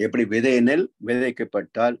 எப்படி விதை நெல்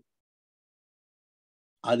விதைக்கப்பட்டால்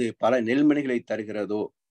அது பல நெல்மணிகளை தருகிறதோ,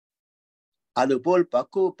 அதுபோல்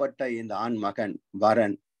பக்குவப்பட்ட இந்த ஆண் மகன்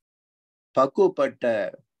வரன் பக்குவப்பட்ட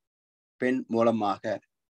பெண் மூலமாக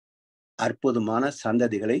அற்புதமான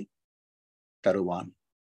சந்ததிகளை தருவான்.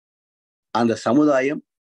 அந்த சமுதாயம்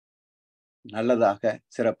நல்லதாக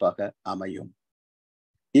சிறப்பாக அமையும்.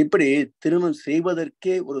 இப்படி திருமணம்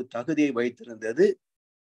செய்வதற்கே ஒரு தகுதியை வைத்திருந்தது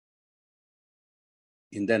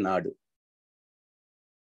இந்த நாடு.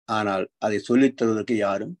 ஆனால் அதை சொல்லித் தருவதற்கு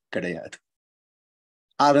யாரும் கிடையாது.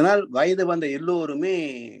 அதனால் வயது வந்த எல்லோருமே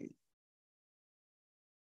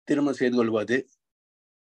திருமணம் செய்து கொள்வது,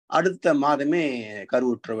 அடுத்த மாதமே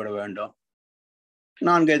கருவுற்று விட வேண்டும்,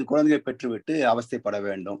 4-5 குழந்தைகளை பெற்றுவிட்டு அவஸ்தைப்பட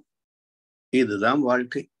வேண்டும். இதுதான்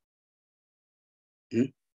வாழ்க்கை.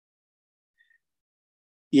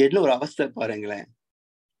 என்ன ஒரு அவஸ்தை பாருங்களேன்.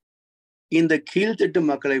 இந்த கீழ்த்தட்டு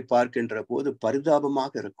மக்களை பார்க்கின்ற போது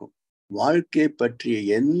பரிதாபமாக இருக்கும். வாழ்க்கை பற்றிய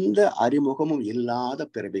எந்த அறிமுகமும் இல்லாத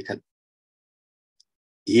பிறவிகள்.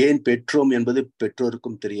 ஏன் பெற்றோம் என்பது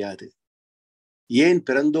பெற்றோருக்கும் தெரியாது. ஏன்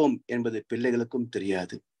பிறந்தோம் என்பது பிள்ளைகளுக்கும்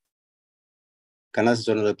தெரியாது. கண்ணதாசன்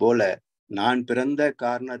சொன்னது போல, நான் பிறந்த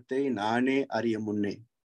காரணத்தை நானே அறிய முன்னே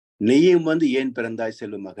நீயும் வந்து ஏன் பிறந்தாய்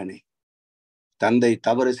செல்லும் மகனே. தந்தை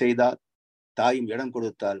தவறு செய்தால், தாயும் இடம்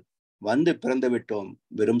கொடுத்தால் வந்து பிறந்து விட்டோம்,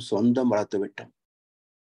 வெறும் சொந்தம் வளர்த்து விட்டோம்.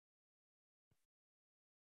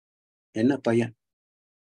 என்ன பையன்?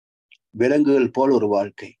 விலங்குகள் போல் ஒரு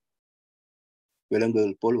வாழ்க்கை,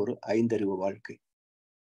 விலங்குகள் போல் ஒரு ஐந்தறிவு வாழ்க்கை.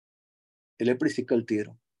 இதுல எப்படி சிக்கல்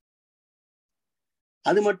தீரும்?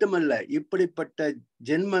 அது மட்டுமல்ல, இப்படிப்பட்ட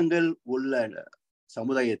ஜென்மங்கள் உள்ள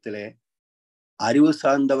சமுதாயத்திலே அறிவு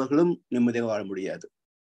சார்ந்தவர்களும் நிம்மதியாக வாழ முடியாது.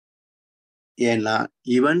 ஏன்னா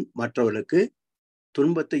இவன் மற்றவர்களுக்கு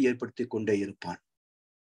துன்பத்தை ஏற்படுத்தி கொண்டே இருப்பான்.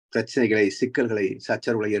 பிரச்சனைகளை, சிக்கல்களை,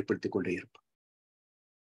 சச்சரவுகளை ஏற்படுத்தி கொண்டே இருப்பான்.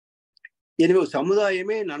 எனவே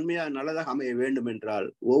சமுதாயமே நன்மையாக நல்லதாக அமைய வேண்டும் என்றால்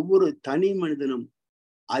ஒவ்வொரு தனி மனிதனும்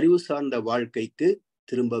அறிவு சார்ந்த வாழ்க்கைக்கு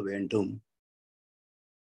திரும்ப வேண்டும்.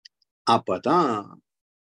 அப்பதான்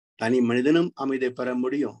தனி மனிதனும் அமைதியை பெற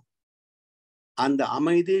முடியும். அந்த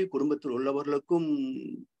அமைதி குடும்பத்தில் உள்ளவர்களுக்கும்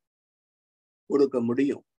கொடுக்க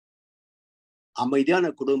முடியும். அமைதியான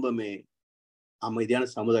குடும்பமே அமைதியான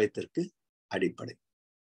சமுதாயத்திற்கு அடிப்படை.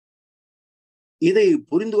 இதை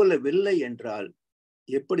புரிந்து கொள்ளவில்லை என்றால்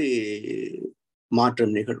எப்படி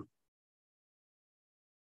மாற்றம் நிகழும்?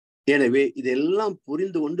 எனவே இதெல்லாம்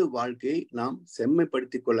புரிந்து கொண்டு வாழ்க்கையை நாம்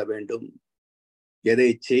செம்மைப்படுத்திக் கொள்ள வேண்டும். எதை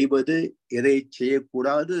செய்வது, எதை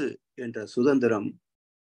செய்யக்கூடாது என்ற சுதந்திரம்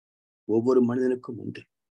ஒவ்வொரு மனிதனுக்கும் உண்டு.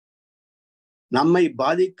 நம்மை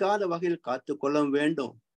பாதிக்காத வகையில் காத்துக்கொள்ள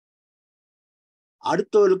வேண்டும்.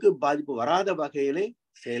 அடுத்தவர்களுக்கு பாதிப்பு வராத வகையிலே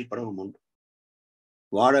செயல்படவும் உண்டு.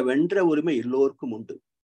 வாழ வென்ற உரிமை எல்லோருக்கும் உண்டு.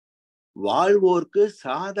 வாழ்வோர்க்கு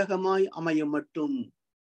சாதகமாய் அமையும் மட்டும்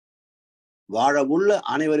வாழ உள்ள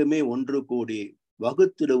அனைவருமே ஒன்று கூடி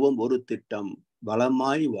வகுத்திடுவோம் ஒரு திட்டம்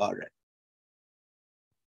வளமாய் வாழ.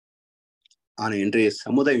 ஆனா இன்றைய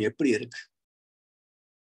சமுதாயம் எப்படி இருக்கு?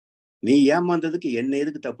 நீ ஏமாந்ததுக்கு என்ன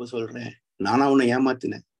எதுக்கு தப்பு சொல்ற? நானா உன்னை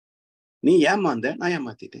ஏமாத்தினேன்? நீ ஏமாந்த, நான்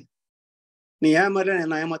ஏமாத்திட்டேன். நீ ஏமாற,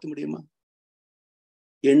 நான் ஏமாத்த முடியுமா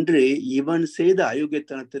என்று இவன் செய்த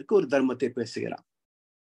அயோக்கியத்தனத்திற்கு ஒரு தர்மத்தை பேசுகிறான்.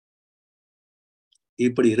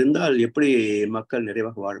 இப்படி இருந்தால் எப்படி மக்கள்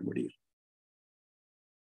நிறைவாக வாழ முடியும்?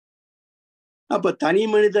 அப்ப தனி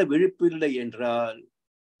மனித விழிப்பு இல்லை என்றால்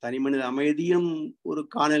தனி மனித அமைதியும் ஒரு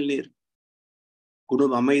காணல் நீர்,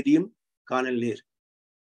 குடும்ப அமைதியும் காணல் நீர்,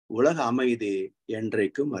 உலக அமைதி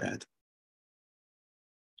என்றைக்கும் வராது.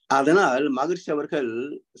 அதனால் மகரிஷி அவர்கள்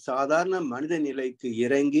சாதாரண மனித நிலைக்கு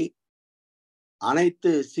இறங்கி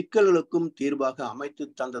அனைத்து சிக்கல்களுக்கும் தீர்வாக அமைத்து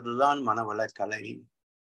தந்ததுதான் மனவளக்கலை.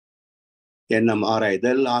 எண்ணம்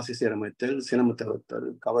ஆராய்தல், ஆசை சீரமைத்தல், சினம தவிர்த்தல்,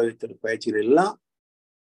 கவனித்தல் பயிற்சிகள் எல்லாம்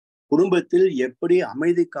குடும்பத்தில் எப்படி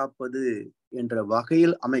அமைதி காப்பது என்ற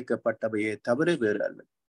வகையில் அமைக்கப்பட்டவையே தவிர வேறு அல்ல.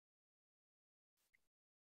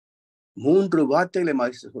 3 வார்த்தைகளை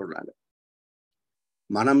மகிழ்ச்சி சொல்றாங்க.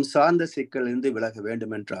 மனம் சார்ந்த சிக்கலிருந்து விலக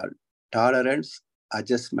வேண்டும் என்றால் டாலரன்ஸ்,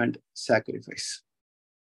 அட்ஜஸ்ட்மெண்ட், சாக்ரிஃபைஸ்.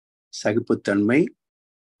 சகிப்புத்தன்மை,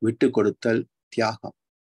 விட்டு கொடுத்தல், தியாகம்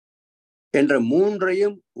என்ற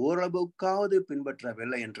 3ஐயும் ஓரளவுக்காவது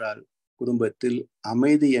பின்பற்றவில்லை என்றால் குடும்பத்தில்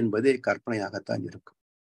அமைதி என்பதே கற்பனையாகத்தான் இருக்கும்.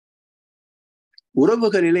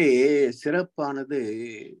 உறவுகளிலே சிறப்பானது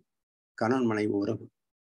கணவன் மனைவி உறவு.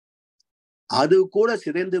 அது கூட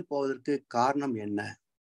சிதைந்து போவதற்கு காரணம் என்ன?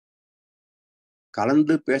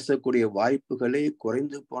 கலந்து பேசக்கூடிய வாய்ப்புகளே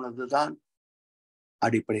குறைந்து போனதுதான்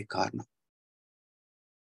அடிப்படை காரணம்.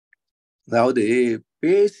 அதாவது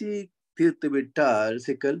பேசி தீர்த்து விட்டால்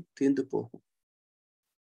சிக்கல் தீர்ந்து போகும்.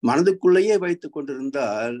 மனதுக்குள்ளேயே வைத்துக்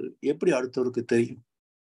கொண்டிருந்தால் எப்படி அடுத்தவருக்கு தெரியும்?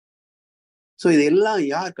 சோ இதெல்லாம்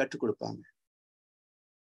யார் கற்றுக் கொடுப்பாங்க?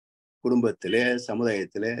 குடும்பத்திலே,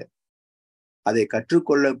 சமுதாயத்திலே அதை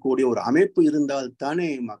கற்றுக்கொள்ளக்கூடிய ஒரு அமைப்பு இருந்தால் தானே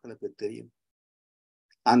மக்களுக்கு தெரியும்.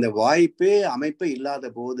 அந்த வாய்ப்பே அமைப்பே இல்லாத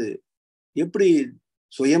போது எப்படி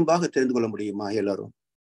சுயம்பாக தெரிந்து கொள்ள முடியுமா? எல்லாரும்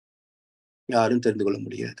யாரும் தெரிந்து கொள்ள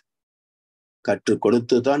முடியாது. கற்றுக்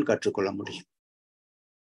கொடுத்துதான் கற்றுக்கொள்ள முடியும்.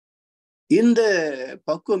 இந்த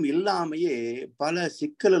பக்குவம் இல்லாமையே பல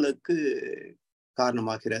சிக்கல்களுக்கு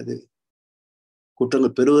காரணமாகிறது.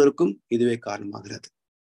 குற்றங்கள் பெறுவதற்கும் இதுவே காரணமாகிறது.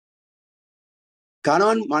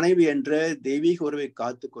 கணவன் மனைவி என்ற தெய்வீக உறவை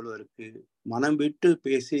காத்துக் கொள்வதற்கு மனம் விட்டு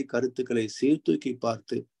பேசி கருத்துக்களை சீர்தூக்கி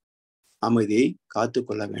பார்த்து அமைதியை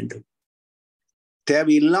காத்துக்கொள்ள வேண்டும்.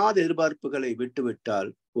 தேவையில்லாத எதிர்பார்ப்புகளை விட்டுவிட்டால்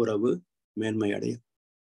உறவு மேன்மை அடையும்.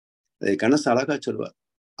 அதை கணேசன் அழகா சொல்வார்.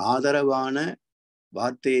 ஆதரவான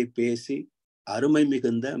வார்த்தையை பேசி அருமை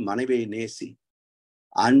மிகுந்த மனைவியை நேசி,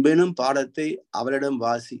 அன்பெனும் பாடத்தை அவளிடம்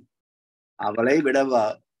வாசி, அவளை விடவா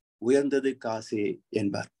உயர்ந்தது காசே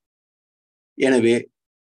என்பார். எனவே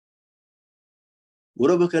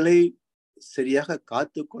உறவுகளை சரியாக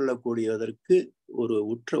காத்து கொள்ளக்கூடியதற்கு ஒரு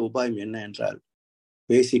உற்ற உபாயம் என்ன என்றால்,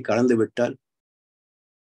 பேசி கலந்து விட்டால்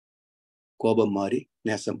கோபம் மாறி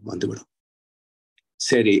நேசம் வந்துவிடும்.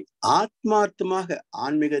 சரி, ஆத்மார்த்தமாக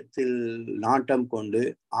ஆன்மீகத்தில் நாட்டம் கொண்டு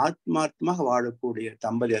ஆத்மார்த்தமாக வாழக்கூடிய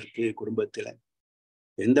தம்பதியருக்கு குடும்பத்துல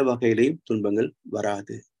எந்த வகையிலையும் துன்பங்கள்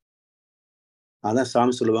வராது. அதான்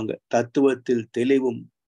சாமி சொல்லுவாங்க, தத்துவத்தில் தெளிவும்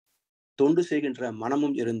தொண்டு செய்கின்ற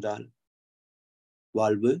மனமும் இருந்தால்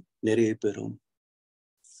வாழ்வு நிறைய பெறும்.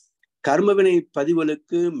 கர்மவினை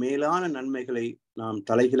பதிவுகளுக்கு மேலான நன்மைகளை நாம்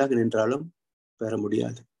தலைகீழாக நின்றாலும் பெற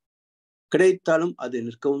முடியாது, கிடைத்தாலும் அது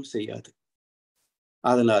நிற்கவும் செய்யாது.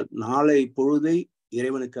 அதனால் நாளை பொழுதை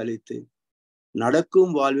இறைவனுக்கு அளித்து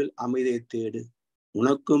நடக்கும் வாழ்வில் அமைதியை தேடு,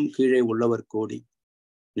 உனக்கும் கீழே உள்ளவர் கோடி,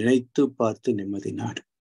 நினைத்து பார்த்து நிம்மதி நாடு.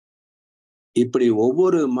 இப்படி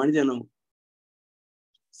ஒவ்வொரு மனிதனும்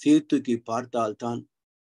சீர்தூக்கி பார்த்தால்தான்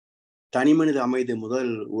தனிமனித அமைதி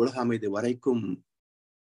முதல் உலக அமைதி வரைக்கும்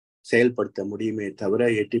செயல்படுத்த முடியுமே தவிர,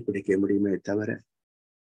 எட்டி பிடிக்க முடியுமே தவிர,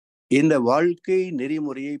 இந்த வாழ்க்கை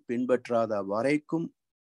நெறிமுறையை பின்பற்றாத வரைக்கும்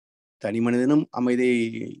தனி மனிதனும் அமைதியை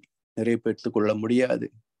நிறைவேற்றிக் கொள்ள முடியாது.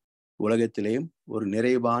 உலகத்திலேயும் ஒரு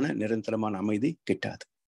நிறைவான நிரந்தரமான அமைதி கிட்டாது.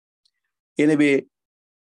 எனவே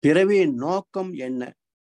பிறவியின் நோக்கம் என்ன,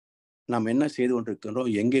 நாம் என்ன செய்து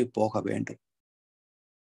கொண்டிருக்கின்றோம், எங்கே போக வேண்டும்,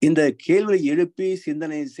 இந்த கேள்வியை எழுப்பி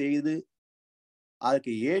சிந்தனை செய்து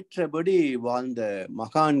அதற்கு ஏற்றபடி வாழ்ந்த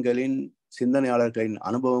மகான்களின் சிந்தனையாளர்களின்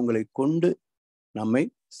அனுபவங்களை கொண்டு நம்மை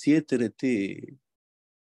சீர்திருத்தி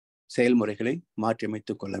செயல்முறைகளை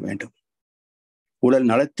மாற்றியமைத்துக் கொள்ள வேண்டும். உடல்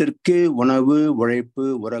நலத்திற்கு உணவு, உழைப்பு,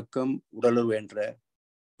 உறக்கம், உடலுறவு என்ற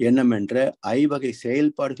எண்ணம் என்ற ஐவகை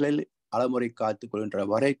செயல்பாடுகளில் அளமுறை காத்துக் கொள்கின்ற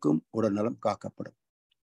வரைக்கும் உடல் நலம் காக்கப்படும்.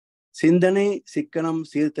 சிந்தனை, சிக்கனம்,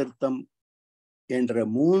 சீர்திருத்தம் என்ற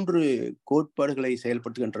 3 கோட்பாடுகளை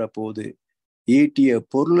செயல்படுத்துகின்ற போது ஈட்டிய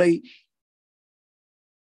பொருளை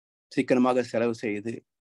சிக்கனமாக செலவு செய்து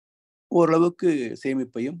ஓரளவுக்கு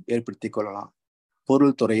சேமிப்பையும் ஏற்படுத்திக் கொள்ளலாம்.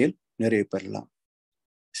 பொருள் துறையில் நிறைவு பெறலாம்.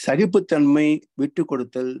 சகிப்புத்தன்மை, விட்டு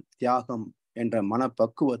கொடுத்தல், தியாகம் என்ற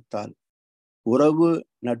மனப்பக்குவத்தால் உறவு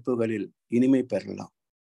நட்புகளில் இனிமை பெறலாம்.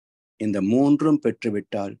 இந்த 3ம்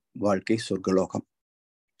பெற்றுவிட்டால் வாழ்க்கை சொர்க்கலோகம்.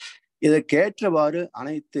 இதற்கேற்றவாறு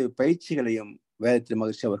அனைத்து பயிற்சிகளையும் வேதத்திரி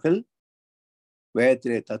மகிழ்ச்சி அவர்கள்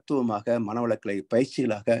வேதத்திலே தத்துவமாக மனவளக்கலை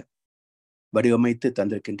பயிற்சிகளாக வடிவமைத்து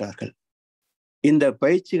தந்திருக்கின்றார்கள். இந்த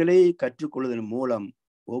பயிற்சிகளை கற்றுக்கொள்வதன் மூலம்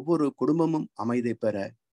ஒவ்வொரு குடும்பமும் அமைதி பெற,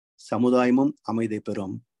 சமுதாயமும் அமைதி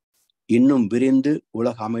பெறும். இன்னும் விரிந்து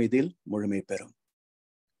உலக அமைதியில் முழுமை பெறும்.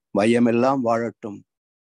 வையமெல்லாம் வாழட்டும்,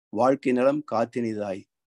 வாழ்க்கை நலம் காத்தினிதாய்,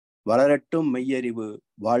 வளரட்டும் மெய்யறிவு,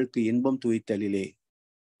 வாழ்க்கை இன்பம் துய்த்தலிலே,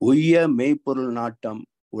 உய்ய மெய்ப்பொருள் நாட்டம்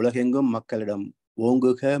உலகெங்கும் மக்களிடம்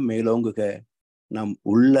ஓங்குக மேலோங்குக, நம்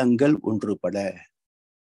உள்ளங்கள் ஒன்றுபட.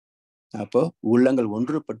 அப்போ உள்ளங்கள்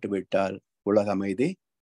ஒன்றுபட்டு விட்டால் உலக அமைதி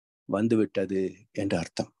வந்துவிட்டது என்ற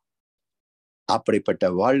அர்த்தம். அப்படிப்பட்ட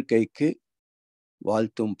வாழ்க்கைக்கு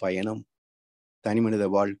வாழ்த்தும் பயணம், தனிமனித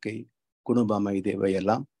வாழ்க்கை, குடும்ப அமைதி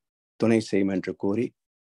இவையெல்லாம் துணை செய்யும் என்று கூறி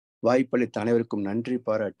வாய்ப்பளித்த அனைவருக்கும் நன்றி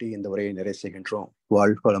பாராட்டி இந்த உரையை நிறைவு செய்கின்றோம்.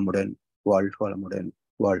 வாழ்க வளமுடன், வாழ்க வளமுடன்,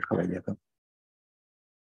 வாழ்க வையகம்.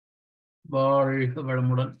 வாழ்க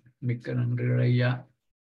வளமுடன். மிக்க நன்றிகள் ஐயா.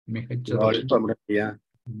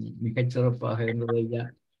 மிகச்சிறப்பாக இருந்தது ஐயா.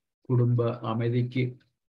 குடும்ப அமைதிக்கு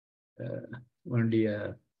வேண்டிய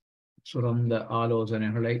சிறந்த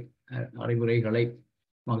ஆலோசனைகளை, அறிவுரைகளை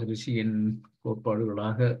மகரிஷியின்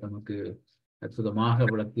கோட்பாடுகளாக நமக்கு அற்புதமாக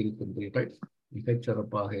விளக்கியிருக்கின்றீர்கள்.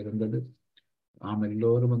 மிகச்சிறப்பாக இருந்தது. நாம்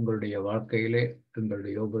எல்லோரும் எங்களுடைய வாழ்க்கையிலே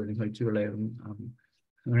எங்களுடைய ஒவ்வொரு நிகழ்ச்சிகளை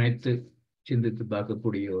நினைத்து சிந்தித்து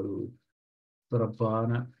பார்க்கக்கூடிய ஒரு சிறப்பான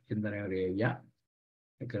சிந்தனை ஐயா.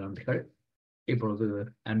 நன்றிகள். இப்பொழுது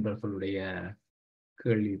அன்பர்களுடைய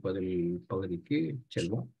கேள்வி பதில் பகுதிக்கு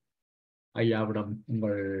செல்வோம். ஐயாவிடம்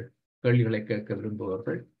உங்கள் கேள்விகளை கேட்க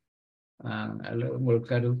விரும்புவர்கள், உங்கள்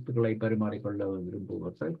கருத்துக்களை பரிமாறிக்கொள்ள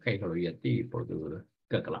விரும்புவர்கள் கைகள் உயர்த்தி இப்பொழுது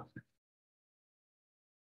கேட்கலாம்.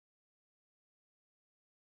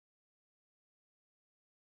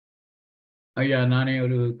 ஐயா, நானே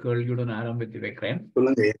ஒரு கேள்வியுடன் ஆரம்பித்து வைக்கிறேன்.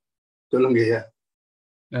 சொல்லுங்க ஐயா.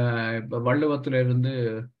 இப்ப வள்ளுவத்திலிருந்து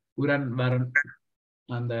உரன் வரன்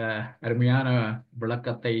அந்த அருமையான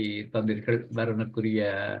விளக்கத்தை தந்தீர்கள், வரனுக்குரிய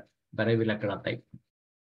வரைவிலக்கணத்தை.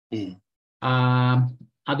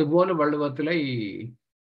 அதுபோல வள்ளுவத்திலே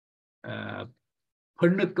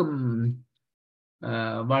பெண்ணுக்கும்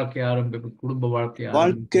வாழ்க்கை ஆரம்பிப்பு, குடும்ப வாழ்க்கை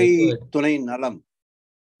வாழ்க்கை ஆரம்பிப்பு. துணை நலம்,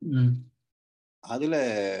 அதுல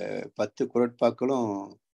 10 குறட்பாக்களும்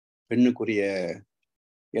பெண்ணுக்குரிய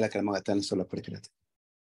இலக்கணமாகத்தான் சொல்லப்படுகிறது.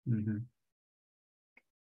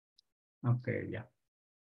 ஓகே ஐயா,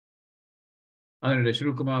 அதனுடைய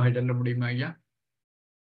சுருக்கமாக சொல்ல முடியுமா ஐயா?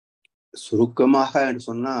 சுருக்கமாக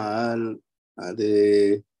சொன்னால் அது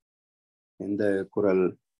எந்த குறள்,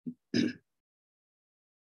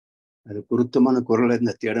 அது பொருத்தமான குரல்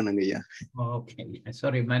இந்த தேடணுங்க ஐயா. ஓகே,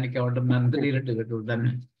 சாரி, மன்னிக்க, நான் திடீரென்று கேட்டுவிட்டேன்.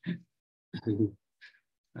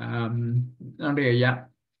 நன்றி ஐயா.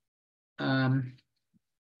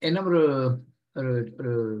 என்ன ஒரு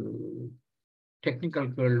ஒரு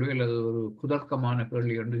டெக்னிக்கல் கேள்வி அல்லது ஒரு குதர்க்கமான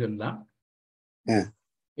கேள்வி என்று சொல்லலாம்.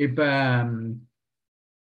 இப்ப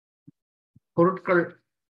பொருட்கள்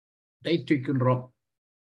தூக்கின்றோம்,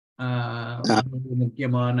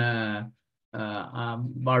 முக்கியமான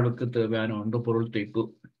வாழ்வுக்கு தேவையான ஒன்று பொருள் தூய்ப்பு.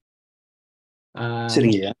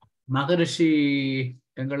 மகரிஷி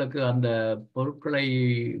எங்களுக்கு அந்த பொருட்களை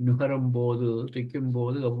நுகரும் போது, தூக்கும்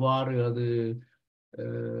போது எவ்வாறு அது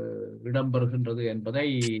இடம்பெறுகின்றது என்பதை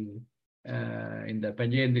இந்த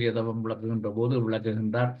பஞ்சேந்திரிய தவம் விளக்குகின்ற போது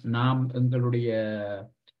விளக்குகின்றார். நாம் எங்களுடைய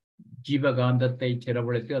ஜீவகாந்தத்தை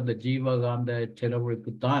செலவழித்து அந்த ஜீவகாந்த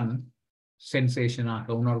செலவழிப்புத்தான் சென்சேஷனாக,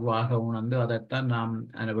 உணர்வாக உணர்ந்து அதைத்தான் நாம்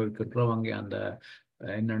அனுபவிக்கின்றோம். அங்கே அந்த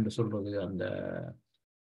என்னென்று சொல்றது, அந்த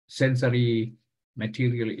சென்சரி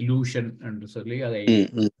மெட்டீரியல் இலூஷன் என்று சொல்லி அதை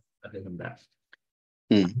கருதுகின்றார்.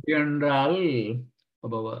 என்றால்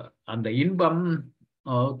அந்த இன்பம்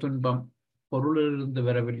துன்பம் பொருளிலிருந்து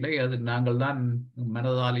வரவில்லை, அது நாங்கள் தான்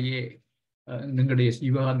மனதாலேயே எங்களுடைய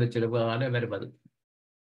ஜீவகாந்த செலவால வருவது.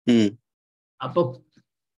 அப்போ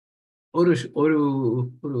ஒரு ஒரு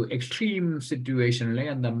ஒரு எக்ஸ்ட்ரீம் சிச்சுவேஷன்ல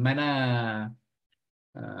அந்த மன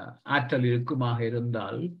ஆற்றல் இருக்குமாக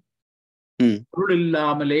இருந்தால் பொருள்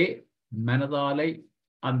இல்லாமலே மனதாலை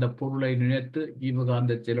அந்த பொருளை நினைத்து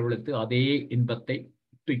ஜீவகாந்த செலவழித்து அதே இன்பத்தை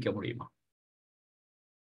தூக்க முடியுமா?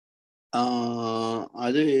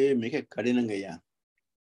 அது மிக கடினங்க ஐயா.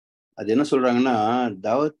 அது என்ன சொல்றாங்கன்னா,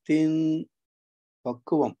 தவத்தின்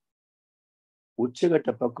பக்குவம், உச்சகட்ட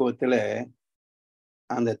பக்குவத்துல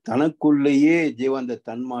அந்த தனக்குள்ளேயே ஜீவந்த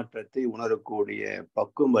தன்மாற்றத்தை உணரக்கூடிய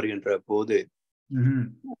பக்குவம் வருகின்ற போது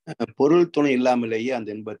பொருள் துணை இல்லாமலேயே அந்த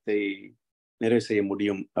இன்பத்தை நிறைவு செய்ய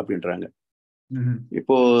முடியும் அப்படின்றாங்க.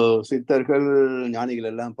 இப்போ சித்தர்கள், ஞானிகள்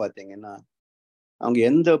எல்லாம் பார்த்தீங்கன்னா, அவங்க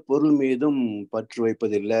எந்த பொருள் மீதும் பற்று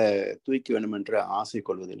வைப்பதில்லை, தூக்கி வேணும் என்ற ஆசை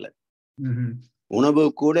கொள்வதில்லை. உணவு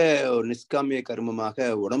கூட ஒரு நிஷ்காமிய கர்மமாக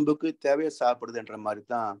உடம்புக்கு தேவையை சாப்பிடுதுன்ற மாதிரி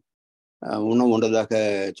தான் உணவு உண்டதாக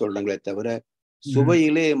சொல்றாங்களே தவிர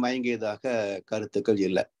சுவையிலே மயங்கியதாக கருத்துக்கள்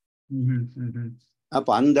இல்லை. அப்ப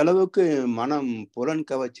அந்த அளவுக்கு மனம் புலன்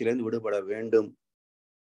கவர்ச்சியிலிருந்து விடுபட வேண்டும்.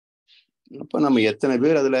 அப்ப நம்ம எத்தனை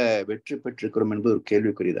பேர் அதுல வெற்றி பெற்றிருக்கிறோம் என்பது ஒரு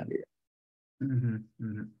கேள்விக்குறிதாங்க.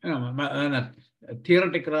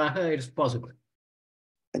 தியரிட்டிக்கலாக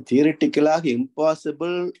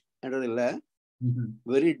இம்பாசிபிள் என்றது இல்ல,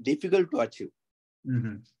 வெரி டிஃபிகல்ட் டு அச்சீவ்.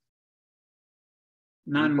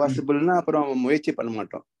 இம்பாசிபிள்னா அப்புறம் முயற்சி பண்ண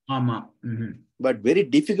மாட்டோம். ஆமா. But very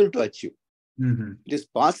difficult to achieve. It is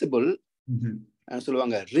possible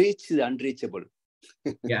சொல்லுவாங்க, ரீச் இஸ் அன்ரீச்சபிள்.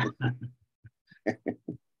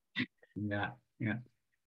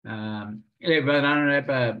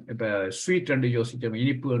 இப்ப ஸ்வீட் என்று யோசிச்சோம்,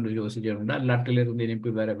 இனிப்பு என்று யோசிச்சோம்னா லட்டிலிருந்து இனிப்பு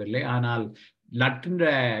வரவில்லை. ஆனால் லட்டின்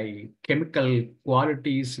கெமிக்கல்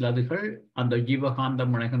குவாலிட்டிஸ் அதுகள் அந்த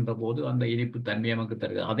ஜீவகாந்தம் இணைகின்ற போது அந்த இனிப்பு தன்மை நமக்கு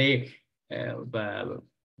தருது. அதே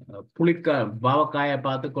புளிக்க பாவக்காயை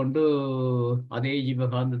பார்த்து கொண்டு அதே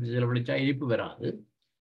ஜீவகாந்தத்தை செலவழிச்சா இனிப்பு வராது.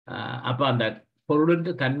 அப்ப அந்த பொருளின்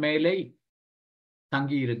தன்மையிலே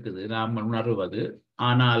தங்கி இருக்குது நாம் உணர்வது.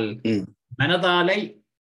 ஆனால் மனதாலை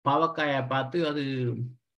பாவக்காயை பார்த்து அது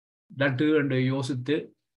லட்டு என்று யோசித்து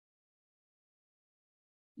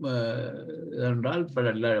என்றால்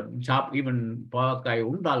ஈவன் பாவக்காய்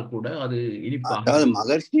உண்டால் கூட அது இனிப்பாக. அதாவது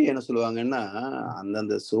மகர்ஷி என்ன சொல்லுவாங்கன்னா,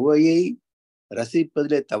 அந்தந்த சுவையை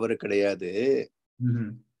ரசிப்பதிலே தவறு கிடையாது,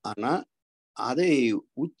 ஆனா அதை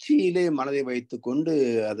உச்சியிலே மனதை வைத்துக் கொண்டு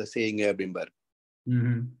அதை செய்யுங்க அப்படிம்பார்.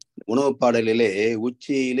 உணவு பாடலிலே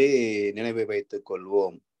உச்சியிலே நினைவை வைத்துக்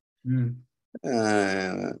கொள்வோம்,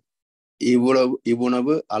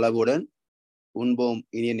 இவ்வுணவு அளவுடன் உண்போம்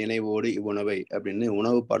இனிய நினைவோடு இவ்வுணவை அப்படின்னு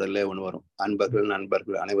உணவு பாடல்ல ஒண்ணு வரும்.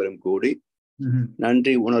 நண்பர்கள் அனைவரும் கூடி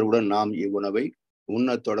நன்றி உணர்வுடன் நாம் இவ்வுணவை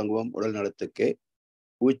உண்ணத் தொடங்குவோம், உடல் நலத்துக்கே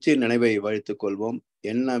உச்சி நினைவை வைத்துக் கொள்வோம்,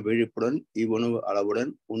 என்ன விழிப்புடன் இவ்வுணவு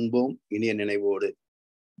அளவுடன் உண்போம் இனிய நினைவோடு,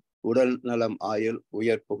 உடல் நலம் ஆயுள்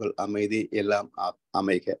உயர் புகழ் அமைதி எல்லாம்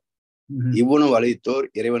அமைக, இவ்வுணவு அளித்தோர்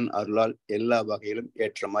இறைவன் அருளால் எல்லா வகையிலும்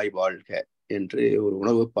ஏற்றமாய் வாழ்க என்று ஒரு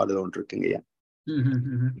உணவு பாடல் ஒன்று இருக்குங்கய்யா.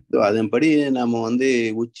 ம்ஹும். அதன்படி நம்ம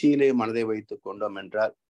உச்சியிலே மனதை வைத்துக் கொண்டோம்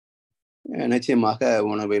என்றால் நிச்சயமாக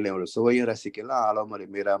உணவில் ஒரு சுவையும் ரசிக்கலாம், அளவுமுறை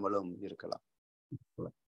மீறாமலும் இருக்கலாம்.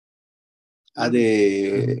 அது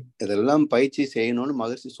இதெல்லாம் பயிற்சி செய்யணும்னு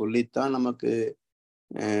மகிழ்ச்சி சொல்லித்தான் நமக்கு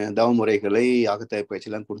தவமுறைகளை அகத்தாய் பயிற்சி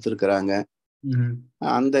எல்லாம் கொடுத்திருக்கிறாங்க.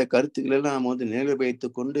 அந்த கருத்துக்களை எல்லாம் நம்ம நினைவு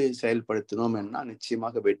வைத்துக் கொண்டு செயல்படுத்தினோம் என்ன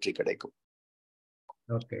நிச்சயமாக வெற்றி கிடைக்கும்.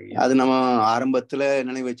 அது நம்ம ஆரம்பத்துல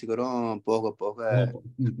நினைவு வச்சுக்கிறோம், போக போக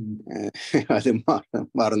அது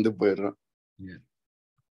மறந்து போயிடுறோம்.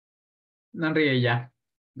 நன்றி ஐயா,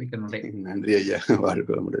 மிக்க நன்றி. நன்றி ஐயா, வாழ்க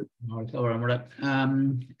வளமுடன். வாழ்க வளமுடன்.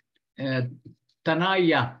 தனா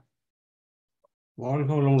ஐயா. வாழ்க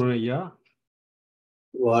வளமுடன் ஐயா.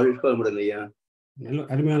 வாழ்க வளமுடன் ஐயா. நல்ல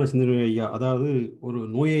அருமையான சிந்தனை ஐயா. அதாவது ஒரு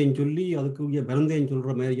நோயையும் சொல்லி அதுக்கு பிறந்தையும்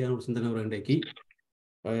சொல்ற மாதிரியான ஒரு சிந்தனை ஒரு இன்றைக்கு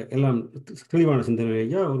எல்லாம் தெளிவான சிந்தனை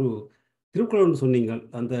ஐயா. ஒரு திருக்குறள் சொன்னீங்க,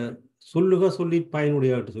 அந்த சொல்லுக சொல்லி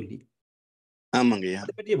பயனுடைய சொல்லி. ஆமாங்க ஐயா.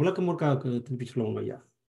 அதை பற்றிய விளக்கம் திருப்பி சொல்லுவாங்க ஐயா.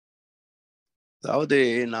 அதாவது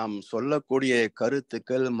நாம் சொல்லக்கூடிய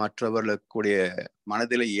கருத்துக்கள் மற்றவர்களுடைய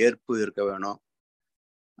மனதில் ஏற்பு இருக்க வேணும்.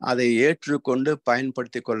 அதை ஏற்றுக்கொண்டு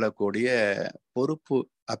பயன்படுத்தி கொள்ளக்கூடிய பொறுப்பு,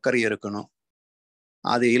 அக்கறை இருக்கணும்.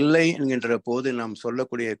 அது இல்லை என்கின்ற போது நாம்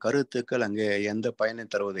சொல்லக்கூடிய கருத்துக்கள் அங்கே எந்த பயனை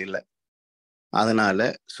தருவது இல்லை. அதனால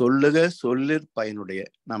சொல்லுக சொல்லிற் பயனுடைய,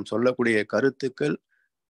 நாம் சொல்லக்கூடிய கருத்துக்கள்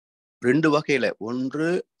 2 வகையில, ஒன்று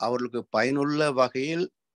அவர்களுக்கு பயனுள்ள வகையில்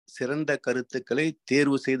சிறந்த கருத்துக்களை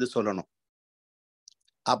தேர்வு செய்து சொல்லணும்.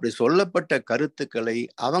 அப்படி சொல்லப்பட்ட கருத்துக்களை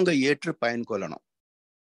அவங்க ஏற்று பயன் கொள்ளணும்.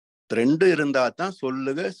 2 இருந்தா தான்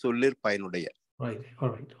சொல்லுக சொல்லிற் பயனுடைய.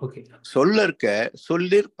 சொல்லற்க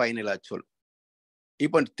சொல்லிற் பயனிலா சொல்.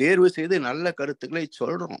 இப்ப தேர்வு செய்து நல்ல கருத்துக்களை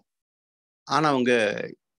சொல்றோம், ஆனா அவங்க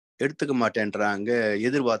எடுத்துக்க மாட்டேன்றாங்க,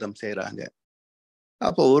 எதிர்வாதம் செய்யறாங்க.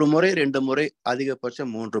 அப்போ 1 முறை 2 முறை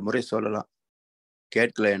அதிகபட்சம் 3 முறை சொல்லலாம்.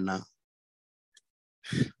 கேட்கல என்ன,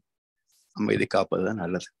 அமைதி காப்பதுதான்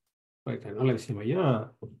நல்லது. நல்ல விஷயம் ஐயா.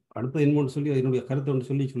 அடுத்து என்னன்னு சொல்லி என்னுடைய கருத்தை ஒன்று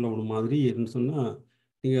சொல்ல மாதிரி என்னன்னு சொன்னா,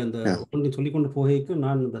 நீங்க அந்த ஒன்று சொல்லிக்கொண்டு போகைக்கு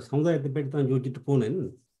நான் இந்த சமுதாயத்தை பற்றி தான் யோசிச்சுட்டு போனேன்.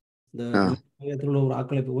 இந்த சமுதாயத்தில் உள்ள ஒரு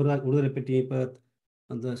ஆக்களை ஒருதலை பற்றி இப்போ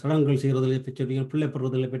அந்த சடங்குகள் செய்கிறதுல பற்றி பிள்ளை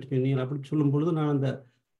பெறுறதுல பற்றி சொன்னீங்க. அப்படி சொல்லும் பொழுது நான் அந்த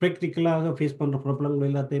ப்ராக்டிக்கலாக ஃபேஸ் பண்ணுற ப்ராப்ளங்கள்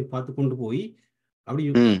எல்லாத்தையும் பார்த்து கொண்டு போய் அப்படி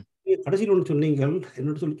கடைசியில் ஒன்று சொன்னீங்க,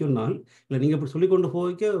 என்னோட சொல்லி சொன்னால் இல்லை நீங்கள் இப்படி சொல்லிக்கொண்டு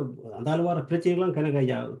போய்க்க அந்த அளவான பிரச்சனைகள்லாம் கணக்கு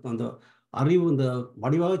ஐயா. அந்த அறிவு, இந்த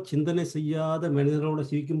வடிவாக சிந்தனை செய்யாத மனிதர்களோட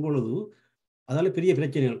சிரிக்கும் பொழுது அதால பெரிய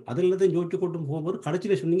பிரச்சனைகள் அது எல்லாத்தையும் ஜோதிச்சு கொண்டு போகும்போது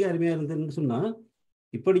கடைசியில் சொன்னீங்க, அருமையாக இருந்ததுன்னு சொன்னால்,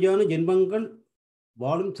 இப்படியான ஜென்மங்கள்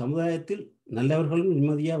வாழும் சமுதாயத்தில் நல்லவர்களும்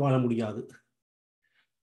நிம்மதியாக வாழ முடியாது.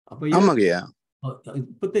 அப்போ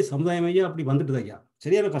இப்பத்தே சமுதாயம் ஐயா அப்படி வந்துட்டு ஐயா,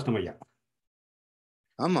 சரியான கஷ்டம் ஐயா.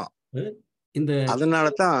 ஆமா, இந்த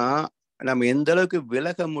அதனாலதான் நம்ம எந்த அளவுக்கு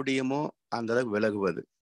விலக முடியுமோ அந்த அளவுக்கு விலகுவது.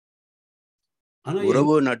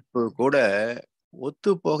 உறவு நட்பு கூட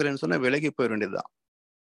ஒத்து போகிறேன்னு சொன்னா விலகி போயிட வேண்டியதுதான்.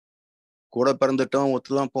 கூட பிறந்துட்டோம்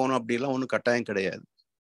ஒத்துதான் போகணும் அப்படிலாம் ஒன்றும் கட்டாயம் கிடையாது.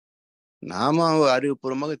 நாம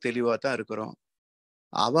அறிவுபூர்வமாக தெளிவா தான் இருக்கிறோம்.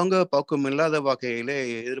 அவங்க பக்குவம் இல்லாத வகையிலே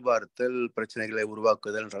எதிர்பார்த்தல், பிரச்சனைகளை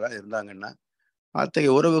உருவாக்குதல் இருந்தாங்கன்னா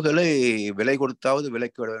அத்தகைய உறவுகளை விலை கொடுத்தாவது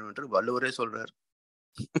விலைக்கு விட வேண்டும் என்று வள்ளுவரே சொல்றார்.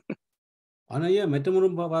 ஆனா ஐயா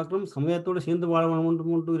மெட்டமுறம் பார்க்கணும், சமுதாயத்தோடு சேர்ந்து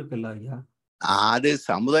வாழணும் இருக்குல்ல ஐயா. அது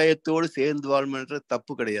சமுதாயத்தோடு சேர்ந்து வாழணும்ன்ற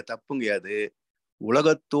தப்பு கிடையாது, தப்புங்கையாது.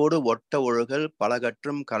 உலகத்தோடு ஒட்ட ஒழுகல்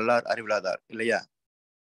பலகற்றும் கல்லார் அறிவிலாதார் இல்லையா?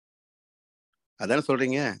 அதான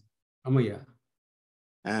சொல்றீங்க? ஆமையா.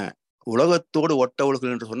 உலகத்தோடு ஒட்ட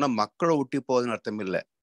ஒழுகல் என்று சொன்னா மக்களை ஒட்டி போவதுன்னு அர்த்தம் இல்லை.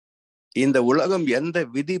 இந்த உலகம் எந்த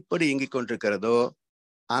விதிப்படி இயங்கிக் கொண்டிருக்கிறதோ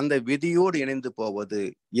அந்த விதியோடு இணைந்து போவது,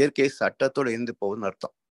 இயற்கை சட்டத்தோடு இணைந்து போவதுன்னு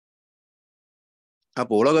அர்த்தம்.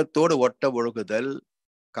 அப்போ உலகத்தோடு ஒட்ட ஒழுகுதல்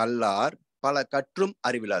கல்லார் பல கற்றும்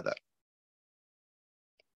அறிவிலாதார்.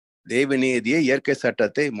 தெய்வ நீதியை, இயற்கை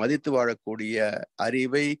சட்டத்தை மதித்து வாழக்கூடிய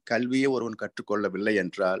அறிவை, கல்வியை ஒருவன் கற்றுக்கொள்ளவில்லை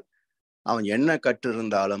என்றால் அவன் என்ன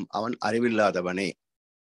கற்றிருந்தாலும் அவன் அறிவில்லாதவனே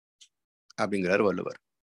அப்படிங்கிறார் வள்ளுவர்.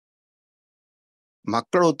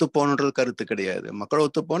 மக்கள் ஒத்து போனன்றது கருத்து கிடையாது. மக்கள்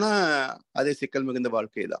ஒத்து போனா அதே சிக்கல் மிகுந்த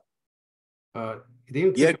வாழ்க்கை தான்.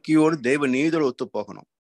 இயற்கையோடு தெய்வ நீதியோடு ஒத்து போகணும்.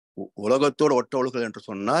 உலகத்தோடு ஒட்ட ஒழுகல் என்று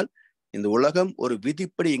சொன்னால் இந்த உலகம் ஒரு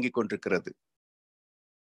விதிப்படி இயங்கிக் கொண்டிருக்கிறது,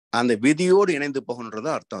 அந்த விதியோடு இணைந்து போகணுன்றது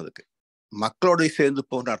அர்த்தம். அதுக்கு மக்களோட சேர்ந்து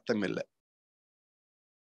போகிற அர்த்தம் இல்லை.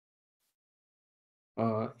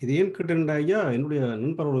 இது ஏன் கேட்டேன் ஐயா, என்னுடைய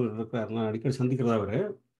நண்பர்கள் இருக்கிறார், நான் அடிக்கடி சந்திக்கிறதா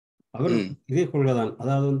அவர் இதே கொள்கை தான்.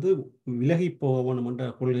 அதாவது விலகி போகணும் என்ற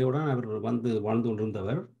கொள்கையோட அவர் வாழ்ந்து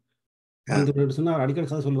கொண்டிருந்தவர். சொன்னார், அடிக்கடி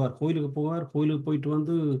கதை சொல்லுவார். கோயிலுக்கு போவார், கோயிலுக்கு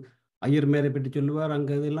போயிட்டு ஐயர் மேரை பற்றி சொல்லுவார்.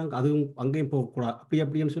 அங்கே இதெல்லாம் அதுவும் அங்கேயும் போகக்கூடாது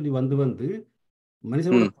அப்படின்னு சொல்லி வந்து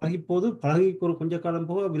மனுஷனோட பழகி ஒரு கொஞ்ச காலம்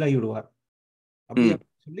போக விலகி விடுவார். அப்படி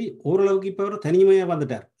சொல்லி ஓரளவுக்கு இப்போ அவர் தனிமையாக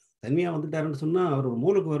வந்துட்டாருன்னு சொன்னால் அவர்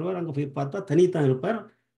மூலைக்கு வருவார். அங்கே போய் பார்த்தா தனித்தான் இருப்பார்.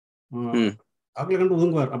 அவங்களை கண்டு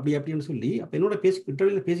ஒதுங்குவார். அப்படின்னு சொல்லி அப்போ என்னோட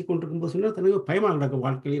இட்டலியில் பேசி கொண்டிருக்கும்போது சொன்னால் தனக்கு பயமாக நடக்கும்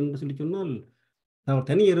வாழ்க்கையில் என்று சொல்லி சொன்னால் அவர்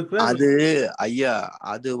தனியாக இருக்கிறார். அது ஐயா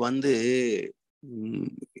அது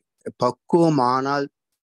பக்குவமானால்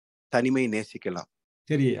தனிமை நேசிக்கலாம்.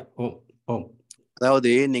 சரியா? ஓம் ஓம்.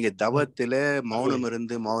 அதாவது நீங்க தவத்துல மௌனம்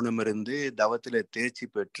இருந்து தவத்துல தேர்ச்சி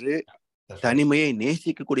பெற்று தனிமையை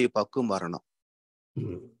நேசிக்கக்கூடிய பக்குவம் வரணும்.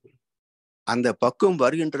 அந்த பக்குவம்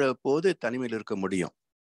வருகின்ற போது தனிமையில் இருக்க முடியும்.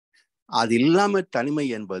 அது இல்லாம தனிமை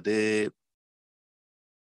என்பது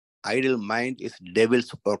ideal mind is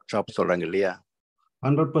devil's work shop சொல்றாங்க இல்லையா?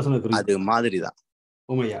 100% அது மாதிரிதான்.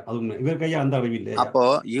 அப்போ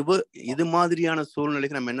இது மாதிரியான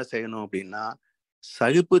சூழ்நிலைக்கு நம்ம என்ன செய்யணும் அப்படின்னா,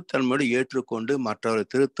 சகிப்புத்தன்மையோடு ஏற்றுக்கொண்டு மற்றவரை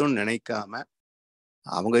திருத்தம் நினைக்காம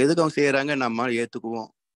அவங்க எதுக்கு அவங்க செய்யறாங்க நம்ம ஏத்துக்குவோம்,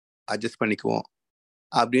 அட்ஜஸ்ட் பண்ணிக்குவோம்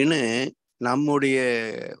அப்படின்னு நம்முடைய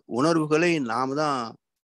உணர்வுகளை நாம தான்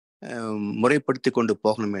முறைப்படுத்தி கொண்டு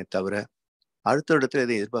போகணுமே தவிர அடுத்த இடத்துல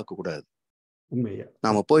எதையும் எதிர்பார்க்க கூடாது.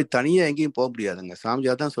 நாம போய் தனியா எங்கேயும் போக முடியாதுங்க.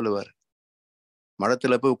 சாமிஜா தான் சொல்லுவார்,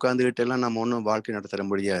 மடத்துல போய் உட்கார்ந்துகிட்டு எல்லாம் நம்ம ஒன்றும் வாழ்க்கை நடத்த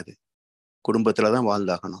முடியாது. குடும்பத்துலதான்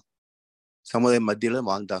வாழ்ந்தாகணும், சமுதாய மத்தியில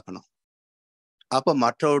வாழ்ந்தாகணும். அப்ப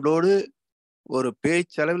மற்றவர்களோடு ஒரு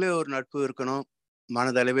பேச்சளவிலே ஒரு நட்பு இருக்கணும்,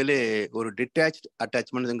 மனதளவிலே ஒரு டிட்டாச்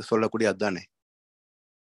அட்டாச்மெண்ட் சொல்லக்கூடிய அதுதானே.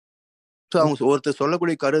 ஸோ அவங்க ஒருத்தர்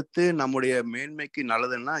சொல்லக்கூடிய கருத்து நம்முடைய மேன்மைக்கு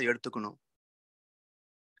நல்லதுன்னா எடுத்துக்கணும்.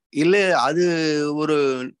 இல்லை அது ஒரு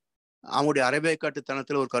அவங்களுடைய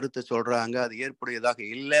அரைவேக்காட்டுத்தனத்துல ஒரு கருத்தை சொல்றாங்க, அது ஏற்புடையதாக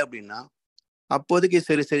இல்லை அப்படின்னா அப்போதைக்கு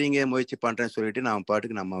சரிங்க முயற்சி பண்றேன்னு சொல்லிட்டு நம்ம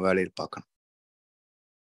பாட்டுக்கு நம்ம வேலையை பார்க்கணும்.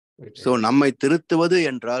 ஸோ நம்மை திருத்துவது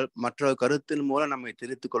என்றால், மற்ற கருத்தின் மூலம் நம்மை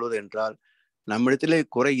திருத்திக் கொள்வது என்றால், நம்மிடத்திலே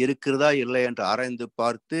குறை இருக்கிறதா இல்லை என்று ஆராய்ந்து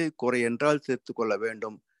பார்த்து குறை என்றால் சேர்த்து கொள்ள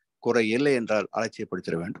வேண்டும், குறை இல்லை என்றால்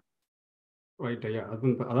அலட்சியப்படுத்திட வேண்டும்.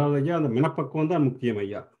 அதாவது ஐயா அந்த மனப்பக்குவம் தான் முக்கியம்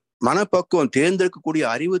ஐயா. மனப்பக்குவம், தேர்ந்தெடுக்கக்கூடிய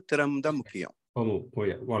அறிவு திறம் தான் முக்கியம்.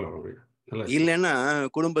 இல்லைன்னா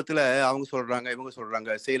குடும்பத்துல அவங்க சொல்றாங்க இவங்க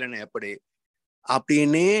சொல்றாங்க செய்யலன்னு எப்படி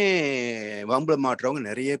அப்படின்னே வம்புல மாற்றவங்க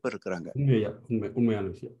நிறைய பேர் இருக்கிறாங்க. உண்மையான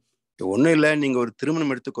விஷயம். ஒண்ணும் இல்லை, நீங்க ஒரு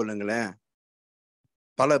திருமணம் எடுத்துக்கொள்ளுங்களேன்,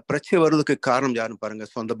 பல பிரச்சனை வருவதற்கு காரணம் யாருன்னு பாருங்க,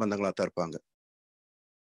 சொந்த பந்தங்களா தான் இருப்பாங்க.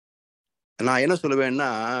 நான் என்ன சொல்லுவேன்னா,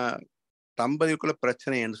 தம்பதிக்குள்ள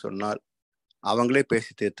பிரச்சனை என்று சொன்னால் அவங்களே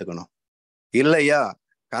பேசி தீர்த்துக்கணும். இல்லையா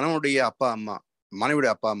கணவனுடைய அப்பா அம்மா,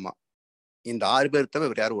 மனைவியுடைய அப்பா அம்மா, இந்த 6 பேர் தவிர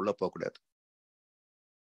வேற யாரும் உள்ள போகக்கூடாது.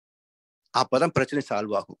 அப்பதான் பிரச்சனை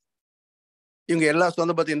சால்வ் ஆகும். இவங்க எல்லா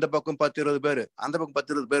சொந்த பத்தி இந்த பக்கம் 10-20 பேர், அந்த பக்கம்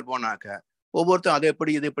 10-20 பேர் போனாக்க ஒவ்வொருத்தரும் அதை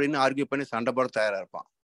எப்படி இது எப்படின்னு ஆர்கியூ பண்ணி சண்டை போட தயாரா இருப்பான்.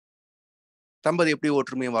 தம்பதி எப்படி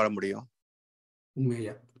ஒற்றுமையை வாழ முடியும்?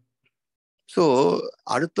 ஸோ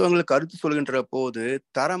அடுத்தவங்களுக்கு கருத்து சொல்கின்ற போது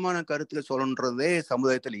தரமான கருத்துல சொல்லணுன்றதே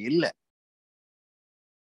சமுதாயத்துல இல்லை.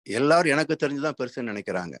 எல்லாரும் எனக்கு தெரிஞ்சுதான் பெருசுன்னு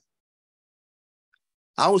நினைக்கிறாங்க.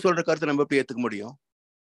 அவங்க சொல்ற கருத்தை நம்ம எப்படி ஏத்துக்க முடியும்?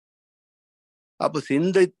 அப்ப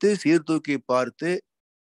சிந்தித்து சீர்தூக்கி பார்த்து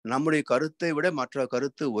நம்முடைய கருத்தை விட மற்ற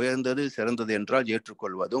கருத்து உயர்ந்தது சிறந்தது என்றால்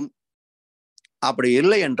ஏற்றுக்கொள்வதும், அப்படி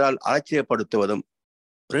இல்லை என்றால் அலட்சியப்படுத்துவதும்,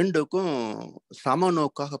 ரெண்டுக்கும் சம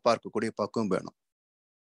நோக்காக பார்க்கக்கூடிய பக்குவம் வேணும்.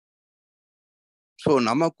 ஸோ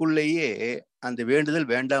நமக்குள்ளேயே அந்த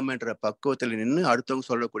வேண்டுதல் வேண்டாம் என்ற பக்குவத்தில் நின்று அடுத்தவங்க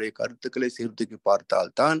சொல்லக்கூடிய கருத்துக்களை சீர்தூக்கி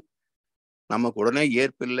பார்த்தால்தான் நமக்கு உடனே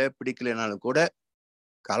ஏற்பில்லை பிடிக்கலைனாலும் கூட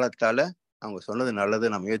காலத்தால அவங்க சொன்னது நல்லது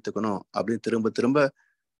நம்ம ஏத்துக்கணும் அப்படின்னு திரும்ப திரும்ப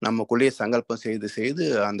நமக்குள்ளேயே சங்கல்பம் செய்து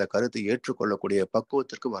அந்த கருத்தை ஏற்றுக்கொள்ளக்கூடிய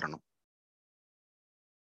பக்குவத்திற்கு வரணும்.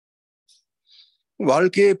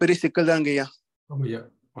 வாழ்க்கையே பெரிய சிக்கல் தாங்கய்யா.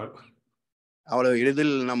 அவ்வளவு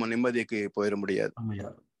எளிதில் நம்ம நிம்மதிக்கு போயிட முடியாது.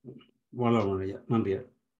 வாழ்க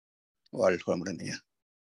வளமுடன் ஐயா.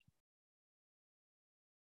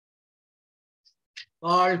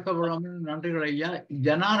 வாழ்க வளமுடன். நன்றிகள் ஐயா.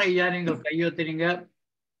 ஜனார் ஐயா, நீங்கள் கையெழுத்தினீங்க,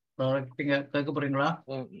 கேட்க போறீங்களா?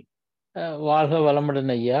 வாழ்க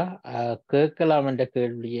வளமுடன் ஐயா. கேட்கலாம் என்ற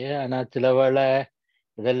கேள்வியே, ஆனா சில வேளை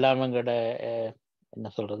இதெல்லாம் எங்களோட என்ன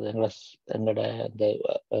சொல்றது,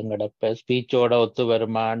 எங்களோட ஸ்பீச்சோட ஒத்து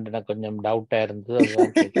வருமான்னு எனக்கு கொஞ்சம் டவுட்டா இருந்தது.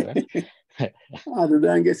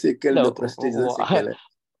 அதுதான் கேட்கிறேன்.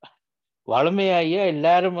 வளமையா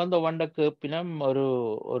எல்லாரும் ஒன்றை கேப்பினம்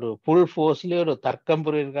ஒரு ஃபுல் ஃபோர்ஸ்லயே ஒரு தர்க்கம்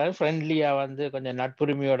புரியிருக்காரு, ஃப்ரெண்ட்லியா கொஞ்சம்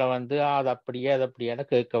நட்புரிமையோட அது அப்படியான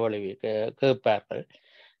கேட்பார்கள்.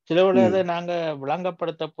 சில வேளையில நாங்க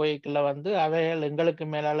விளங்கப்படுத்த போய்க்குள்ள அவைகள் எங்களுக்கு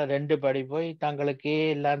மேலால 2 படி போய் தங்களுக்கே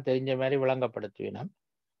எல்லாம் தெரிஞ்ச மாதிரி விளங்கப்படுத்துவினோம்.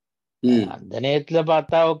 அந்த நேரத்துல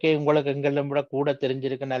பார்த்தா ஓகே உங்களுக்கு எங்கெல்லாம் விட கூட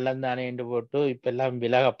தெரிஞ்சிருக்கு நல்லது தானேன்னு போட்டு இப்ப எல்லாம்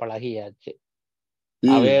விலக பழகியாச்சு.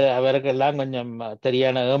 அவருக்கெல்லாம் கொஞ்சம்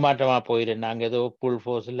சரியான ஏமாற்றமா போயிடும். நாங்க ஏதோ ஃபுல்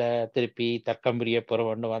ஃபோர்ஸ்ல திருப்பி தர்க்கம் புரிய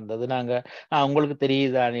போறோம்னு வந்தது. நாங்க உங்களுக்கு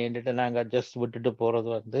தெரியுதானேன்ட்டு நாங்க ஜஸ்ட் விட்டுட்டு போறது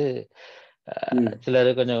வந்து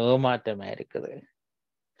சிலருக்கு கொஞ்சம் ஏமாற்றமா இருக்குது.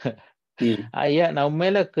 ஐயா, நான்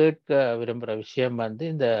உண்மையில கேட்க விரும்புற விஷயம் வந்து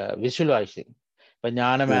இந்த விஷுவலைசிங். இப்ப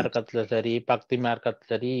ஞான மார்க்கத்துல சரி, பக்தி மார்க்கத்துல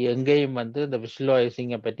சரி, எங்கேயும் வந்து இந்த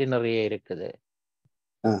விஷுவலைசிங்கை பற்றி நிறைய இருக்குது.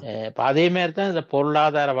 இப்ப அதே மாதிரி தான் இந்த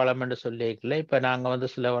பொருளாதார வளம் என்று சொல்லிக்கல. இப்ப நாங்க வந்து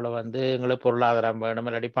சிலவளை வந்து எங்களுக்கு பொருளாதாரம் வேணும்,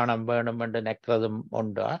 இல்லாட்டி பணம் வேணும் என்று நினைக்கிறதும்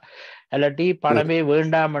உண்டா, இல்லாட்டி பணமே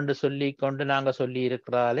வேண்டாம் என்று சொல்லி கொண்டு நாங்க சொல்லி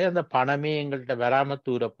இருக்கிறாலே அந்த பணமே எங்கள்கிட்ட வராம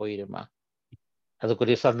தூர போயிருமா?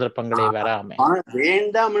 அதுக்குரிய சந்தர்ப்பங்களே வராம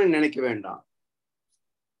வேண்டாம்னு நினைக்க வேண்டாம்.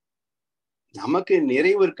 நமக்கு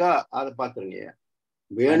நிறைவு இருக்கா அதை பாத்துருங்க.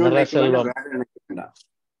 வேணும்னு நினைக்க வேண்டாம்.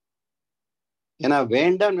 ஏன்னா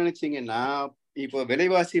வேண்டாம் நினைச்சீங்கன்னா இப்போ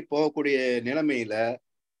விலைவாசி போகக்கூடிய நிலைமையில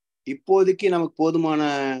இப்போதைக்கு நமக்கு போதுமான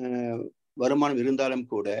வருமானம் இருந்தாலும்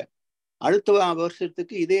கூட அடுத்த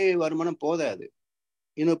வருஷத்துக்கு இதே வருமானம் போதாது.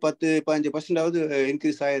 இன்னும் 10-15%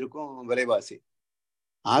 இன்க்ரீஸ் ஆயிருக்கும் விலைவாசி.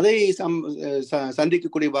 அதை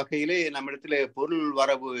சந்திக்கக்கூடிய வகையிலே நம்ம இடத்துல பொருள்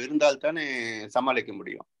வரவு இருந்தால் தானே சமாளிக்க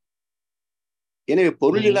முடியும். எனவே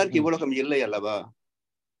பொருள் எல்லாருக்கும் இவ்வளவு இல்லை அல்லவா?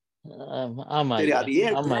 சரி, அது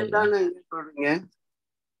ஏன் வேண்டான்னு சொல்றீங்க?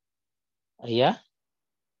 ஐயா,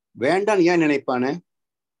 வேண்டான்னு ஏன் நினைப்பானே?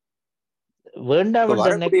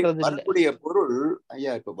 வரக்கூடிய பொருள்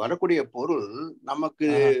ஐயா, இப்ப வரக்கூடிய பொருள் நமக்கு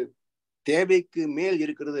தேவைக்கு மேல்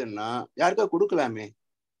இருக்கிறதுன்னா யாருக்கா கொடுக்கலாமே.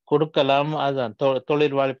 கொடுக்கலாம். அதுதான்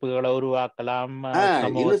தொழில் வாய்ப்புகளை உருவாக்கலாம்.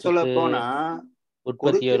 இன்னும் சொல்ல போனா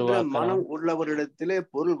உற்பத்தி மனம் உள்ளவரிடத்திலே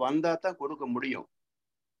பொருள் வந்தா தான் கொடுக்க முடியும்.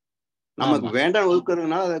 நமக்கு வேண்டாம்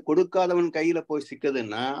ஒதுக்குறதுனால அதை கொடுக்காதவன் கையில போய்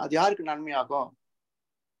சிக்குதுன்னா அது யாருக்கு நன்மையாகும்?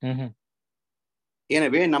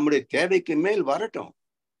 எனவே நம்முடைய தேவைக்கு மேல் வரட்டும்,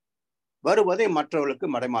 வருவதை மற்றவர்களுக்கு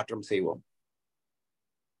மடைமாற்றம் செய்வோம்.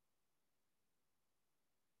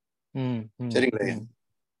 சரிங்களா?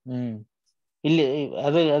 இல்ல,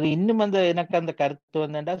 அது இன்னும் எனக்கு அந்த கருத்து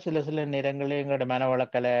வந்தா சில நேரங்களில் எங்களோட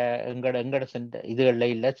மனவளக்கலை எங்கட இதுகள்ல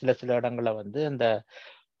இல்ல, சில இடங்கள்ல வந்து அந்த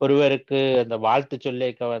ஒருவருக்கு அந்த வாழ்த்து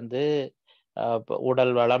சொல்லிக்க வந்து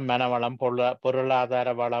உடல் வளம், மனவளம்,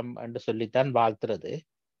 பொருளாதார வளம் என்று சொல்லித்தான் வாழ்த்துறது.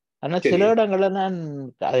 ஆனா சில இடங்கள்ல நான்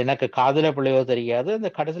எனக்கு காதுல பிள்ளையோ தெரியாது, அந்த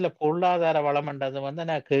கடைசியில பொருளாதார வளம்ன்றது வந்து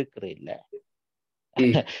நான் கேட்கிறேன் இல்ல.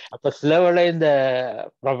 அப்ப சிலவளை இந்த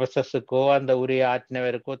ப்ரொஃபசர்ஸுக்கோ அந்த உரிய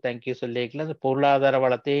ஆற்றினவருக்கோ தேங்க்யூ சொல்லிக்கல, அந்த பொருளாதார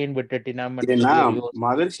வளத்தையும் விட்டுட்டு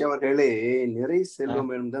மகிழ்ச்சி அவர்களே நிறை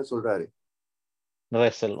செல்வம் வேணும் தான் சொல்றாரு.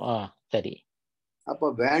 நிறை செல்வம், சரி. அப்ப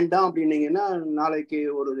வேண்டாம் அப்படின்னீங்கன்னா நாளைக்கு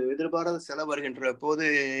ஒரு எதிர்பாராத செலவு வருகின்ற போது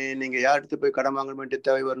நீங்க யார்கிட்ட போய் கடன் வாங்க வேண்டிய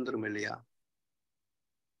தேவை வந்துடும் இல்லையா?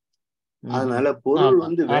 அதனால பொருள்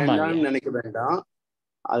வந்து வேண்டாம்னு நினைக்க வேண்டாம்.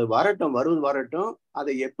 அது வரட்டும், வருவது வரட்டும்.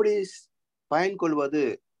 அதை எப்படி பயன் கொள்வது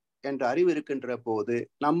என்ற அறிவு இருக்கின்ற போது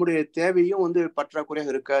நம்முடைய தேவையும் வந்து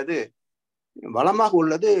பற்றாக்குறையாக இருக்காது. வளமாக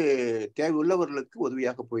உள்ளது தேவை உள்ளவர்களுக்கு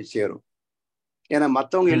உதவியாக போய் சேரும். ஏன்னா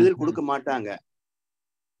மற்றவங்க எளிதில் கொடுக்க மாட்டாங்க,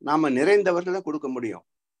 நாம நிறைந்தவர்கள் தான் கொடுக்க முடியும்.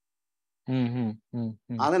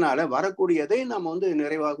 அதனால வரக்கூடியதை நம்ம வந்து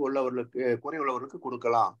நிறைவாக உள்ளவர்களுக்கு, குறை உள்ளவர்களுக்கு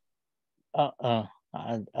கொடுக்கலாம்.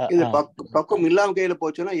 இது பக்கம் இல்லாம கையில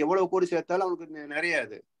போச்சுன்னா எவ்வளவு கோடி சேர்த்தாலும் அவனுக்கு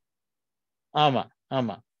நிறையாது. ஆமா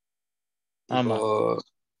ஆமா. இப்போ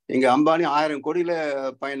இங்க அம்பானி 1000 கோடியில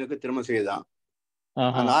பையனுக்கு திருமணம் செய்தான்.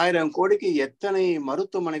 அந்த 1000 கோடிக்கு எத்தனை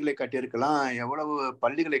மருத்துவமனைகளை கட்டியிருக்கலாம், எவ்வளவு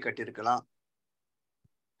பள்ளிகளை கட்டியிருக்கலாம்.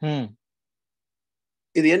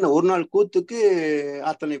 இது என்ன ஒரு நாள் கூத்துக்கு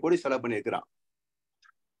அத்தனை கோடி செலவு பண்ணியிருக்கிறான்.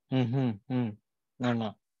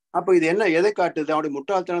 அப்ப இது என்ன எதை காட்டுது? அவனுடைய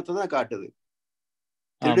முட்டாள்தனத்தை தான் காட்டுது.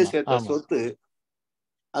 திருடி சேர்த்த சொத்து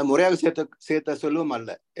அது முறையாக சேர்த்த செல்வம் அல்ல,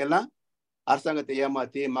 எல்லாம் அரசாங்கத்தை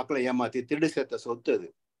ஏமாத்தி மக்களை ஏமாத்தி திருடி சேர்த்த சொத்து அது.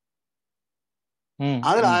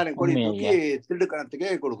 அதுல 1000 கோடி தூக்கி திருடு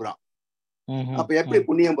கணத்துக்கே கொடுக்குறான். அப்ப எப்படி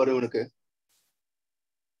புண்ணியம் வரும் இவனுக்கு?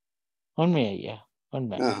 உண்மை ஐயா,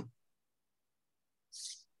 உண்மை.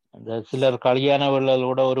 அந்த சிலர் கல்யாண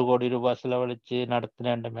கூட 1 கோடி ரூபாய் செலவழிச்சு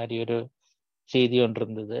நடத்தின மாதிரி ஒரு செய்தி ஒன்று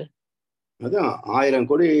இருந்தது. அதான் 1000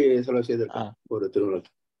 கோடி செலவு செய்திருக்கான் ஒரு திருமணம்.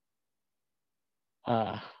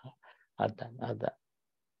 அதான்.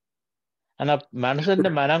 ஆனா மனுஷன்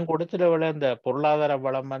மனம் கொடுத்துட அந்த பொருளாதார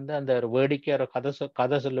வளம் வந்து அந்த ஒரு வேடிக்கை ஒரு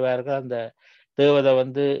கதை சொல்லுவார்கள். அந்த தேவதை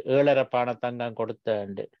வந்து 7.5 பானை தங்கம்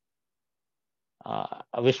கொடுத்தாண்டு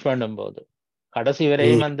விஷ் பண்ணும் போது கடைசி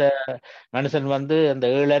வரையும் அந்த மனுஷன் வந்து அந்த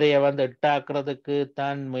 7.5 வந்து 8 ஆக்குறதுக்கு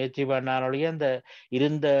தான் முயற்சி பண்ணாலும் அந்த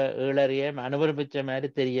இருந்த 7.5 அனுபவிச்ச மாதிரி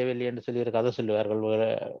தெரியவில்லை என்று சொல்லி ஒரு கதை சொல்லுவார்கள்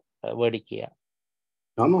வேடிக்கையா.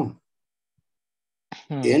 ஆமா,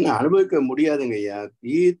 ஏன்னா அனுபவிக்க முடியாதுங்க ஐயா.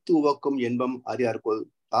 ஈத்து உவக்கும் இன்பம் அறியார்கோள்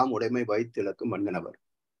தாம் உடைமை வைத்து இழக்கும் மன்னனவர்.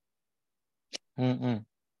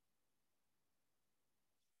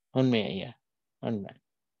 உண்மை ஐயா, உண்மை.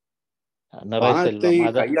 பணத்தை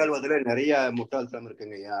கையாள்வதில் நிறைய முட்டாள்தனம்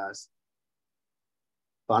இருக்குங்க ஐயா.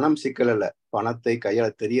 பணம் சிக்கல் அல்ல, பணத்தை கையாள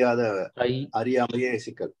தெரியாத அறியாமையே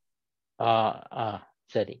சிக்கல்.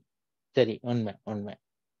 சரி சரி, உண்மை உண்மை.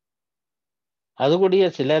 அது கூடிய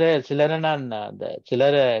சிலரை நான்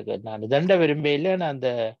தண்ட விரும்பல. நான் அந்த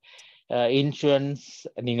இன்சூரன்ஸ்,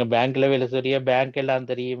 நீங்க பேங்க்ல வேலை செய்ய பேங்க் எல்லாம்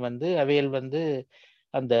தெரியும், அவையில்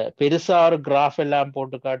அந்த பெருசா ஒரு கிராஃப் எல்லாம்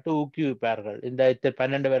போட்டு காட்டு ஊக்குவிப்பார்கள். இந்த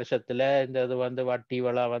 12 வருஷத்துல இந்த இது வட்டி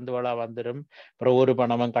வளா வந்துடும், அப்புறம் ஒரு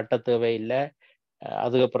பணமும் கட்ட தேவையில்லை,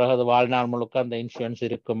 அதுக்கு பிறகு அது வாழ்நாள் முழுக்க அந்த இன்சூரன்ஸ்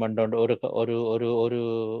இருக்கும் ஒரு ஒரு ஒரு ஒரு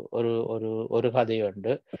ஒரு ஒரு ஒரு கதை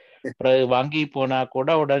உண்டு. அப்புறம் வாங்கி போனா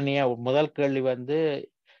கூட உடனே முதல் கேள்வி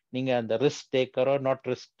நீங்க அந்த ரிஸ்க் டேக்கரோ நாட்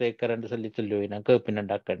ரிஸ்க் டேக்கர்ன்னு சொல்லுவீங்க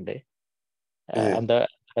கேப்பினண்டாக்கண்டு. அந்த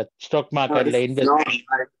ஸ்டாக் மார்க்கெட்ல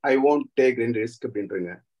I won't take any risk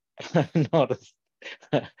அப்படின்றீங்க.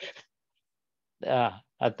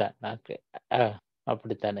 அதான் நாக்கு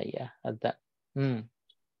அப்படித்தானே ஐயா. அதான்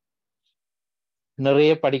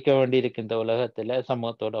நிறைய படிக்க வேண்டி இருக்கு இந்த உலகத்துல,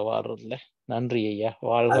 சமூகத்தோட வாழ்றதுல. நன்றி ஐயா,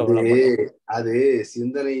 வாழ்க வளமுடன். அது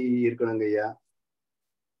சிந்தனை இருக்கணுங்க ஐயா.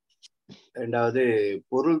 ரெண்டாவது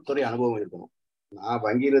பொருள் துறை அனுபவம் இருக்கணும். நான்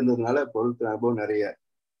வங்கியில் இருந்ததுனால பொருள் துறை அனுபவம் நிறைய.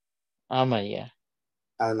 ஆமா ஐயா.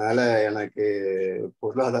 அதனால எனக்கு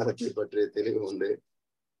பொருளாதாரத்தை பற்றிய தெளிவு உண்டு.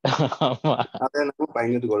 அதை நம்ம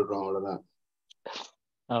பகிர்ந்து கொள்றோம், அவ்வளவுதான்.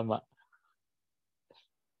 ஆமா,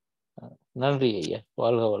 நன்றி ஐயா,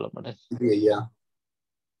 வாழ்க வளமுடன். நன்றி ஐயா,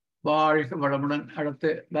 வாழ்க வளமுடன். அடுத்து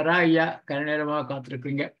வரா ஐயா, கன நேரமாக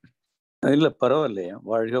காத்திருக்கீங்க. இல்ல பரவாயில்லையா,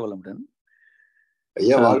 வாழ்க வளமுடன்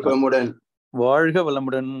ஐயா. வாழ்க வளமுடன். வாழ்க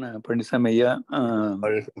வளமுடன் பழனிசாமி ஐயா.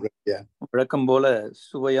 வழக்கம் போல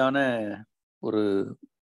சுவையான ஒரு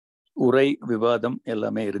உரை விவாதம்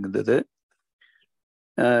எல்லாமே இருந்தது.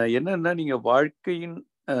 என்னன்னா, நீங்க வாழ்க்கையின்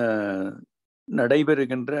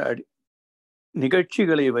நடைபெறுகின்ற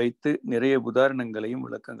நிகழ்ச்சிகளை வைத்து நிறைய உதாரணங்களையும்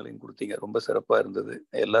விளக்கங்களையும் கொடுத்தீங்க. ரொம்ப சிறப்பா இருந்தது,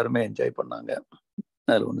 எல்லாருமே என்ஜாய் பண்ணாங்க,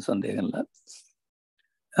 அதில் ஒன்றும் சந்தேகம் இல்லை.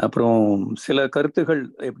 அப்புறம் சில கருத்துகள்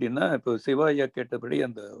எப்படின்னா, இப்போ சிவாயா கேட்டபடி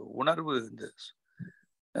அந்த உணர்வு, இந்த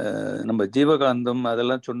நம்ம ஜீவகாந்தம்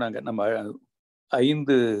அதெல்லாம் சொன்னாங்க. நம்ம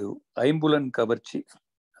 5 ஐம்புலன் கவர்ச்சி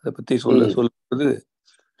அதை பத்தி சொல்லும்போது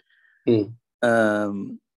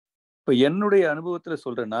இப்போ என்னுடைய அனுபவத்துல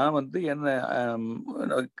சொல்றேன். நான் என்ன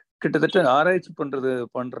கிட்டத்தட்ட ஆராய்ச்சி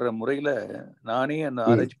பண்ற முறையில நானே அந்த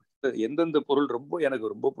ஆராய்ச்சி எந்தெந்த பொருள்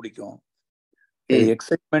எனக்கு ரொம்ப பிடிக்கும்,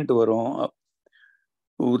 எக்ஸைட்மெண்ட் வரும்.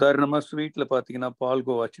 உதாரணமா ஸ்வீட்ல பாத்தீங்கன்னா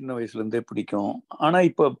பால்கோவா சின்ன வயசுல இருந்தே பிடிக்கும். ஆனா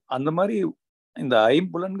இப்ப அந்த மாதிரி இந்த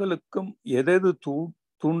ஐம்புலன்களுக்கும்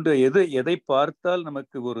எதை பார்த்தால்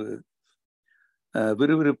நமக்கு ஒரு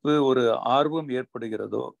விறுவிறுப்பு, ஒரு ஆர்வம்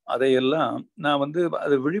ஏற்படுகிறதோ அதையெல்லாம் நான்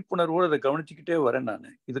அதை விழிப்புணர்வோடு அதை கவனிச்சுக்கிட்டே வரேன்.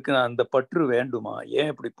 இதுக்கு நான் அந்த பற்று வேண்டுமா,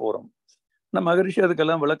 ஏன் இப்படி போறோம்? நம்ம மகரிஷி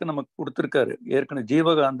அதுக்கெல்லாம் விளக்கம் நமக்கு கொடுத்துருக்காரு. ஏற்கனவே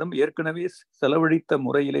ஜீவகாந்தம் ஏற்கனவே செலவழித்த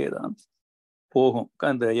முறையிலே தான் போகும்.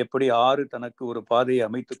 அந்த எப்படி ஆறு தனக்கு ஒரு பாதையை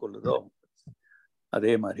அமைத்துக் கொள்ளுதோ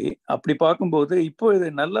அதே மாதிரி அப்படி பார்க்கும்போது இப்போ இதை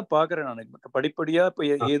நல்லா பாக்குறேன் நான். படிப்படியா இப்ப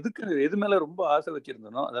எது மேல ரொம்ப ஆசை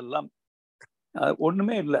வச்சிருந்தனோ அதெல்லாம்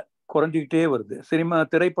ஒண்ணுமே இல்லை, குறைஞ்சிக்கிட்டே வருது. சினிமா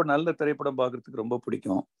நல்ல திரைப்படம் பார்க்கறதுக்கு ரொம்ப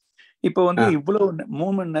பிடிக்கும். இப்போ இவ்வளவு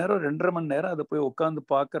 3 மணி நேரம் 2.5 மணி நேரம் அதை போய் உட்காந்து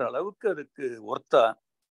பாக்குற அளவுக்கு அதுக்கு ஒர்த்தா?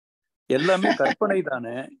 எல்லாமே கற்பனை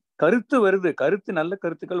தானே. கருத்து வருது, நல்ல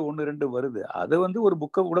கருத்துக்கள் 1-2 வருது. அதை ஒரு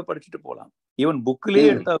புக்கை கூட படிச்சுட்டு போகலாம். ஈவன்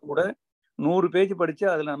புக்கிலேயே எடுத்தா கூட 100 பேஜ் படிச்சா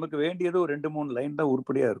அதுல நமக்கு வேண்டியது ஒரு 2-3 லைன் தான்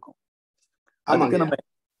உருப்படியா இருக்கும். அதுக்கு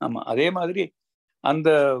நம்ம அதே மாதிரி அந்த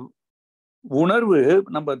உணர்வு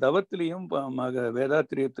நம்ம தவத்திலையும்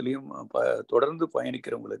வேதாத்திரியத்திலையும் தொடர்ந்து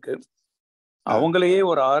பயணிக்கிறவங்களுக்கு அவங்களையே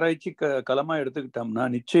ஒரு ஆராய்ச்சி களமா எடுத்துக்கிட்டோம்னா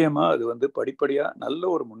நிச்சயமா அது படிப்படியா நல்ல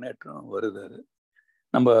ஒரு முன்னேற்றம் வருது. அது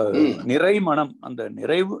நம்ம நிறைமனம், அந்த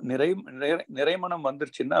நிறைமனம்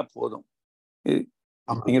வந்துருச்சுன்னா போதும்.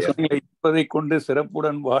 நீங்க சொன்னீங்க, இப்பதை கொண்டு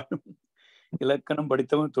சிறப்புடன் வாழும் இலக்கணம்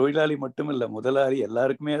படித்தவன் தொழிலாளி மட்டும் இல்ல, முதலாளி,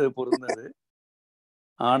 எல்லாருக்குமே அது பொருந்தது.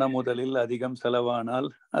 ஆன முதலில் அதிகம் செலவானால்,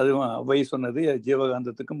 அதுவும் அவை சொன்னது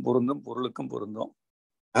ஜீவகாந்தத்துக்கும் பொருந்தும், பொருளுக்கும் பொருந்தும்.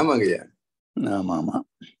 ஆமா.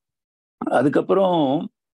 அதுக்கப்புறம்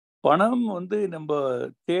பணம் நம்ம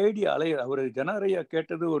தேடி அவர் ஜனரையா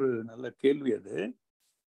கேட்டது ஒரு நல்ல கேள்வி. அது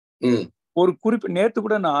ஒரு நேத்து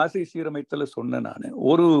கூட நான் ஆசை சீரமைத்தல சொன்னேன். நான்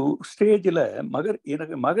ஒரு ஸ்டேஜ்ல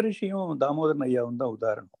எனக்கு மகரிஷியும் தாமோதரன் ஐயாவும் தான்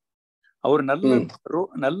உதாரணம். அவர்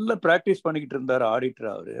நல்ல பிராக்டிஸ் பண்ணிக்கிட்டு இருந்தாரு, ஆடிட்டர்.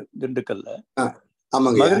 அவரு திண்டுக்கல்ல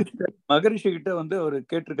ஆமாங்கய்யா. மகரிஷி கிட்ட வந்து அவர்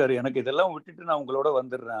கேட்டிருக்காரு, எனக்கு இதெல்லாம் விட்டுட்டு நான் உங்களோட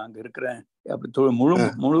வந்துடுறேன், அங்க இருக்கிறேன், அப்படி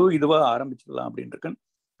முழு இதுவா ஆரம்பிச்சிடலாம் அப்படின்னு இருக்கேன்.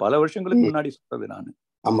 பல வருஷங்களுக்கு முன்னாடி சொல்றது நானு.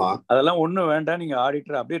 ஆமா, அதெல்லாம் ஒண்ணும் வேண்டாம், நீங்க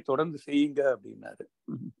ஆடிட்டர் அப்படியே தொடர்ந்து செய்யுங்க அப்படின்னாரு.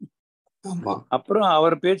 ஆமா, அப்புறம்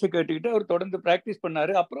அவர் பேச்சை கேட்டுக்கிட்டு அவர் தொடர்ந்து பிராக்டிஸ்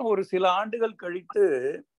பண்ணாரு. அப்புறம் ஒரு சில ஆண்டுகள் கழித்து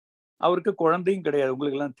அவருக்கு குழந்தையும் கிடையாது,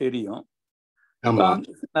 உங்களுக்கு எல்லாம் தெரியும். ஆமா.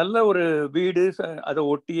 நல்ல ஒரு வீடு, அதை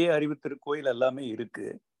ஒட்டியே அறிவு திருக்கோயில் எல்லாமே இருக்கு.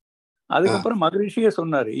 அதுக்கப்புறம் மகரிஷியே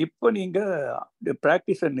சொன்னாரு, இப்ப நீங்க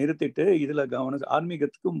பிராக்டிஸை நிறுத்திட்டு இதுல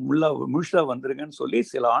ஆன்மீகத்துக்கு முழுசா வந்துருங்கன்னு சொல்லி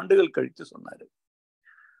சில ஆண்டுகள் கழித்து சொன்னாரு.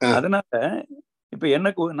 அதனால இப்ப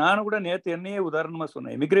எனக்கு நானும் கூட நேத்து என்னையே உதாரணமா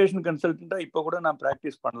சொன்னேன், இமிகிரேஷன் கன்சல்டன்டா இப்ப கூட நான்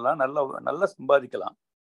பிராக்டிஸ் பண்ணலாம், நல்லா சம்பாதிக்கலாம்.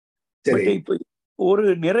 பட் இப்ப ஒரு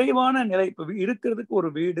நிறைவான நிலை, இப்ப இருக்கிறதுக்கு ஒரு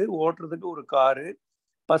வீடு, ஓட்டுறதுக்கு ஒரு காரு,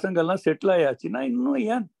 பசங்க எல்லாம் செட்டில் ஆயாச்சுன்னா இன்னும்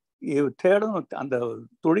ஏன் தேடணும்? அந்த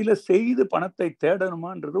தொழிலை செய்து பணத்தை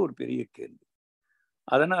தேடணுமான்றது ஒரு பெரிய கேள்வி.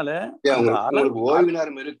 அதனால உங்களுக்கு ஓய்வு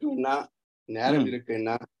நேரம் இருக்குன்னா, நேரம்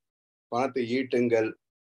இருக்குன்னா பணத்தை ஈட்டுங்கள்.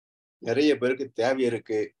 நிறைய பேருக்கு தேவை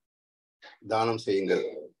இருக்கு, தானம் செய்யுங்கள்.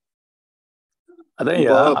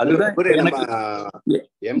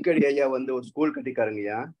 எம்கேடி ஐயா வந்து ஒரு ஸ்கூல்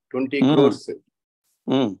கட்டிக்காருங்கய்யா, 20 crores.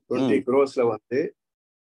 20 crores வந்து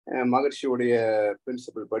மகர்ஷியுடைய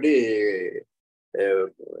பிரின்சிபல் படி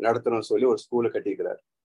நடத்தணும்னு சொல்லி ஒரு ஸ்கூலை கட்டிக்கிறார்.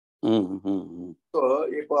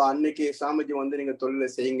 இப்போ அன்னைக்கு சாமிஜி வந்து நீங்க தொழிலை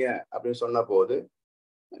செய்யுங்க அப்படின்னு சொன்ன போது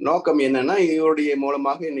நோக்கம் என்னன்னா, இவருடைய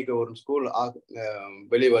மூலமாக இன்னைக்கு ஒரு ஸ்கூல்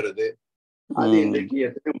வெளிவருது. அது இன்றைக்கு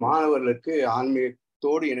எத்தனை மாணவர்களுக்கு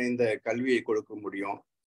ஆன்மீகத்தோடு இணைந்த கல்வியை கொடுக்க முடியும்.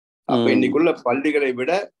 அப்ப இன்னைக்குள்ள பள்ளிகளை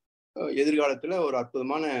விட எதிர்காலத்துல ஒரு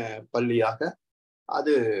அற்புதமான பள்ளியாக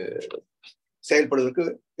அது செயல்படுவதற்கு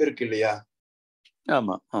இருக்கு இல்லையா?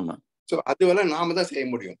 ஆமா, ஆமா. சோ அதுவெல்லாம் நாம தான் செய்ய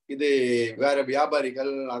முடியும். இது வேற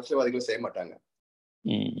வியாபாரிகள், அரசியல்வாதிகள் செய்ய மாட்டாங்க.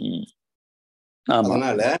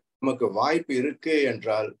 அதனால நமக்கு வாய்ப்பு இருக்கு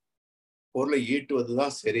என்றால் பொருளை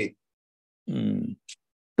ஈட்டுவதுதான் சரி.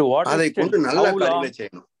 அதை கொண்டு நல்ல காரியங்களை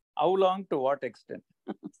செய்யணும். How long to what extent?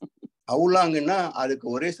 How longன்னா அதுக்கு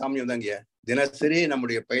ஒரே சாமியம் தாங்க. தினசரி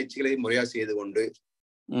நம்முடைய பயிற்சிகளை முறையா செய்து கொண்டு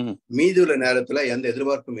மீதுள்ள நேரத்துல எந்த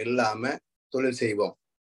எதிர்பார்ப்பும் இல்லாம தொழில் செய்வோம்.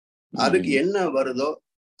 அதுக்கு என்ன வருதோ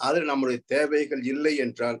அது நம்முடைய தேவைகள் இல்லை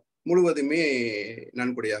என்றால் முழுவதுமே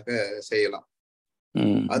நன்கொடையாக செய்யலாம்.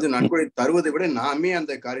 அது நன்கொடை தருவதை விட நாமே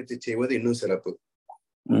அந்த காரியத்தை செய்வது இன்னும் சிறப்பு.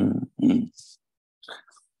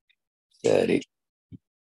 சரி,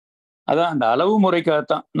 அதான் அந்த அளவு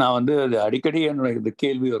முறைக்காகத்தான் நான் வந்து அது அடிக்கடி என்னோட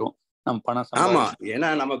கேள்வி வரும். நம்ம பணம் ஆமா, ஏன்னா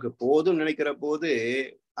நமக்கு போதும் நினைக்கிற போது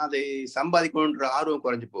அதை சம்பாதிக்கணுன்ற ஆர்வம்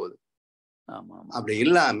குறைஞ்சு போகுது. அப்படி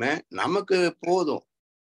இல்லாம நமக்கு போதும்,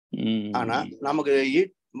 ஆனா நமக்கு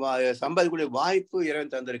சம்பாதிக்கக்கூடிய வாய்ப்பு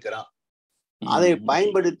இறைவன் தந்திருக்கிறான். அதை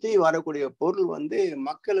பயன்படுத்தி வரக்கூடிய பொருள் வந்து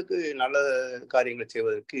மக்களுக்கு நல்ல காரியங்களை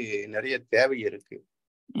செய்வதற்கு நிறைய தேவை இருக்கு,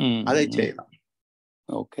 அதை செய்யலாம்.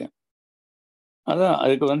 ஓகே, அதான்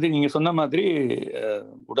அதுக்கு வந்து நீங்க சொன்ன மாதிரி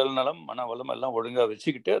உடல் நலம், மன வளம் எல்லாம் ஒழுங்கா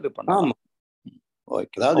வச்சுக்கிட்டு அது பண்ணலாம்.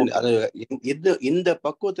 அதாவது இந்த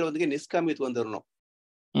பக்குவத்துல வந்து நிஷ்காமித்து வந்துடணும்.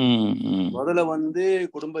 முதல்ல வந்து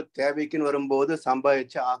குடும்ப தேவைக்குன்னு வரும்போது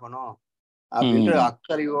சம்பாதிச்சு ஆகணும் அப்படின்ற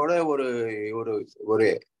அக்கறையோட ஒரு ஒரு ஒரு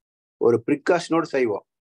ஒரு பிரிகாஷனோட செய்வோம்.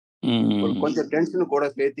 ஒரு கொஞ்சம் டென்ஷன் கூட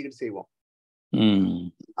சேர்த்துக்கிட்டு செய்வோம்.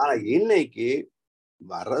 ஆனா இன்னைக்கு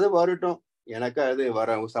வர்றது வரட்டும், எனக்கு அது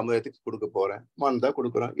வர சமுதாயத்துக்கு கொடுக்க போறேன், வந்தா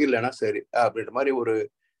கொடுக்குறோம், இல்லைன்னா சரி அப்படின்ற மாதிரி ஒரு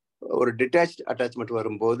ஒரு டிட்டாச் அட்டாச்மெண்ட்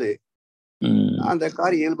வரும்போது அந்த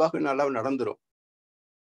காரியம் இயல்பாக நல்லா நடந்துரும்.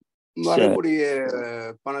 வரக்கூடிய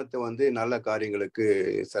பணத்தை வந்து நல்ல காரியங்களுக்கு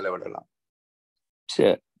செலவிடலாம்.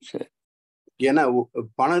 ஏன்னா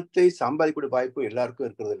பணத்தை சம்பாதிக்கக்கூடிய வாய்ப்பு எல்லாருக்கும்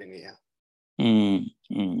இருக்கிறது இல்லைங்கய்யா.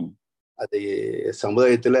 அது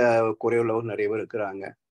சமுதாயத்துல குறைவுள்ளவர் நிறைய பேர் இருக்கிறாங்க.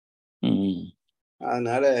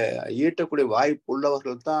 அதனால ஈட்டக்கூடிய வாய்ப்பு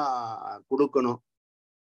உள்ளவர்கள் தான் கொடுக்கணும்.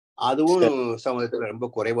 அதுவும் சமுதாயத்துல ரொம்ப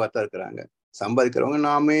குறைவா தான் இருக்கிறாங்க. சம்பாதிக்கிறவங்க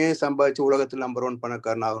நாமே சம்பாதிச்சு உலகத்தில் நம்பர் 1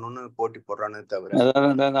 பணக்காரன் ஆகணும்னு போட்டி போடுறானே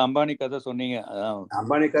தவிர. அம்பானி கதை சொன்னீங்க,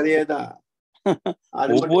 அம்பானி கதையே தான்.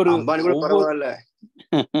 அம்பானி கூட பரவாயில்ல,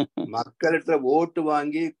 மக்களிடத்துல ஓட்டு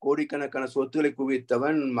வாங்கி கோடிக்கணக்கான சொத்துக்களை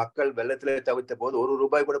குவித்தவன் மக்கள் வெள்ளத்துல தவித்த போது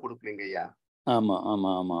 ₹1 கூட கொடுக்கலீங்க ஐயா. ஆமா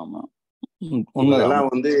ஆமா ஆமா ஆமா, இதெல்லாம்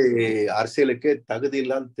வந்து அரசியலுக்கு தகுதி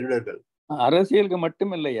இல்லாத திருடர்கள். அரசியலுக்கு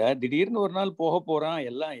மட்டும் இல்லையா, திடீர்னு ஒரு நாள் போக போறான்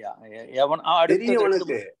எல்லாம்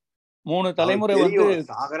தெரியும், 3 தலைமுறை வந்து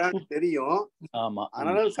சாகரான்னு தெரியும். ஆமா,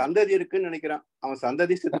 அதனால சந்ததி இருக்குன்னு நினைக்கிறான். அவன்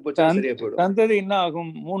சந்ததி செத்து போச்சு, சரியா போயிடும். சந்ததி என்ன ஆகும்,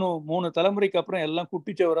 3 தலைமுறைக்கு அப்புறம் எல்லாம்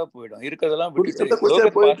குட்டிச்சவரா போயிடும். இருக்கிறதெல்லாம்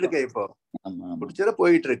போயிட்டு இருக்கு. இப்போ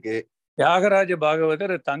போயிட்டு இருக்கு. தியாகராஜ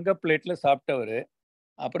பாகவதர் தங்க பிளேட்ல சாப்பிட்டவரு,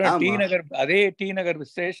 அப்புறம் டி ஆமா நகர், அதே டி நகர்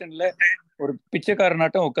ஸ்டேஷன்ல ஒரு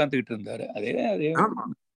பிச்சைக்காரனாட்டம் உட்காந்துக்கிட்டு இருந்தாரு. அதே அதே ஆமா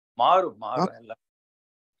மாறும் ஆமா. மாறும் எல்லாம்.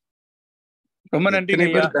 ரொம்ப நன்றிங்க எத்தனை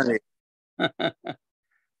ஐயா. பேர் இருக்காங்க.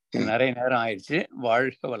 நிறைய நேரம் ஆயிடுச்சு.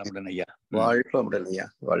 வாழ்க வளமுடன் ஐயா. வாழ்க வளமுடன் ஐயா.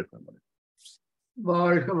 வாழ்க வளமுடன்.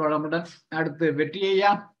 வாழ்க வளமுடன். அடுத்து வெற்றி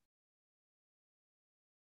ஐயா.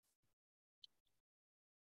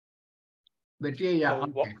 வெற்றி ஐயா.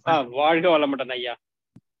 வாழ்க வளமுடன் ஐயா.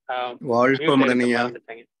 வாழ்க வளமுடன் ஐயா.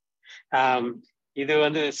 இது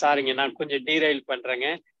வந்து சாரிங்க, நான் கொஞ்சம் டீரைல் பண்றேங்க.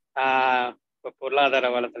 இப்ப பொருளாதார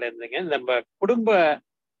வளத்துல இருந்துங்க, நம்ம குடும்ப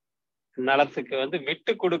நலத்துக்கு வந்து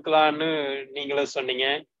விட்டு கொடுக்கலான்னு நீங்களும் சொன்னீங்க,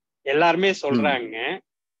 எல்லாருமே சொல்றாங்க.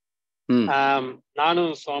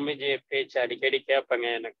 நானும் சுவாமிஜி பேச்சு அடிக்கடி கேட்பேங்க.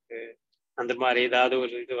 எனக்கு அந்த மாதிரி ஏதாவது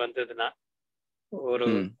ஒரு இது வந்ததுன்னா, ஒரு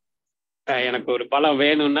எனக்கு ஒரு பலம்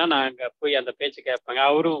வேணும்னா நான் அங்க போய் அந்த பேச்சு கேட்பேங்க.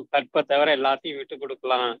 அவரும் கற்பை தவிர எல்லாத்தையும் விட்டு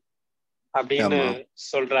கொடுக்கலாம் அப்படின்னு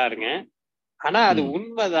சொல்றாருங்க. ஆனா அது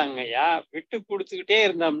உண்மைதாங்கய்யா. விட்டு கொடுத்துக்கிட்டே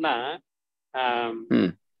இருந்தோம்னா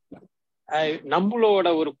நம்மளோட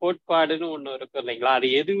ஒரு கோட்பாடுன்னு ஒண்ணு இருக்கு இல்லைங்களா, அது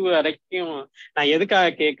எது வரைக்கும். நான்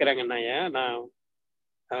எதுக்காக கேட்கிறேங்கன்னா, நான்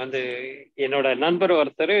வந்து என்னோட நண்பர்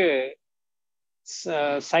ஒருத்தர்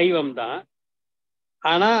சைவம் தான்.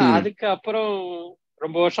 ஆனா அதுக்கு அப்புறம்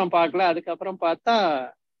ரொம்ப வருஷம் பார்க்கல, அதுக்கப்புறம் பார்த்தா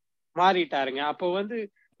மாறிட்டாருங்க. அப்போ வந்து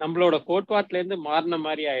நம்மளோட கோட்பாட்டுல இருந்து மாறின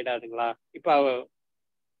மாதிரி ஆயிடாதுங்களா? இப்ப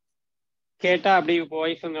கேட்டா அப்படி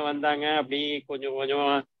ஒய்ஃபுங்க வந்தாங்க, அப்படி கொஞ்சம் கொஞ்சம்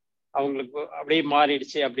அவங்களுக்கு அப்படியே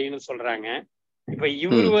மாறிடுச்சு அப்படின்னு சொல்றாங்க. இப்ப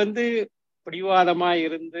இவரு வந்து பிடிவாதமா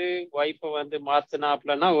இருந்து ஒய்ஃபை வந்து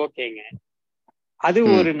மாத்தினாப்லன்னா ஓகேங்க, அது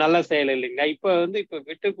ஒரு நல்ல செயல் இல்லைங்களா? இப்ப வந்து இப்ப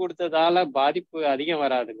விட்டு கொடுத்ததால பாதிப்பு அதிகம்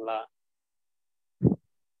வராதுங்களா?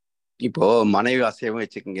 இப்போ மனைவி அசைவம்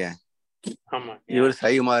வச்சுக்கோங்க, இவர்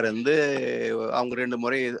சைவமா இருந்து அவங்க 2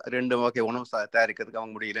 முறை 2 வகை உணவு தயாரிக்கிறதுக்கு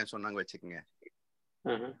அவங்க முடியலன்னு சொன்னாங்க வச்சுக்கோங்க.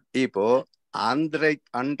 இப்போ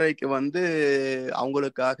அன்றைக்கு வந்து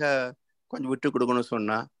அவங்களுக்காக கொஞ்சம் விட்டு கொடுக்கணும்னு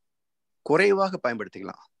சொன்னா குறைவாக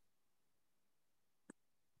பயன்படுத்திக்கலாம்,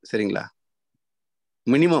 சரிங்களா?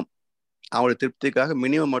 மினிமம் அவங்களோட திருப்திக்காக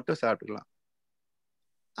மினிமம் மட்டும் சாப்பிட்டுக்கலாம்.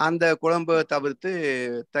 அந்த குழம்பை தவிர்த்து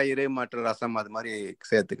தயிர் மற்ற ரசம் அது மாதிரி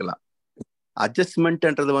சேர்த்துக்கலாம்.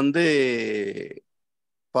 அட்ஜஸ்ட்மெண்ட்ன்றது வந்து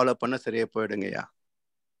ஃபாலோ பண்ண சரியா போயிடுங்கய்யா.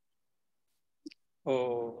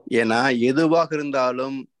 ஏன்னா எதுவாக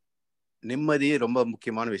இருந்தாலும் நிம்மதி ரொம்ப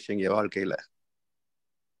முக்கியமான விஷயங்க வாழ்க்கையில,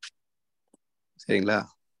 சரிங்களா?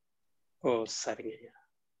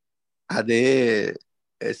 அது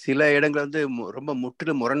சில இடங்கள் வந்து ரொம்ப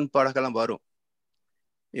முற்றிலும் முரண்பாடுகள்லாம் வரும்.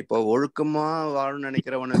 இப்போ ஒழுக்கமா வாழணும்னு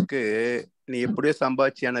நினைக்கிறவனுக்கு நீ எப்படியோ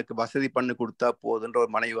சம்பாதிச்சு எனக்கு வசதி பண்ணி கொடுத்தா போதுன்ற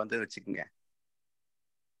ஒரு மனைவி வந்து வச்சுக்கோங்க,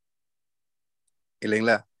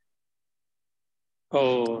 இல்லைங்களா?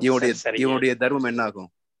 இவனுடைய தர்மம் என்ன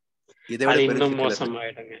ஆகும்? இதை விட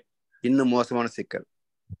இன்னும் மோசமான சிக்கல்.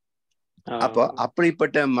 அப்போ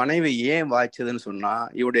அப்படிப்பட்ட மனைவி ஏன் வாய்ச்சதுன்னு சொன்னா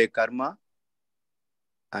இவருடைய கர்மா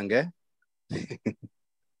அங்க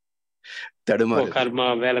தடுமாறு, கர்மா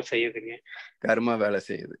வேலை செய்யுதுங்க. கர்மா வேலை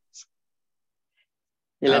செய்யுது.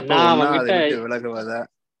 விலகுவதா?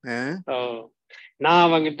 நான்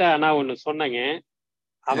அவங்கிட்ட ஆனா ஒண்ணு சொன்னேங்க.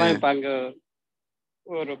 அவன் இப்ப அங்க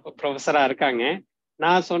ஒரு ப்ரொஃபஸரா இருக்காங்க.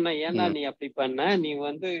 நான் சொன்னேன், ஏன்னா நீ அப்படி பண்ண, நீ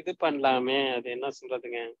வந்து இது பண்ணலாமே, அது என்ன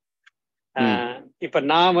சொல்றதுங்க, இப்ப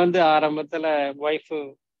நான் வந்து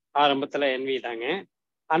ஆரம்பத்துல என்வி தாங்க.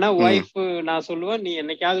 ஆனா ஒய்ஃப் நான் சொல்லுவேன், நீ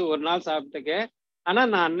என்னைக்காவது ஒரு நாள் சாப்பிட்டுக்க, ஆனா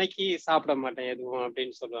நான் அன்னைக்கு சாப்பிட மாட்டேன் எதுவும்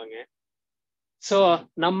அப்படின்னு சொல்லுவாங்க. சோ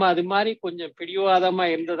நம்ம அது மாதிரி கொஞ்சம் பிடிவாதமா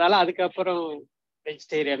இருந்ததால அதுக்கப்புறம்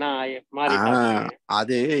வெஜிடேரியனா மாறிட்டாங்க.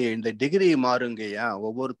 அது இந்த டிகிரி மாறுங்கய்யா,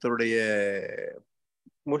 ஒவ்வொருத்தருடைய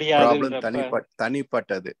முடியாது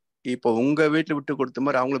தனிப்பட்டது. இப்போ உங்க வீட்டுல விட்டு கொடுத்த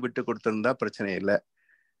மாதிரி அவங்கள விட்டு கொடுத்திருந்தா பிரச்சனை இல்லை.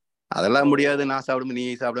 அதெல்லாம் முடியாது, நான் சாப்பிடும் நீ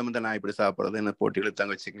சாப்பிடாம இருந்தா நான் இப்படி சாப்பிடுறது என்ன போட்டி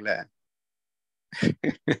இழுத்தாங்க வச்சுக்கங்களேன்.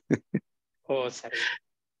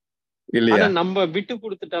 இல்லையா? நம்ம விட்டு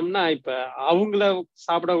கொடுத்துட்டோம்னா இப்ப அவங்கள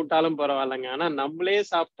சாப்பிட விட்டாலும் பரவாயில்லைங்க, ஆனா நம்மளே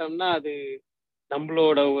சாப்பிட்டோம்னா அது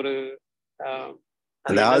நம்மளோட ஒரு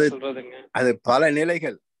அதாவது அது பல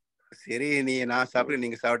நிலைகள். சரி, நான் சாப்பிட்டு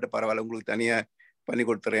நீங்க சாப்பிட்டு பரவாயில்ல, உங்களுக்கு தனியா பண்ணி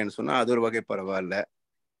கொடுத்துறேன்னு சொன்னா அது ஒரு வகை பரவாயில்ல.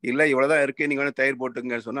 இல்ல இவ்வளவுதான் இருக்கு, நீங்க வேணா தயிர்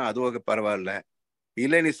போட்டுங்கன்னு சொன்னா அது வகை பரவாயில்ல.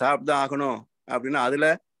 இல்ல நீ சாப்பிட்டுதான் ஆகணும் அப்படின்னா அதுல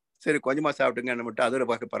சரி கொஞ்சமா சாப்பிட்டுங்கன்னு மட்டும் அது ஒரு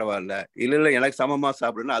வகை பரவாயில்ல. இல்ல எனக்கு சமமா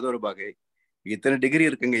சாப்பிடுன்னா அது ஒரு வகை. இத்தனை டிகிரி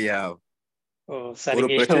இருக்குங்கய்யா. ஒரு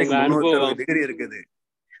பிரச்சனைக்கு 360 டிகிரி இருக்குது.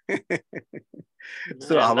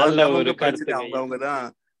 அவங்க பிரச்சனை அவங்கதான்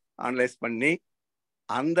அனலைஸ் பண்ணி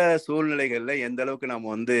அந்த சூழ்நிலைகள்ல எந்த அளவுக்கு நம்ம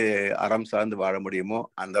வந்து அறம் சார்ந்து வாழ முடியுமோ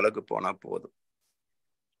அந்த அளவுக்கு போனா போதும்.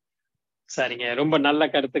 சரிங்க, ரொம்ப நல்ல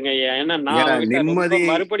கருத்துங்க ஐயா. ஏன்னா நான் அவங்ககிட்ட ரொம்ப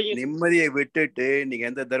மறுபடியும் நிம்மதியை விட்டுட்டு நீங்க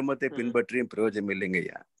எந்த தர்மத்தை பின்பற்றியும் பிரயோஜனம் இல்லைங்க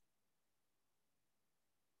ஐயா.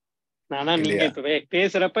 ஆனா நீங்க இப்ப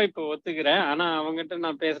பேசுறப்ப இப்ப ஒத்துக்கிறேன். ஆனா அவங்ககிட்ட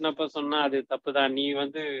நான் பேசினப்ப சொன்னா அது தப்புதான், நீ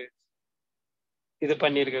வந்து இது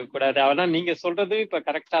பண்ணிருக்க கூடாது. அதான் நீங்க சொல்றது இப்ப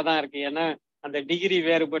கரெக்டா தான் இருக்கு. ஏன்னா அந்த டிகிரி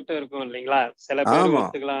வேறுபட்டு இருக்கும் இல்லைங்களா? சில பேர்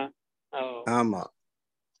ஒத்துக்கலாம். ஆமா.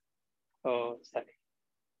 ஓ சரி.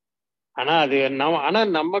 ஆனா அது ஆனா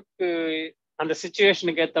நமக்கு அந்த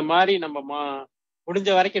சிச்சுவேஷனுக்கு ஏத்த மாதிரி நம்ம முடிஞ்ச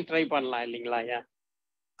வரைக்கும் ட்ரை பண்ணலாம் இல்லைங்களா ஐயா?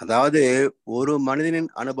 அதாவது ஒரு மனிதனின்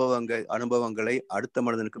அனுபவங்களை அடுத்த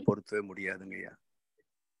மனிதனுக்கு பொருத்தவே முடியாதுங்க ஐயா.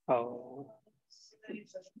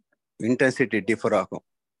 இன்டென்சிட்டி டிஃபர் ஆகும்.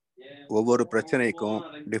 ஒவ்வொரு பிரச்சனைக்கும்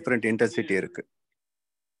டிஃப்ரெண்ட் இன்டென்சிட்டி இருக்கு.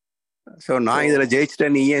 ஸோ நான் இதுல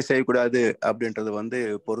ஜெயிச்சிட்டேன் நீ ஏன் செய்யக்கூடாது அப்படின்றது வந்து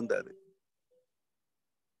பொருந்தாது.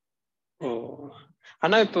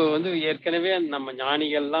 ஆனா இப்போ வந்து ஏற்கனவே நம்ம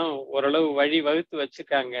ஞானிகள்லாம் ஓரளவு வழி வகுத்து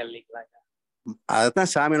வச்சிருக்காங்க இல்லைங்களா?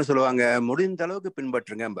 அதான் சாமின்னு சொல்லுவாங்க, முடிந்த அளவுக்கு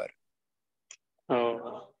பின்பற்றுங்க பாரு.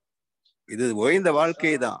 இது ஓய்ந்த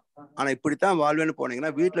வாழ்க்கை தான். ஆனா இப்படித்தான் வாழ்வேன்னு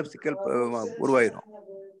போனீங்கன்னா வீட்டுல சிக்கல் உருவாயிரும்.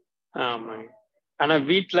 ஆனா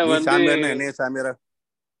வீட்டுல வந்து சாமியார்னா என்னைய சாமியாரா,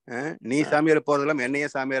 நீ சாமியார் போறதெல்லாம் என்னைய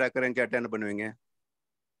சாமியார் ஆக்குறேன்னு கேட்டா என்ன பண்ணுவீங்க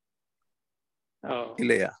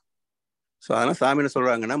இல்லையா? சோ அதனால சாமின்னு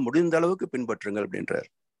சொல்றாங்கன்னா முடிந்த அளவுக்கு பின்பற்றுங்கள் அப்படின்றார்.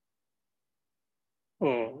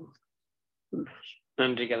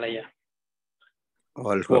 நன்றிகள் ஐயா.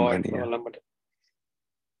 வாழ்க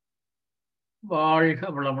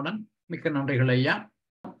வளமுடன். மிக்க நன்றிகள் ஐயா.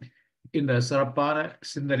 இந்த சிறப்பான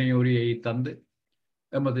சிந்தனை உரையை தந்து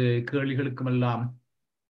எமது கேள்விகளுக்குமெல்லாம்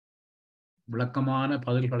விளக்கமான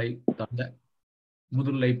பதில்களை தந்த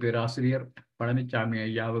முதுநிலை பேராசிரியர் பழனிசாமி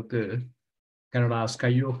ஐயாவுக்கு கனடா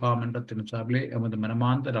ஸ்கையோகா மன்றத்தின் சார்பிலே எமது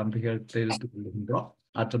மனமார்ந்த நன்றிகள் தெரிவித்துக் கொள்கின்றோம்.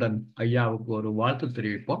 அத்துடன் ஐயாவுக்கு ஒரு வாழ்த்து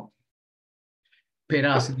தெரிவிப்போம்.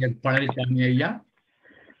 பேராசிரியர் பழனிசாமி ஐயா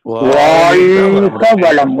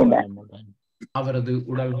அவரது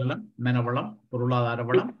உடல் நலம், மனவளம், பொருளாதார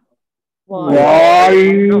வளம்,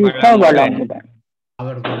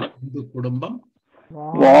 அவரது குடும்பம்,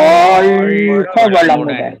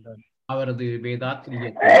 அவரது வேதாத்திரிய